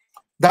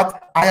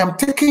that I am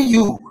taking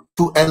you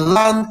to a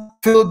land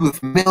filled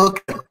with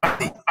milk and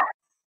honey.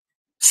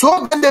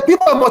 So then the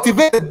people are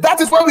motivated.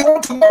 That is what we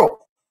want to know.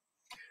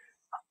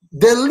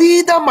 The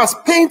leader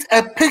must paint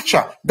a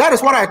picture. That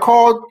is what I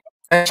call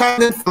a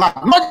shining flag.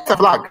 Not just a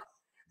flag,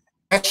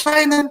 a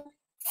shining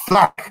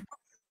flag.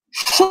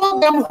 Show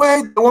them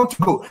where they want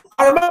to go.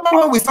 I remember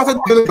when we started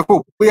Village of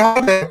Hope, we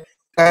had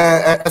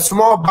a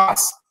small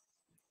bus.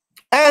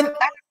 And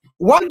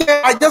one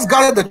day I just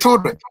gathered the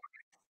children,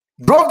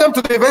 drove them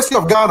to the University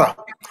of Ghana,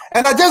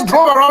 and I just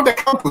drove around the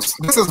campus.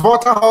 This is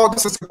Volta Hall,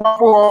 this is Kwapo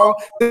Hall,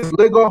 this is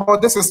Lego Hall,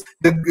 this is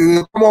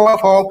the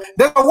Commonwealth Hall.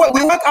 Then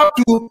we went up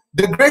to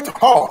the Great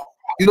Hall,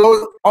 you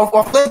know, of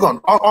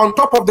Legon, on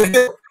top of the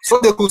hill, so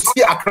they could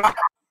see Accra.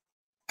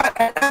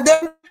 And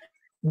then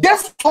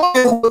just so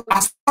they will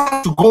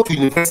aspire to go to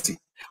university.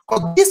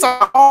 Because these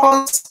are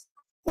all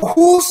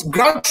whose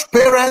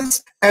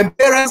grandparents and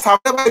parents have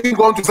never even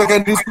gone to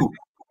secondary school.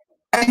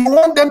 And you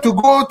want them to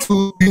go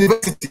to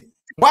university.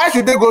 Why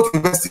should they go to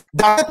university?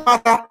 Doesn't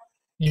matter.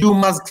 You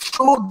must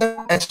show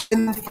them a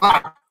shining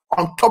flag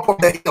on top of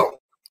the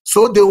hill,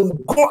 so they will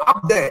go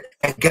up there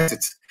and get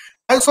it.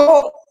 And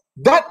so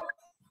that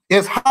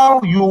is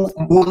how you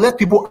will let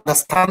people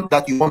understand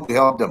that you want to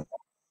help them.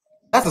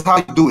 That is how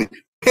you do it.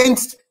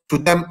 Paint to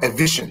them a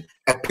vision,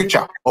 a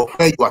picture of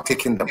where you are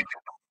taking them.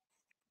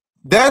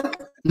 Then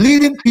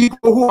leading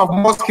people who have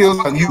more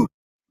skills than you.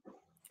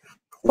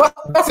 Well,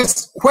 that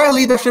is where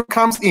leadership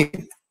comes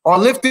in, or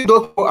lifting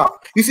those people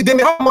up. You see, they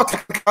may have more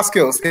technical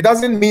skills. It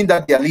doesn't mean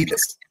that they are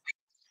leaders.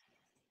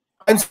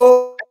 And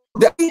so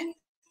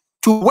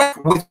to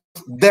work with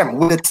them,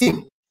 with the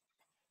team,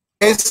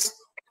 is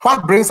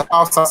what brings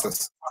about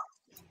success.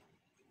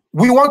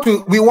 We want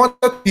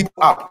people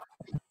up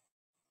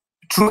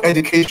through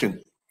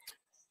education.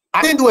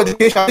 I didn't do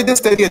education. I didn't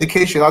study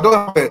education. I don't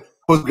have a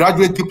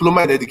postgraduate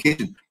diploma in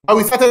education. But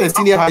we started a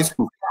senior high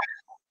school.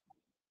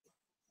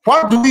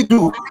 What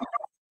do?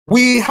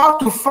 We have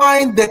to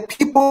find the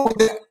people with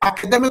the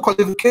academic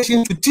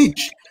qualification to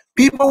teach.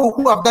 People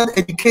who have done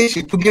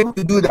education to be able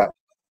to do that.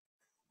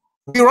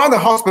 We run a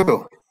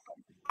hospital.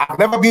 I've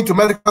never been to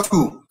medical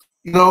school.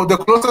 You know, the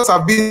closest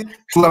I've been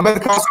to a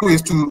medical school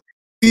is to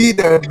see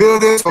the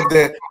buildings of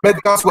the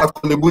medical school at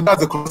Kolembu.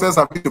 That's the closest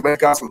I've been to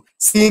medical school,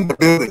 seeing the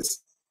buildings.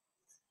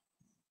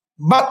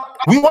 But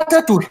we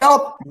wanted to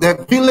help the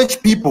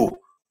village people,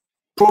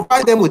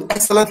 provide them with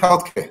excellent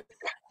healthcare.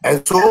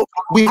 And so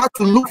we had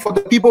to look for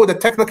the people with the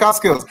technical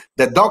skills,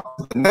 the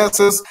doctors, the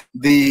nurses,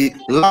 the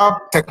lab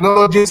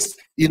technologists,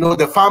 you know,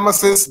 the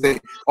pharmacists, the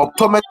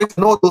optometrists,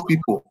 and all those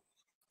people.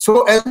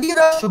 So a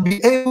leader should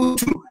be able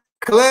to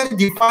clearly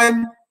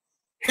define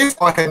his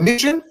or her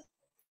mission,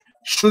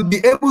 should be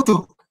able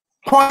to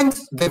point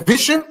the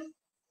vision,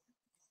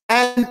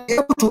 and be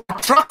able to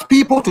attract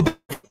people to the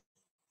vision.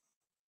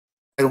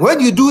 And when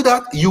you do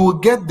that, you will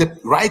get the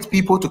right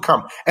people to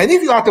come. And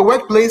if you're at a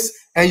workplace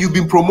and you've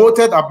been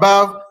promoted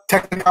above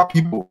technical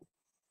people,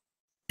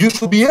 you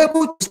should be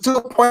able to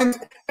still point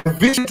a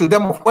vision to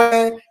them of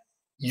where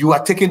you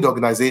are taking the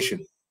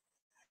organization.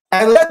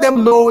 And let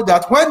them know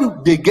that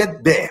when they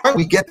get there, when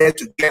we get there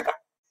together,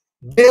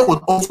 they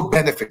will also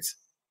benefit.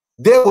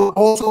 They will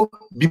also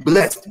be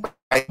blessed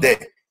by there.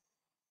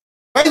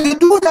 When you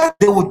do that,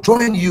 they will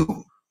join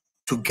you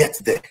to get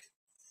there.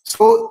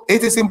 So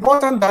it is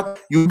important that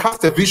you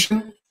cast a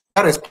vision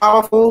that is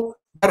powerful,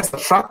 that is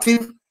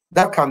attractive,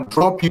 that can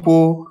draw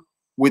people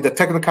with the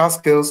technical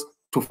skills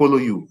to follow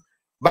you.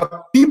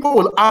 But people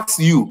will ask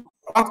you,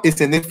 what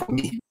is in it for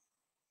me?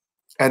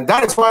 And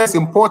that is why it's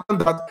important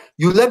that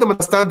you let them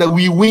understand that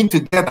we win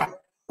together.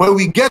 When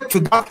we get to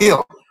that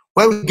hill,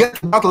 when we get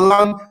to that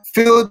land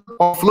filled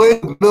of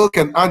flowing with milk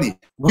and honey,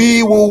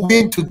 we will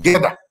win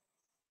together.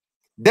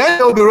 Then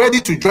they'll be ready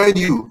to join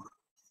you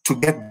to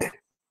get there.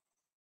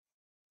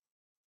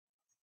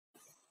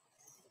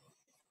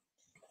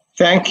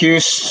 Thank you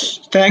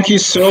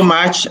so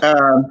much.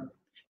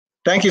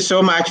 Thank you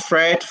so much,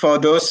 Fred, for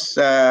those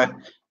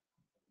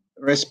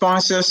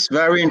responses.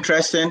 Very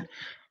interesting.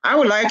 I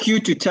would like you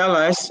to tell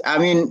us, I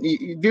mean,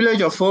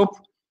 Village of Hope,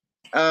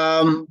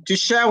 to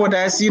share with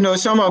us,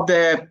 some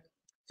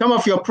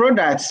of your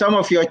products, some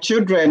of your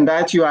children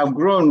that you have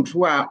grown,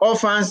 who are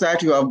orphans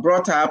that you have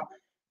brought up.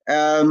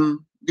 Do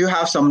you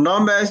have some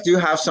numbers? Do you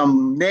have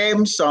some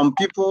names, some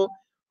people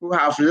who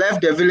have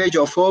left the Village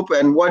of Hope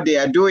and what they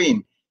are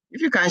doing?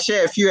 If you can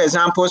share a few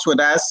examples with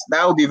us,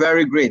 that would be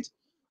very great.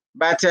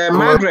 But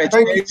Margaret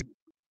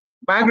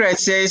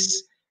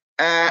says,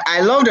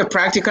 I love the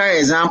practical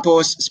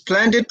examples,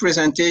 splendid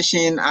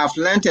presentation, I've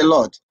learned a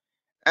lot.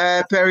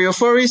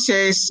 Periofori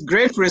says,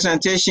 great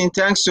presentation,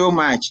 thanks so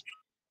much.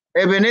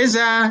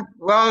 Ebenezer,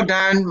 well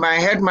done, my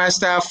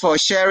headmaster, for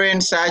sharing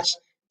such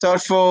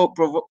thoughtful,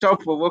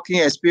 thought-provoking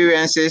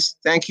experiences.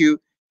 Thank you.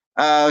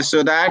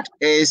 So that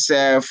is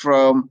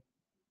from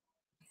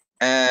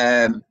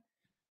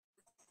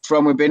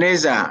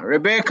Ebenezer.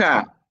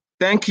 Rebecca,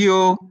 thank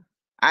you.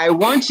 I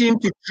want him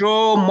to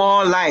throw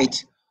more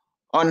light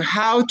on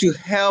how to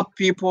help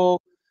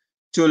people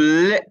to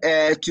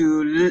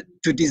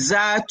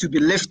desire to be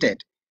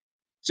lifted.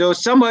 So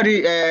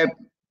somebody,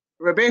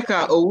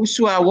 Rebecca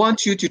Owusu, I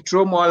want you to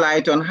throw more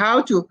light on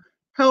how to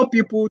help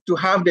people to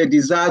have the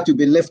desire to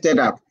be lifted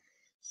up.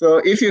 So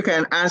if you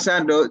can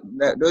answer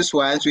those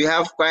ones, we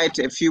have quite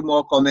a few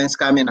more comments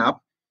coming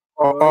up.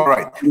 All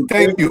right,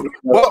 thank you.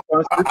 Well,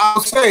 I'll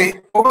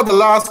say over the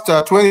last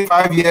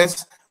 25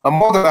 years,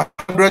 more than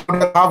 100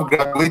 have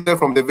graduated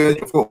from the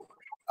Village of Hope,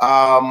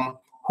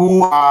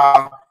 who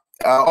are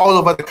all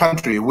over the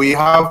country. We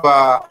have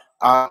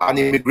an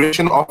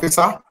immigration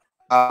officer.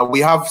 We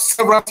have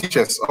several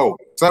teachers.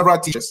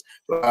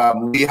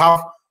 We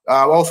have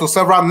also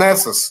several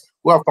nurses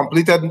who have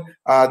completed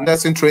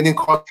nursing training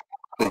college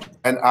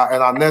and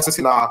are nurses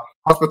in our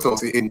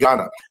hospitals in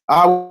Ghana.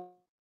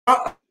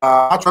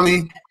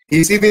 Actually,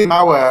 he's even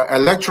now a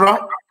lecturer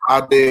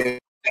at the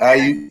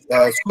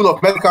School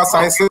of Medical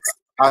Sciences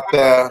at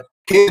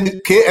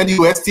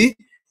KNUST.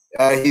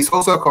 He's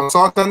also a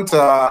consultant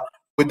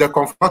with the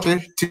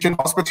Confrontation Teaching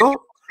Hospital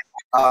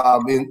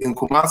in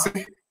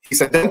Kumasi.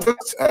 He's a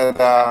dentist, and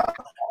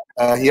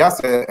he has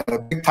a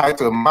big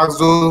title,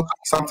 Maxo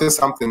something,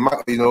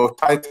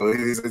 title.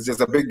 He's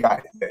just a big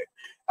guy there.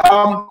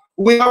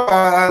 We have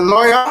a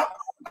lawyer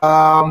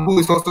who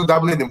is also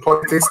dabbling in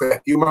politics,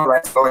 a human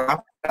rights lawyer,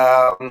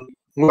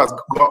 who has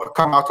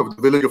come out of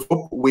the Village of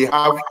Hope. We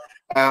have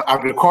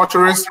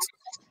agriculturists.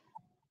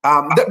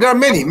 There are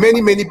many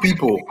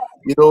people,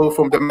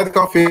 from the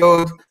medical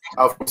field,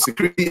 from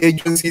security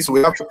agencies.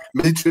 We have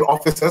military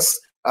officers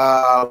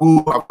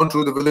who have gone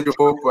through the Village of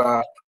Hope,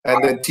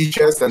 and then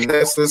teachers and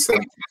nurses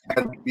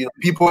and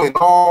people in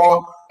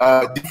all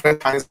different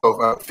kinds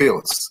of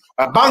fields.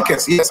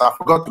 Bankers, yes, I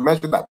forgot to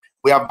mention that.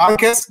 We have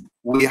bankers,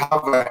 we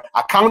have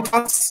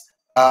accountants.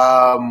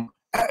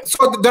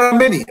 So there are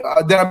many.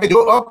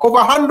 Over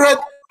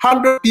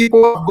 100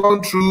 people have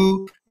gone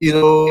through,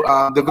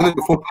 the Village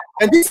of Hope,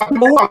 and these are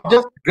people who have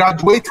just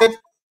graduated,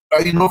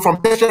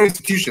 from tertiary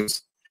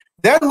institutions.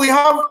 Then we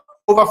have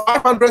over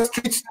 500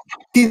 street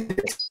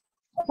teenagers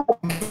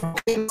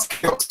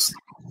skills,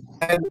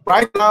 and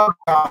right now,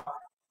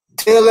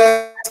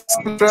 tailors,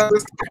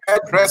 hairdressers, and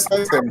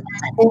hairdressers.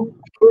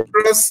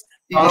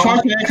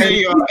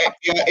 Unfortunately, your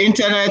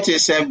internet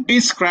is a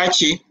bit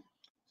scratchy,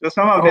 so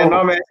some of the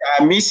numbers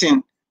are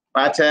missing.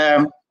 But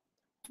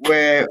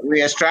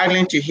we are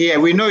struggling to hear.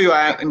 We know you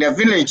are in the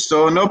village,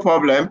 so no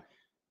problem.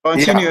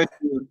 Continue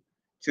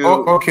to.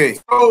 Okay.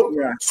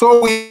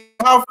 So we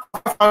have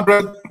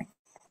 500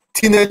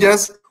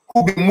 teenagers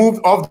who've been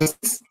moved off the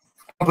streets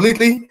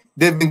completely.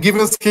 They've been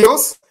given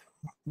skills,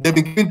 they've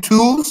been given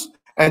tools,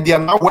 and they are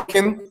now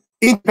working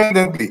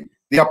independently.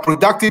 They are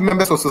productive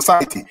members of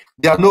society.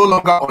 They are no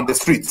longer on the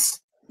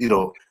streets. you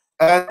know.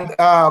 And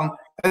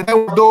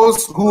then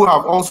those who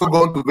have also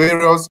gone to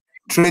various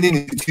training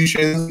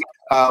institutions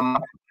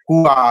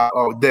who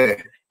are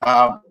there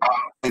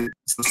in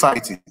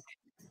society.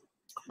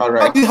 All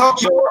right. How do you help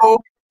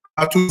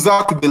people to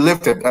desire to be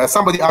lifted?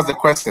 Somebody asked the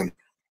question.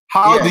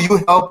 How do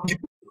you help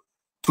people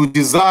to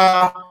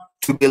desire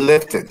to be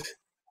lifted?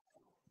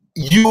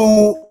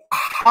 You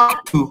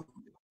have to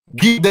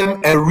give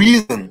them a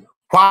reason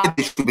why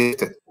they should be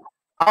lifted.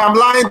 I am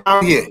lying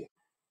down here.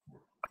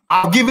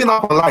 I've given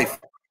up on life.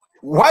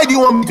 Why do you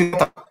want me to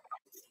get up?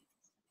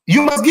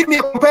 You must give me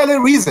a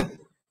compelling reason.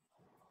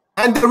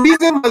 And the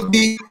reason must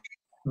be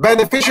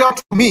beneficial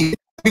to me,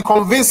 be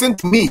convincing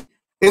to me.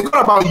 It's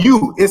not about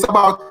you. It's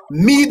about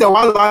me, the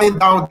one lying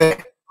down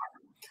there.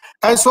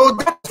 And so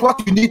that's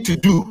what you need to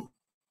do.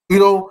 You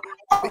know,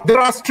 there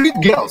are street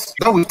girls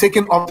that we've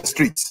taken off the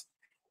streets.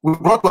 We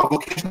brought to a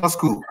vocational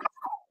school,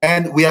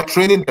 and we are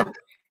training them.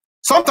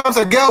 Sometimes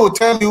a girl will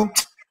tell you,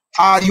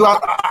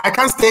 I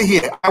can't stay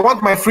here. I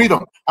want my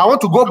freedom. I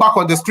want to go back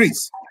on the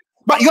streets.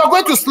 But you are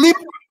going to sleep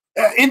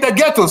in the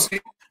ghettos.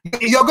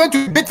 You are going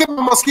to be bitten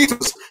by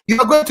mosquitoes. You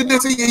are going to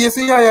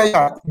say,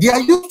 yeah. They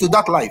are used to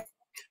that life.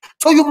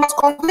 So you must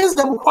convince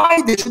them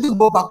why they shouldn't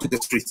go back to the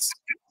streets.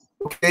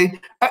 Okay?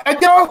 A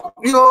girl,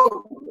 you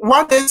know,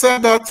 one day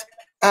said that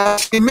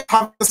she may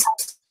have this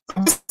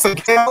a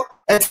girl,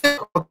 a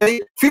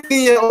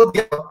 15-year-old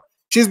girl.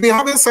 She's been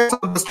having sex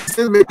on the street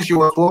since maybe she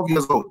was 12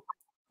 years old.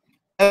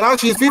 And now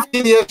she's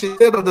 15 years, she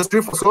stayed on the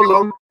street for so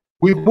long.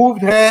 We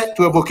moved her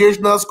to a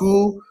vocational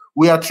school.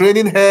 We are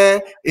training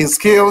her in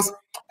skills.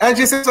 And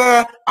she says,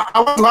 I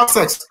want to have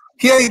sex.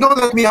 Here, you don't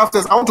let me have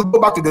sex. I want to go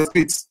back to the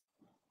streets.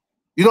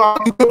 You know, I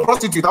want to be a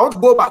prostitute. I want to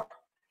go back.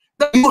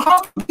 You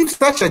have to give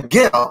such a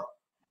girl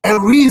a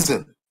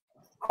reason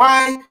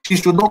why she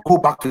should not go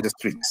back to the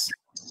streets.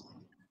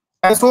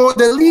 And so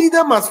the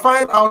leader must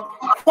find out,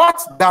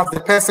 what does the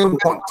person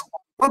want?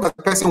 What does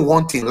the person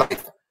want in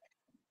life?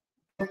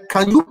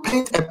 Can you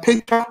paint a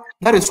picture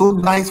that is so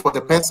nice for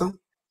the person?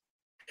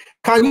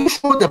 Can you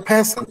show the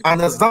person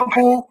an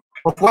example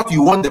of what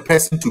you want the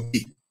person to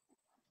be?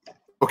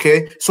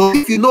 Okay, so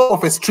if you know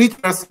of a street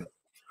person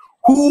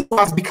who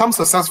has become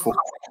successful,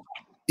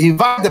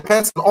 invite the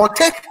person or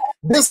take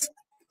this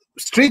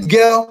street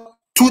girl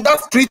to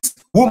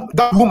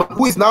that woman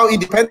who is now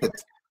independent,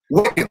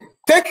 working.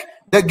 Take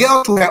the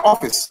girl to her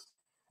office,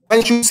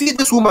 and she'll see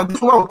this woman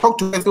will talk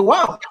to her and say,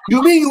 wow,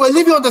 you mean you were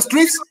living on the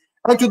streets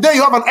and today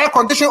you have an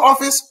air-conditioned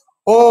office?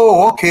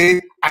 Oh,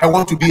 okay, I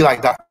want to be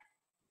like that.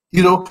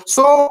 You know,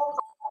 so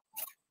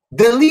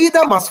the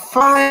leader must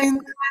find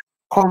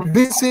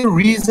convincing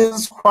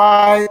reasons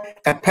why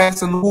a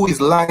person who is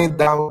lying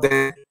down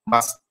there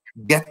must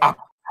get up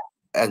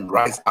and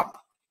rise up.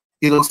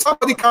 You know,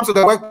 somebody comes to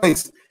the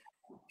workplace,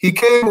 he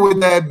came with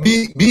a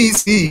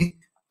BEC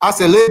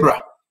as a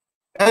laborer,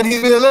 and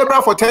he's been a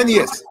laborer for 10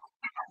 years.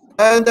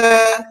 And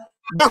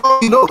that's all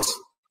he knows.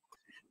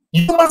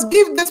 You must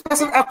give this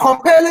person a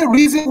compelling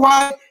reason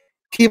why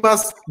he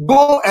must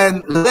go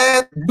and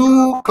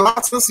do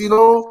classes, you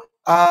know,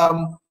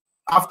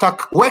 after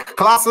work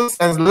classes,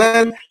 and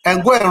learn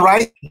and go and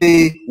write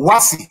the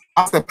WASI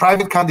as a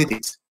private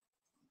candidate.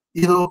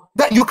 You know,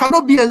 that you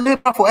cannot be a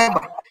laborer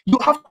forever. You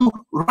have to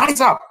rise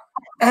up,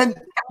 and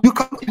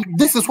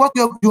this is what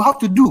you have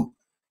to do.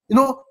 You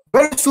know,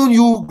 very soon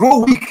you grow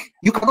weak.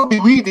 You cannot be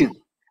reading.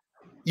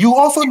 You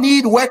also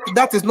need work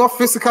that is not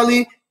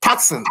physically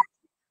taxing.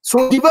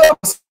 So develop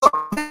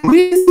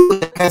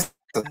the person.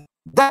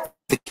 That's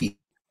the key.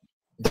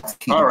 That's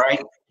key. All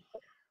right.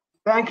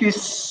 Thank you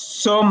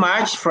so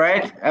much,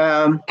 Fred.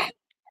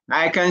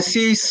 I can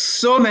see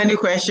so many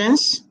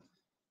questions.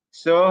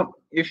 So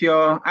if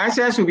your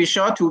answers will be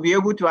short, we'll be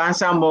able to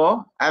answer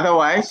more.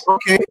 Otherwise,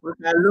 we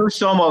can lose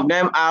some of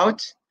them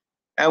out.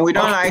 And we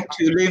don't like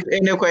to leave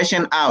any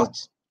question out.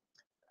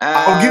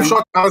 I'll give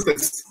short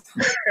answers.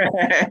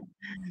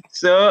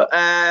 So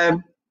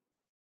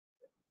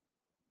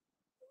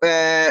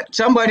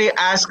somebody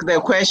asked the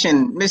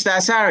question, Mr.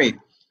 Asare,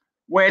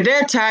 were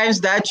there times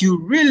that you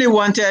really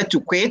wanted to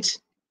quit?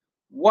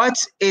 What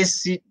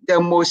is the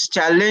most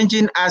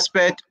challenging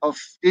aspect of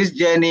this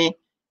journey,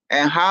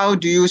 and how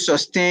do you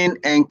sustain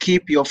and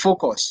keep your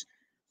focus?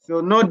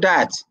 So note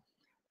that.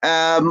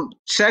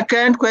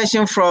 Second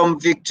question from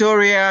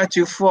Victoria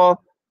to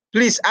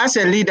please, as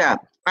a leader,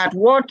 at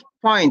what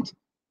point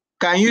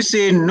can you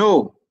say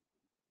no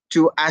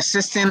to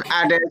assisting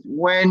others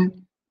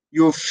when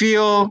you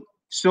feel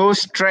so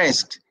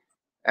stressed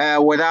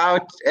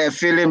without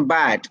feeling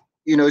bad?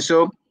 You know,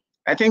 so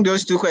I think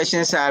those two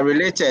questions are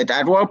related.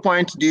 At what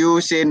point do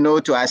you say no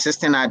to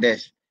assisting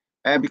others?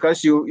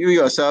 Because you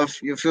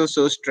yourself, you feel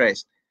so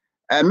stressed.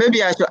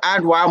 Maybe I should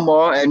add one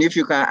more, and if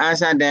you can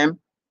answer them.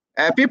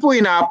 People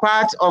in our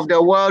part of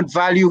the world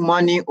value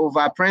money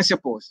over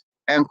principles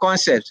and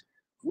concepts,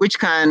 which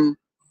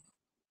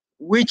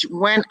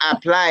when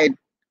applied,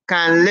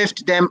 can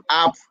lift them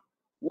up.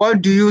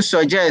 What do you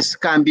suggest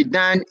can be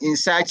done in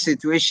such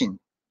situation?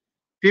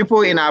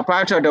 People in our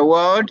part of the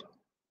world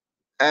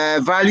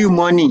value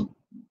money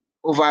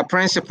over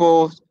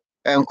principles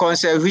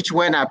concepts which,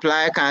 when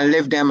applied, can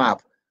lift them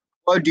up.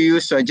 What do you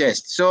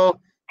suggest? So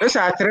those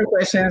are 3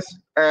 questions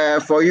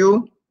for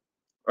you,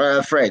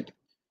 Fred.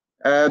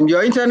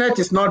 Your internet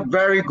is not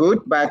very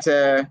good, but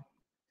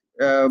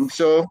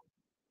so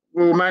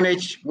we'll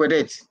manage with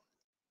it.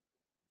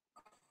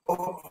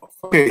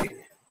 Okay,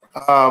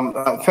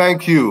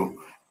 thank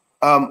you.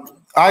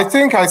 I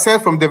think I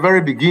said from the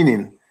very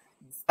beginning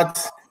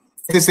that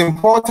it is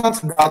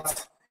important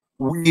that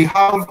we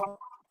have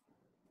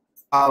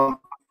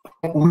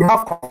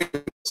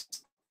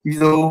confidence.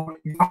 You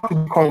have to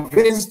be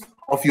convinced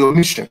of your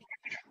mission.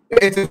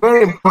 It is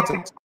very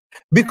important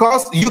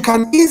because you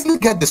can easily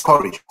get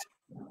discouraged,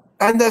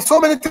 and there's so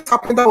many things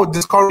happening that will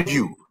discourage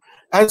you.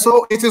 And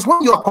so it is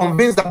when you are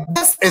convinced that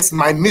this is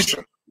my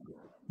mission,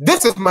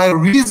 this is my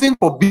reason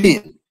for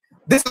being,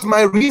 this is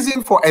my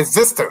reason for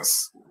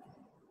existence,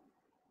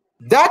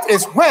 that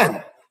is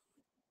when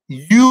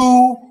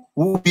you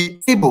will be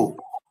able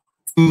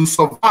to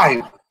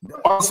survive the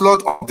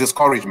onslaught of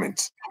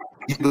discouragement.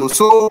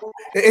 So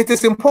it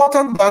is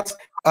important that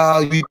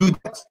we do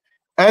that.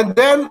 And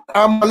then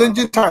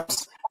challenging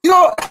times. There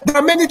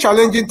are many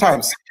challenging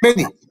times,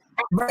 many.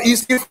 But you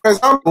see, for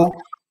example,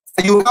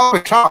 you have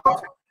a child,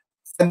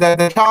 and then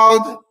the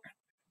child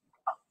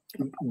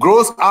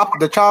grows up,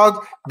 the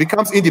child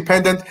becomes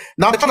independent.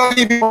 Now the child doesn't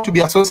even want to be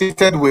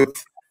associated with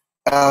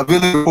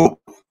Village of Hope.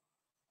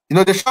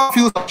 The child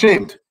feels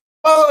ashamed.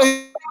 Well,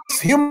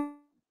 it's human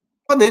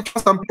nature.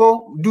 Some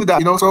people do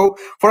that. So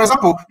for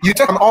example, you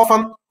take an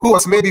orphan who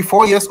was maybe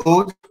 4 years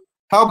old,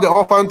 help the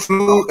orphan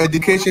through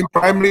education,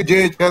 primary,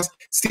 JHS,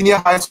 senior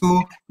high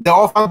school. The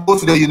orphan goes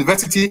to the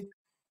university.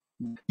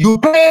 You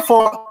pay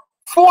for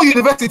full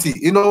university,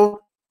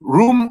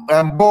 room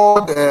and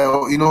board,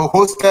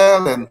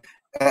 hostel and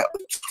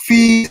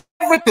fees,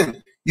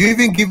 everything. You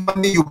even give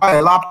money, you buy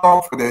a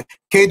laptop for the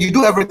kid, you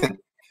do everything.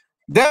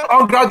 Then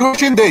on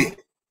graduation day,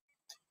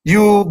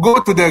 you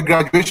go to the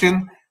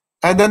graduation,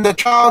 and then the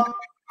child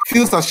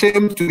feels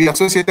ashamed to be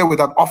associated with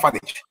an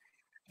orphanage.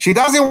 She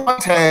doesn't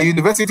want her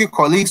university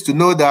colleagues to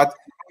know that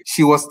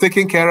she was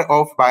taken care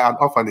of by an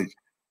orphanage.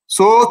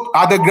 So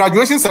at the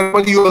graduation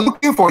ceremony, you are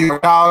looking for your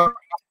child.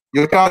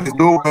 Your child is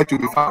nowhere to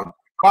be found.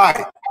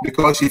 Why?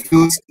 Because she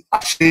feels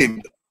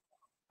ashamed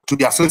to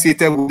be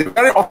associated with the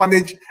very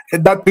orphanage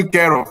that took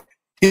care of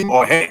him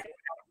or her.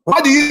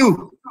 What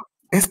do?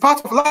 It's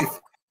part of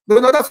life.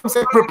 That's what I'm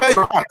saying. Prepare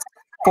your heart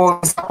for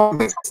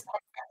disappointment.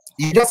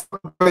 You just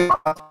prepare your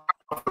heart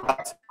for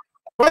that.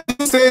 When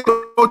you say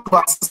no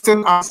to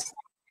assisting us,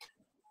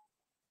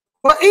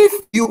 but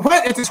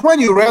it is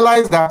when you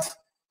realize that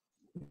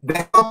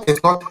the help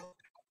is not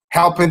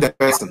helping the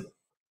person.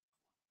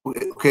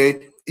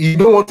 Okay, you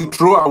don't want to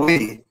throw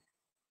away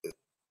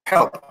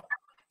help.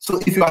 So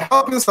if you are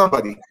helping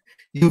somebody,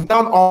 you've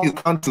done all you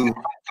can to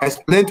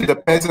explain to the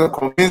person and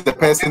convince the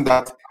person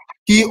that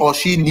he or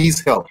she needs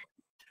help.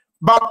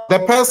 But the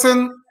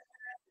person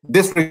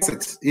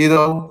disregards it.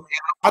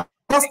 At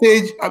that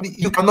stage,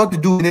 you cannot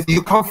do anything.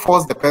 You can't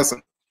force the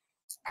person.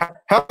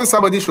 Helping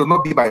somebody should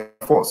not be by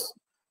force.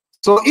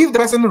 So if the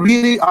person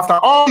really, after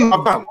all you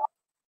have done,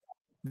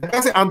 the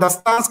person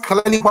understands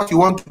clearly what you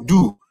want to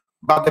do,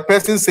 but the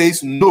person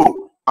says,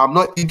 no, I'm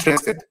not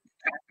interested,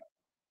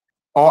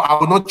 or I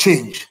will not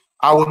change,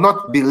 I will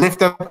not be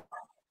lifted,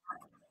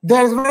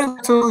 there is very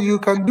little you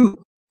can do.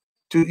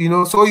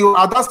 So you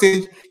at that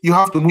stage, you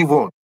have to move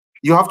on.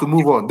 You have to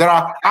move on. There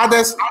are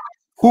others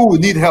who will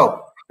need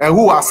help and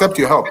who will accept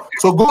your help.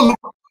 So go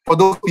look for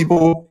those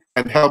people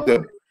and help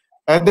them.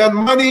 And then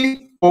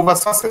money over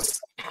success.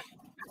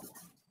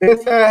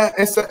 It's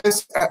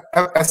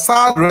a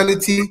sad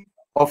reality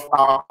of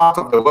our part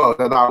of the world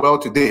and our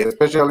world today,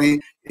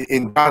 especially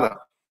in Ghana,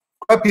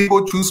 where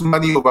people choose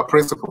money over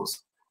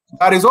principles.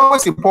 But it's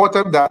always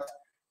important that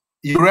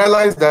you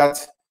realize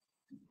that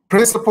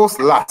principles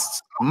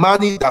last.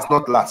 Money does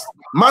not last.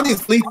 Money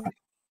is fleeting.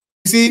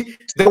 You see,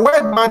 the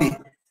word money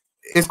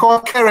is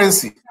called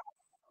currency.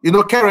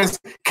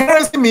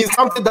 Currency means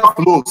something that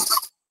flows.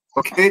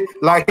 Okay,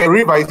 like a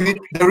river. You see,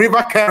 the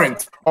river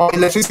current or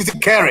electricity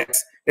current.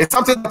 It's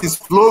something that is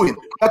flowing,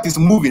 that is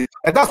moving,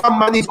 and that's why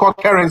money is called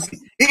currency.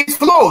 It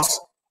flows.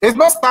 It's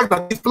not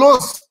stagnant. It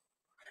flows,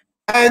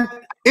 and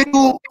it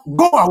will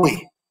go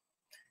away.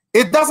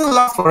 It doesn't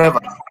last forever,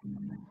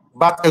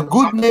 but a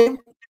good name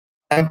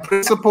and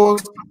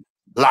principles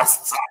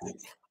last.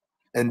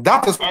 And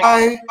that is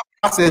why,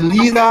 as a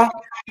leader,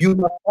 you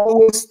must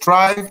always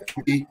strive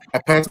to be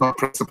a person of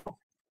principle.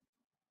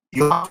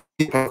 You have to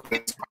be a person of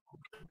principle.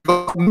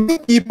 Because many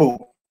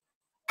people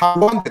have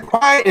wondered,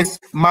 why is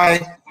my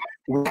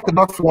work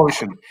not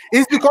flourishing?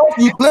 It's because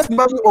you place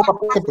money over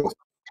principles.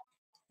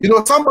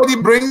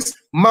 Somebody brings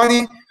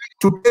money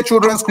to pay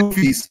children's school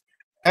fees,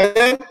 and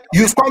then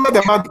you squander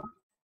the money.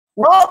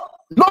 Well,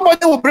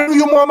 nobody will bring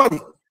you more money.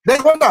 They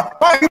wonder,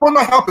 why are people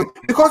not helping?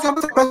 Because you're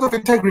not a person of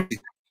integrity.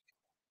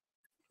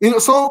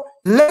 So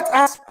let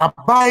us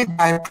abide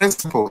by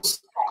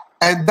principles,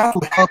 and that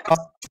will help us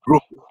to grow.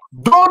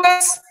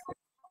 Donors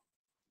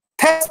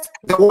test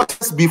the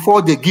waters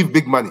before they give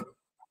big money.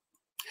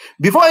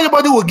 Before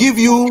anybody will give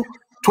you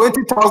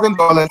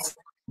 $20,000,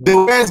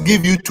 the West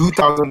give you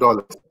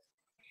 $2,000.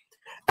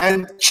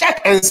 And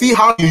check and see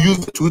how you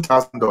use the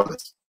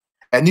 $2,000.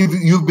 And if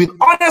you've been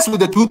honest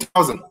with the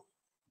 $2,000,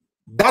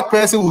 that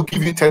person will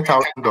give you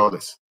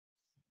 $10,000.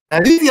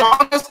 And if you're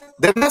honest,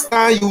 the next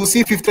time you will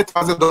see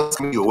 $50,000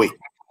 coming your way.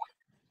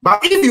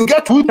 But if you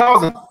get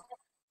 $2,000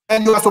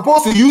 and you are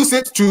supposed to use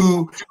it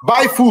to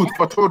buy food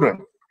for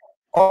children,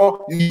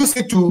 or you use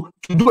it to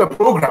do a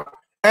program,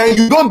 and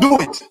you don't do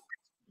it,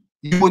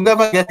 you will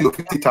never get your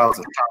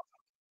 $50,000.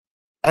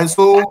 And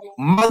so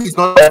money is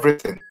not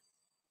everything.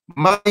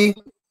 Money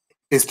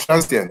is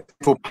transient,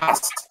 it will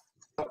pass.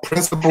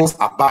 Principles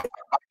abide.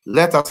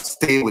 Let us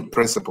stay with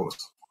principles.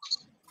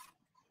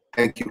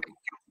 Thank you.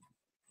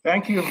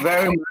 Thank you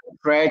very much,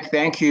 Fred.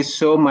 Thank you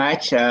so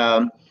much.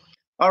 All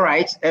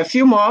right, a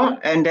few more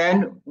and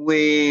then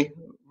we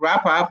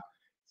wrap up.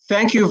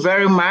 Thank you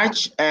very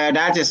much.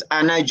 That is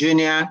Anna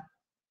Jr.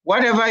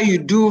 Whatever you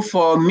do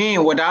for me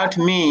without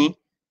me,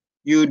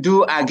 you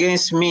do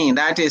against me.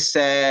 That is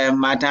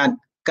Mahatma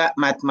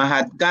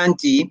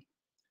Gandhi.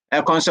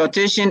 A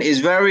consultation is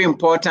very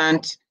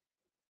important,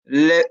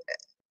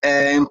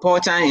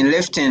 important in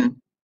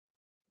lifting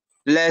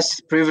less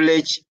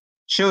privileged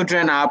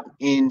children up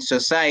in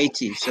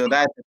society. So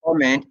that's the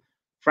comment.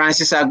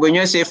 Francis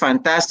Agonyo say,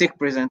 fantastic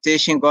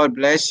presentation. God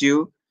bless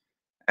you.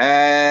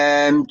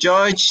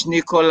 George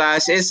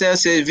Nicholas SL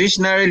says,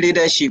 visionary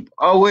leadership.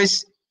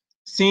 Always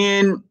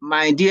seeing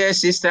my dear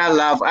sister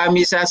Love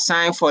Amisa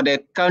sign for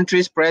the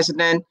country's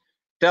president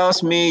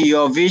tells me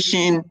your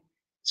vision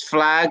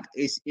flag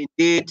is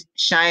indeed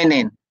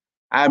shining.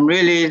 I'm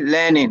really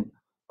learning.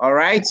 All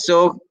right.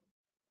 So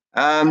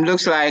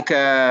looks like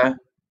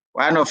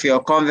one of your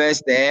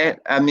converts there,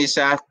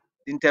 Amisa,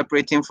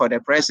 interpreting for the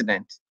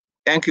president.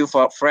 Thank you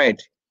for Fred.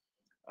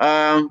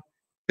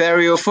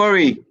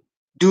 Periofori,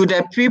 do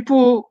the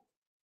people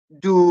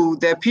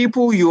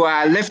you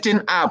are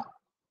lifting up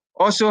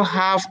also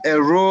have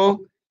a role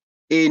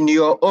in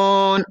your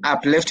own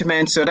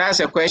upliftment? So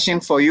that's a question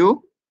for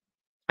you.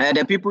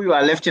 The people you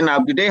are lifting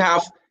up, do they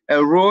have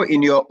a role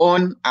in your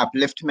own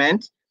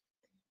upliftment?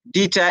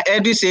 Dita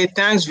Edu say,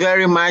 thanks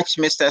very much,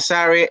 Mr.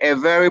 Asare, a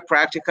very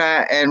practical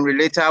and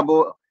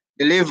relatable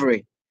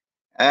delivery.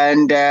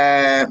 And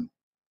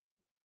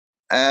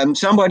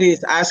somebody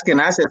is asking,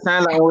 as a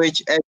sign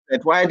language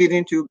expert, why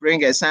didn't you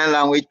bring a sign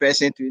language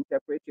person to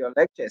interpret your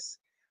lectures?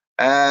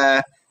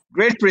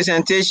 Great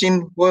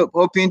presentation,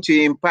 hoping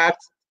to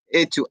impact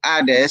it to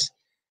others.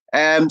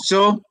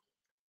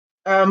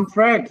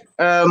 Fred,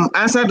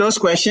 answer those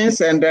questions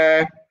and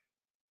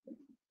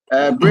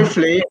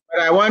briefly,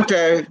 but I want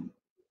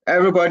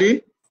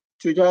everybody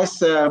to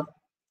just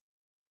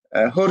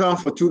hold on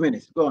for 2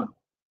 minutes. Go on.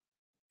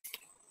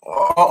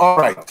 All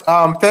right.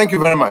 Thank you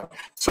very much.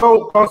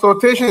 So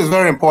consultation is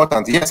very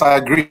important. Yes, I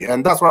agree.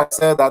 And that's why I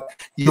said that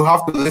you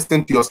have to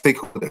listen to your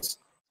stakeholders.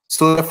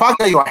 So the fact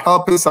that you are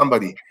helping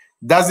somebody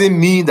doesn't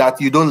mean that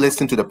you don't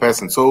listen to the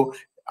person. So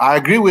I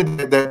agree with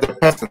the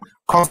person.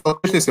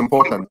 Consultation is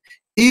important.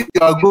 If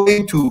you are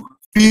going to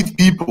feed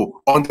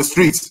people on the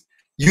streets,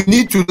 you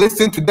need to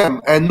listen to them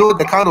and know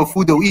the kind of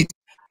food they'll eat.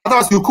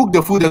 Otherwise, you cook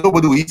the food and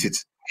nobody will eat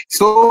it.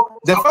 So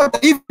the fact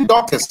that even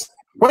doctors,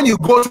 when you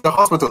go to the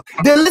hospital,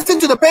 they listen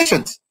to the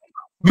patient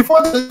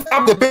before they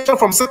have the patient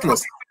from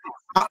sickness.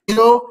 You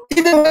know,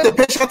 even when the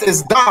patient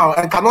is down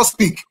and cannot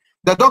speak,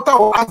 the doctor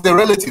will ask the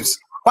relatives,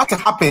 what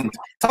happened?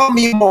 Tell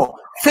me more.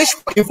 Fish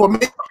for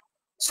information.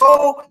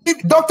 So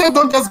if doctors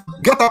don't just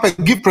get up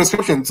and give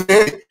prescriptions, say,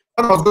 hey,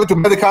 I was going to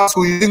medical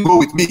school, you didn't go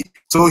with me.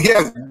 So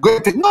here's go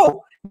and take.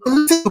 No,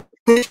 listen to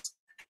patients.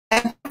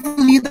 And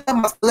every leader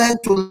must learn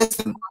to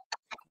listen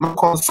and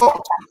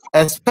consult,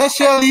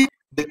 especially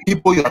the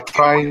people you are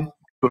trying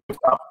to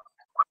lift up.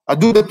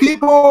 Do the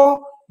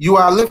people you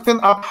are lifting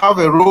up have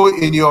a role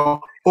in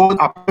your own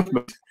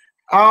upliftment?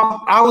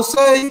 I would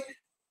say,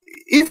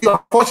 if you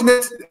are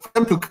fortunate for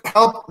them to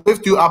help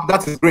lift you up,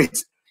 that is great.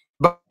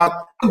 But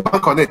don't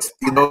bank on it.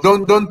 You know,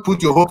 don't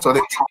put your hopes on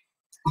it.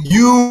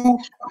 You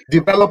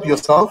develop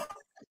yourself,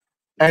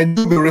 and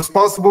you be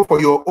responsible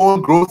for your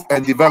own growth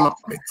and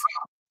development,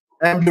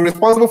 and be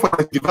responsible for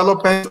the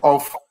development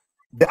of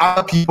the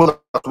other people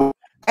as well.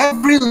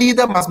 Every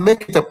leader must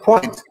make it a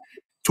point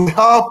to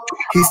help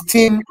his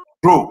team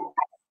grow.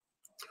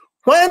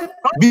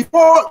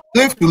 Before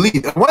Live to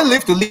Lead, when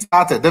Live to Lead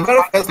started, the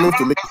very first Live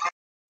to Lead,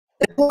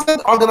 it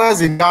wasn't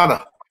organized in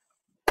Ghana.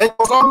 It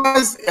was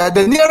organized,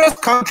 the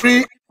nearest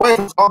country where it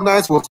was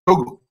organized was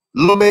Togo,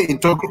 Lomé in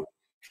Togo.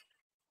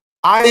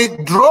 I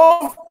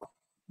drove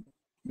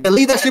the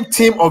leadership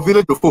team of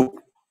Village of Hope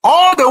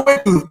all the way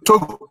to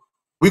Togo.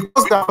 We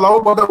crossed the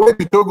Flower border way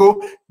to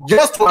Togo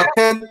just to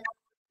attend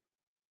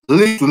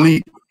Live to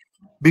Lead,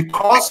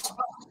 because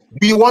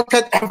we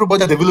wanted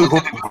everybody at the Village of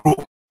Hope to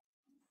grow.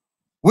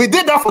 We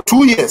did that for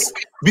 2 years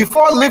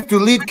before Live to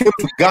Lead came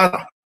to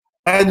Ghana,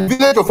 and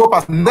Village of Hope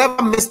has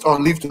never missed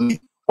on Live to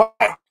Lead.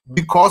 Why?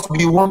 Because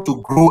we want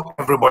to grow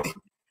everybody.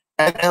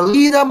 And a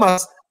leader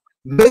must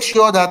make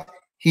sure that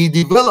he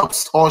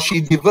develops or she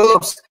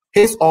develops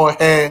his or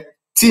her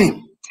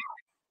team.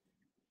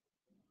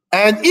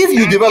 And if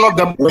you develop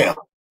them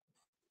well,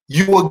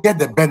 you will get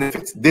the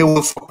benefits. They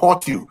will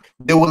support you.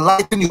 They will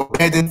lighten your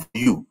burden for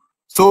you.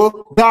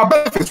 So there are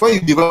benefits when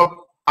you develop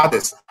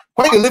others.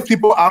 When you lift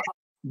people up,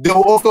 they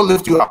will also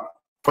lift you up,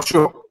 for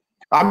sure.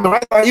 I mean,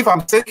 right now, if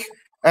I'm sick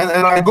and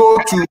I go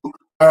to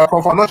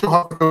Confidential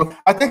Hospital,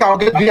 I think I'll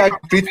get VIP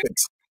treatment,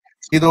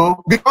 you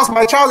know, because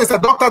my child is a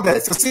doctor there,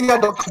 it's a senior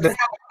doctor there.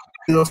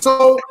 You know,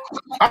 so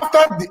after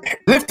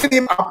lifting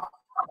him up,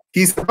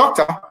 he's a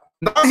doctor,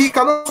 now he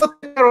can also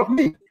take care of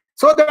me.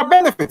 So there are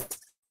benefits.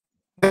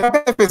 There are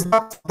benefits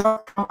that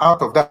come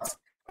out of that.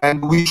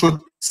 And we should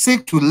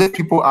seek to lift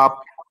people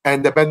up,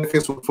 and the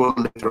benefits will follow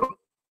later on.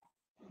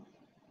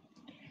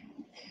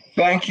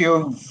 Thank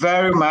you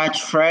very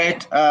much,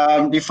 Fred.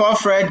 Before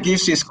Fred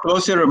gives his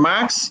closing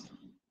remarks,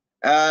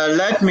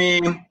 let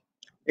me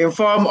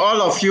inform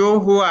all of you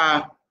who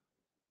are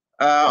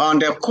on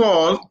the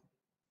call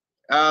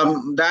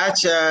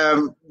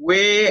that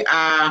we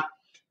are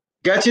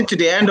getting to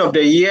the end of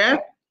the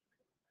year,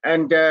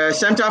 and the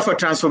Center for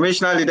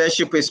Transformational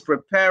Leadership is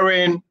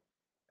preparing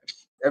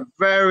a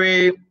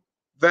very,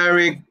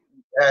 very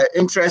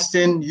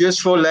interesting,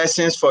 useful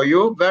lessons for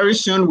you. Very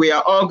soon, we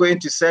are all going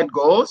to set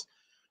goals.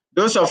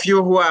 Those of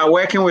you who are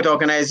working with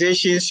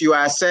organizations, you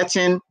are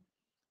setting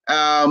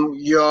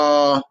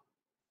your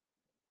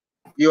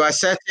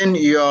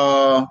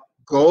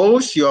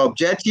goals, your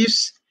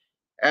objectives,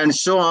 and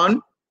so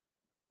on.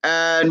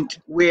 And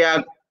we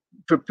are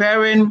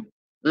preparing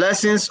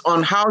lessons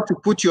on how to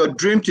put your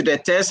dream to the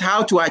test,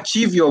 how to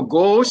achieve your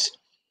goals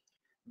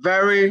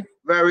very,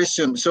 very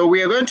soon. So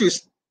we are going to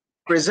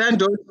present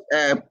those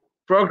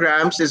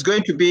programs. It's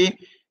going to be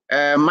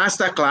a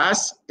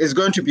masterclass. It's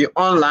going to be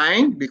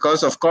online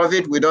because of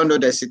COVID. We don't know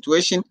the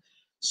situation.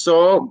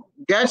 So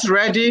get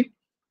ready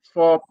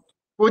for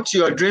Put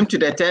Your Dream to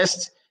the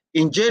Test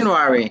in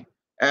January.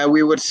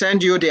 We would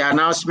send you the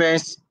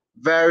announcements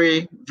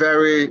very,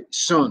 very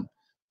soon.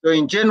 So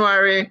in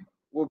January,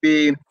 we'll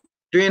be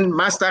doing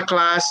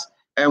masterclass,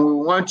 and we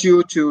want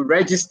you to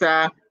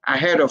register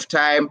ahead of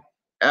time.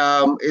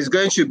 It's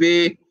going to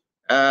be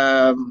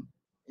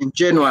in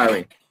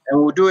January,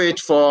 and we'll do it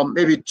for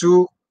maybe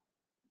 2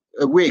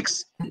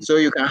 weeks, so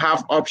you can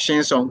have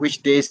options on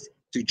which days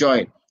to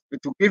join. It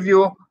will give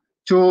you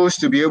tools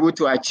to be able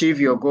to achieve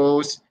your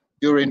goals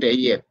during the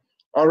year.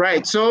 All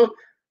right, so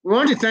we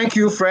want to thank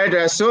you, Fred.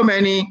 There are so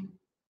many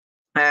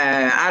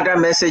other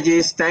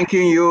messages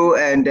thanking you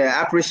and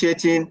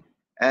appreciating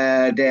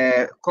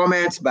the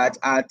comments, but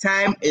our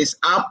time is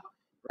up,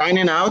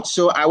 running out.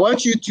 So I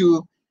want you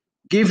to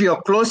give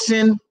your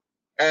closing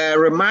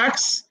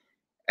remarks.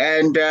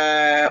 And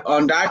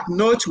on that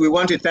note, we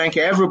want to thank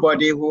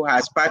everybody who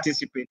has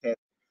participated.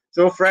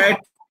 So Fred,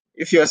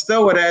 if you're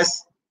still with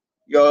us,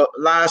 your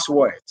last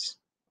words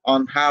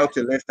on how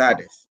to lift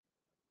others.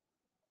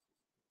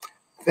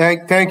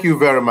 Thank you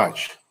very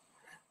much.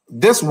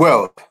 This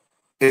world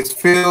is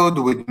filled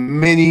with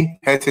many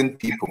hurting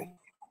people.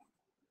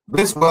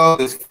 This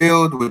world is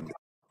filled with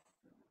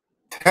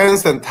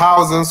tens and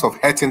thousands of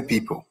hurting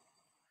people,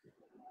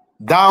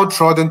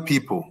 downtrodden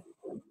people,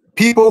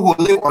 people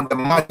who live on the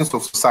margins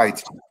of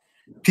society,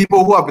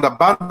 people who have been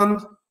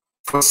abandoned,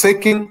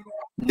 forsaken,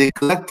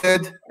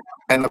 neglected,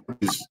 and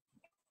abused.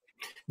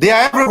 They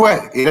are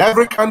everywhere, in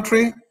every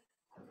country,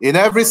 in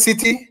every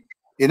city,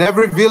 in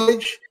every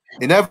village,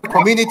 in every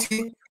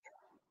community.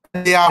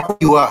 They are who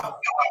you are.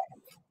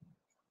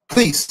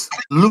 Please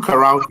look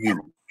around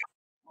you.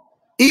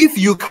 If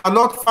you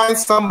cannot find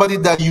somebody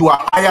that you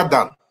are higher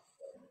than,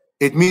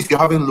 it means you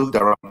haven't looked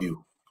around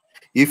you.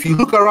 If you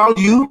look around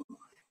you,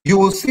 you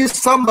will see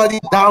somebody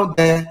down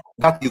there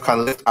that you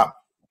can lift up,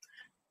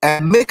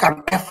 and make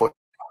an effort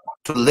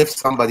to lift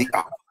somebody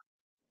up.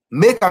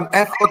 Make an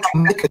effort to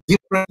make a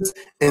difference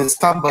in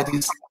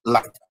somebody's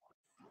life.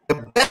 The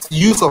best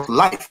use of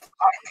life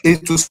is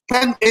to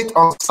spend it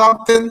on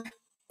something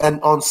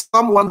and on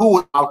someone who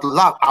will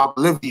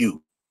outlive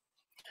you.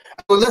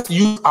 So let's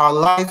use our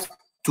lives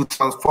to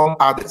transform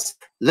others.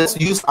 Let's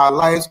use our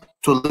lives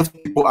to lift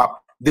people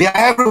up. They are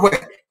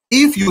everywhere.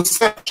 If you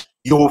search,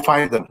 you will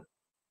find them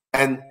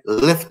and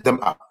lift them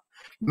up.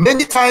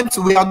 Many times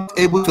we are not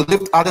able to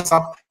lift others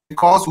up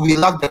because we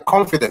lack the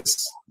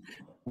confidence.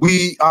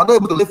 We are not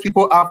able to lift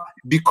people up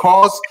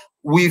because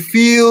we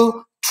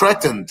feel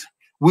threatened.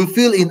 We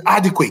feel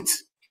inadequate.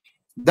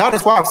 That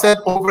is why I've said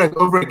over and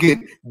over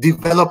again,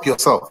 develop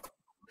yourself.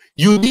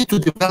 You need to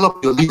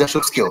develop your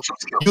leadership skills.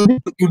 You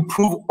need to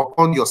improve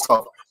upon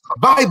yourself.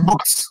 Buy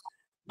books,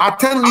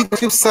 attend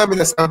leadership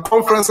seminars and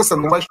conferences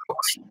and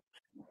workshops.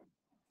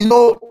 You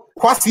know,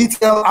 what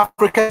CTL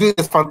Africa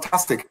is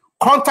fantastic.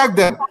 Contact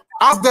them.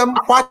 Ask them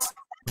what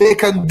they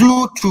can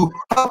do to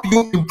help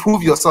you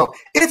improve yourself.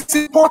 It's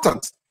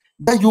important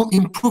that you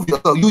improve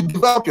yourself, you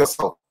develop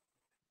yourself.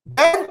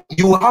 Then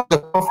you will have the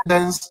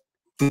confidence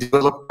to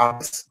develop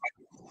others.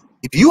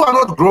 If you are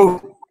not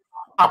growing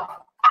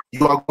up,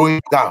 you are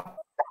going down.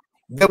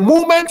 The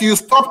moment you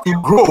stop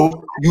to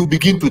grow, you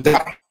begin to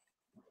die.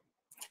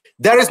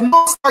 There is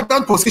no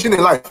stagnant position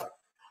in life.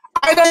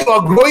 Either you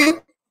are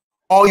growing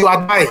or you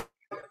are dying.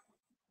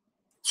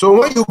 So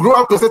when you grow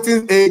up to a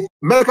certain age,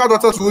 medical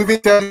doctors will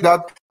even tell you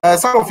that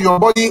some of your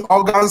body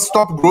organs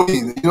stop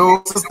growing,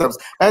 systems,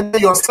 and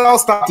then your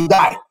cells start to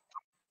die.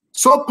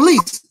 So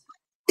please,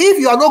 if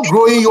you are not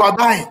growing, you are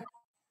dying.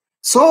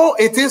 So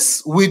it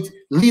is with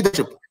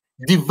leadership.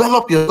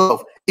 Develop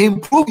yourself,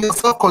 improve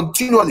yourself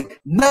continually.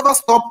 Never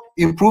stop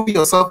improving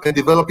yourself and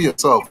developing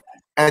yourself.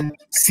 And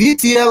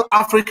CTL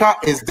Africa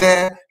is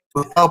there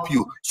to help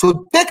you.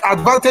 So take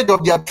advantage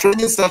of their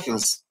training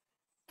sessions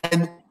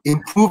and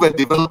improve and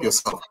develop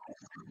yourself.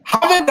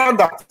 Having done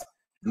that,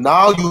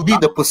 now you'll be in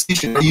the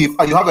position, you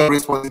have a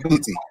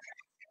responsibility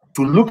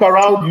to look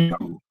around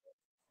you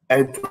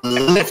and to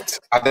lift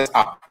others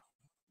up.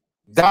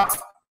 That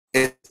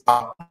is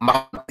our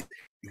mandate.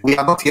 We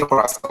are not here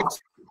for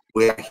ourselves.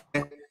 We are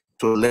here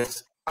to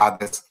lift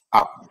others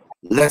up.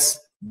 Let's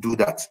do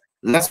that.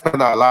 Let's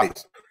spend our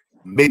lives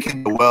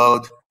making the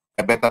world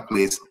a better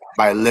place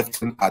by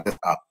lifting others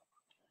up.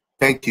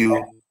 Thank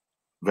you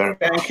very much.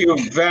 Thank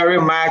you very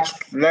much.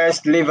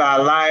 Let's live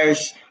our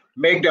lives,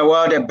 make the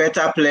world a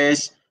better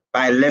place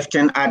by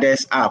lifting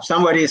others up.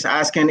 Somebody is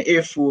asking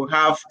if we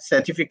have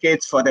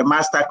certificates for the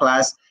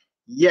masterclass.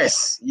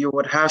 Yes, you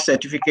would have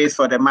certificates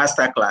for the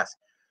masterclass.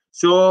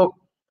 So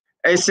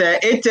it's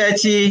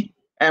 8:30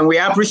 and we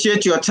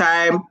appreciate your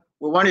time.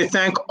 We want to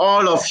thank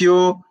all of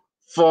you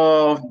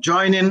for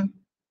joining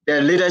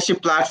the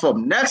leadership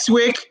platform. Next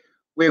week,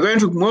 we're going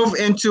to move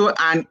into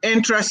an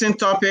interesting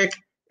topic.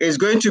 It's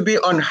going to be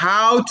on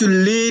how to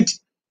lead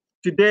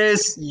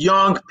today's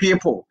young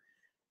people.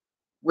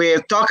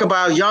 We'll talk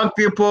about young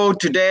people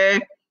today.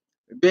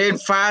 Being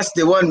fast,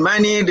 they want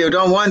money, they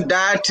don't want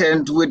that,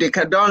 and they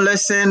don't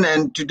listen,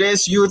 and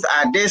today's youth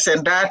are this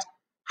and that.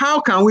 How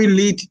can we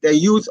lead the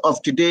youth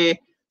of today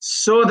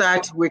so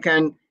that we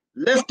can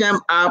lift them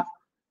up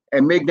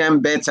and make them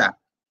better?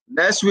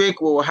 Next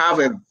week, we will have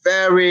a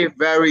very,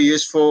 very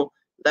useful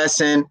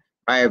lesson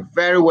by a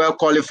very well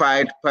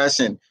qualified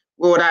person.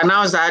 We would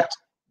announce that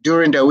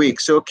during the week.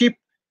 So keep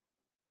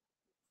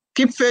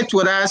faith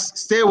with us,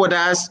 stay with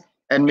us,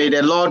 and may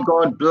the Lord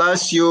God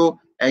bless you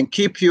and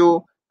keep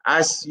you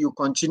as you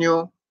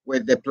continue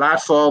with the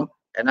platform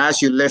and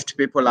as you lift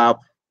people up.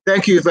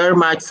 Thank you very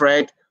much,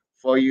 Fred,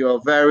 for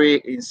your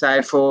very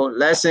insightful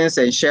lessons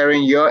and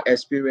sharing your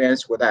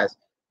experience with us.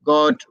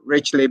 God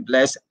richly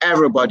bless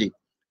everybody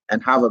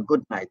and have a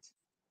good night.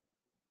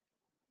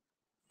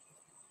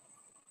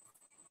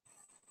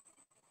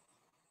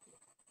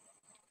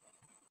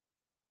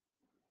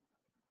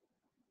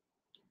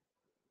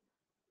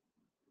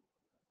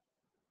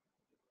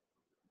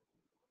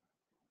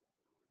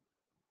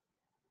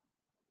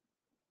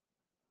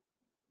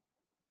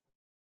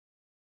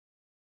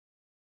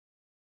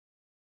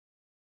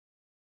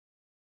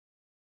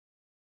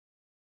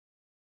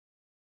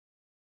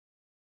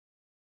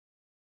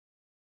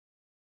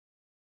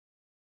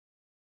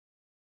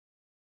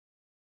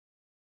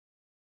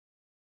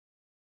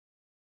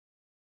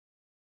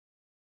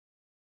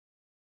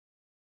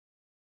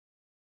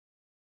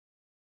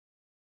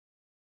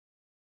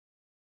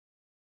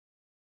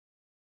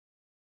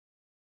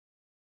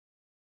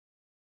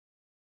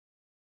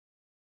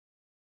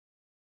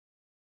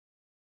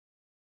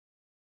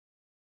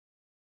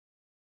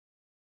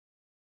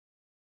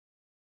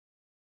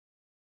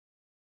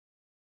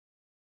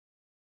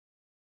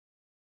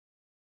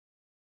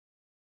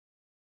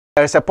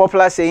 There's a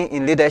popular saying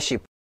in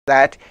leadership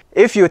that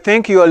if you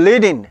think you're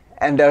leading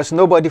and there's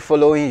nobody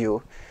following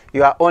you,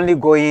 you are only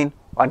going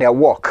on a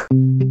walk.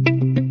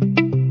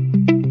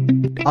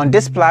 On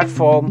this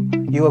platform,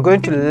 you are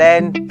going to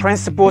learn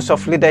principles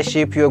of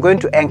leadership. You are going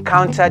to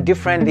encounter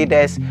different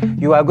leaders.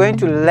 You are going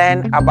to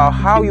learn about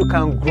how you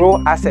can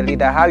grow as a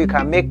leader, how you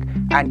can make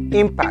an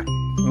impact.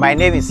 My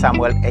name is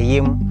Samuel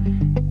Eyim,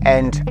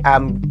 and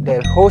I'm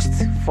the host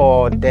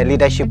for the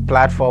leadership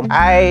platform.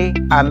 I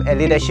am a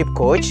leadership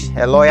coach,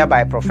 a lawyer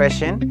by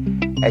profession,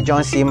 a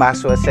John C.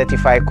 Maxwell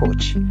certified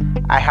coach.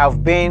 I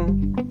have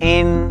been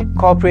in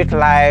corporate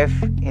life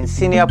in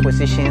senior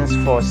positions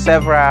for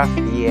several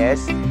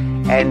years,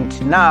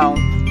 and now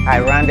I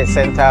run the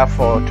Center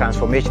for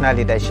Transformational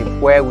Leadership,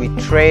 where we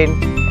train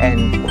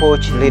and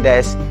coach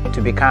leaders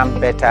to become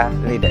better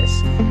leaders.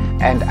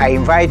 And I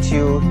invite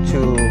you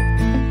to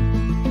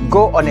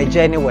go on a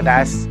journey with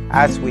us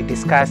as we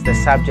discuss the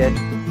subject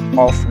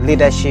of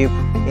leadership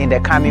in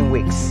the coming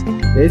weeks.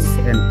 This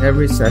and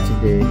every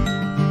Saturday,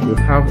 you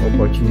have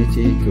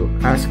opportunity to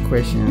ask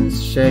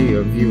questions, share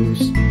your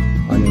views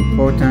on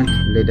important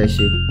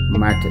leadership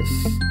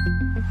matters.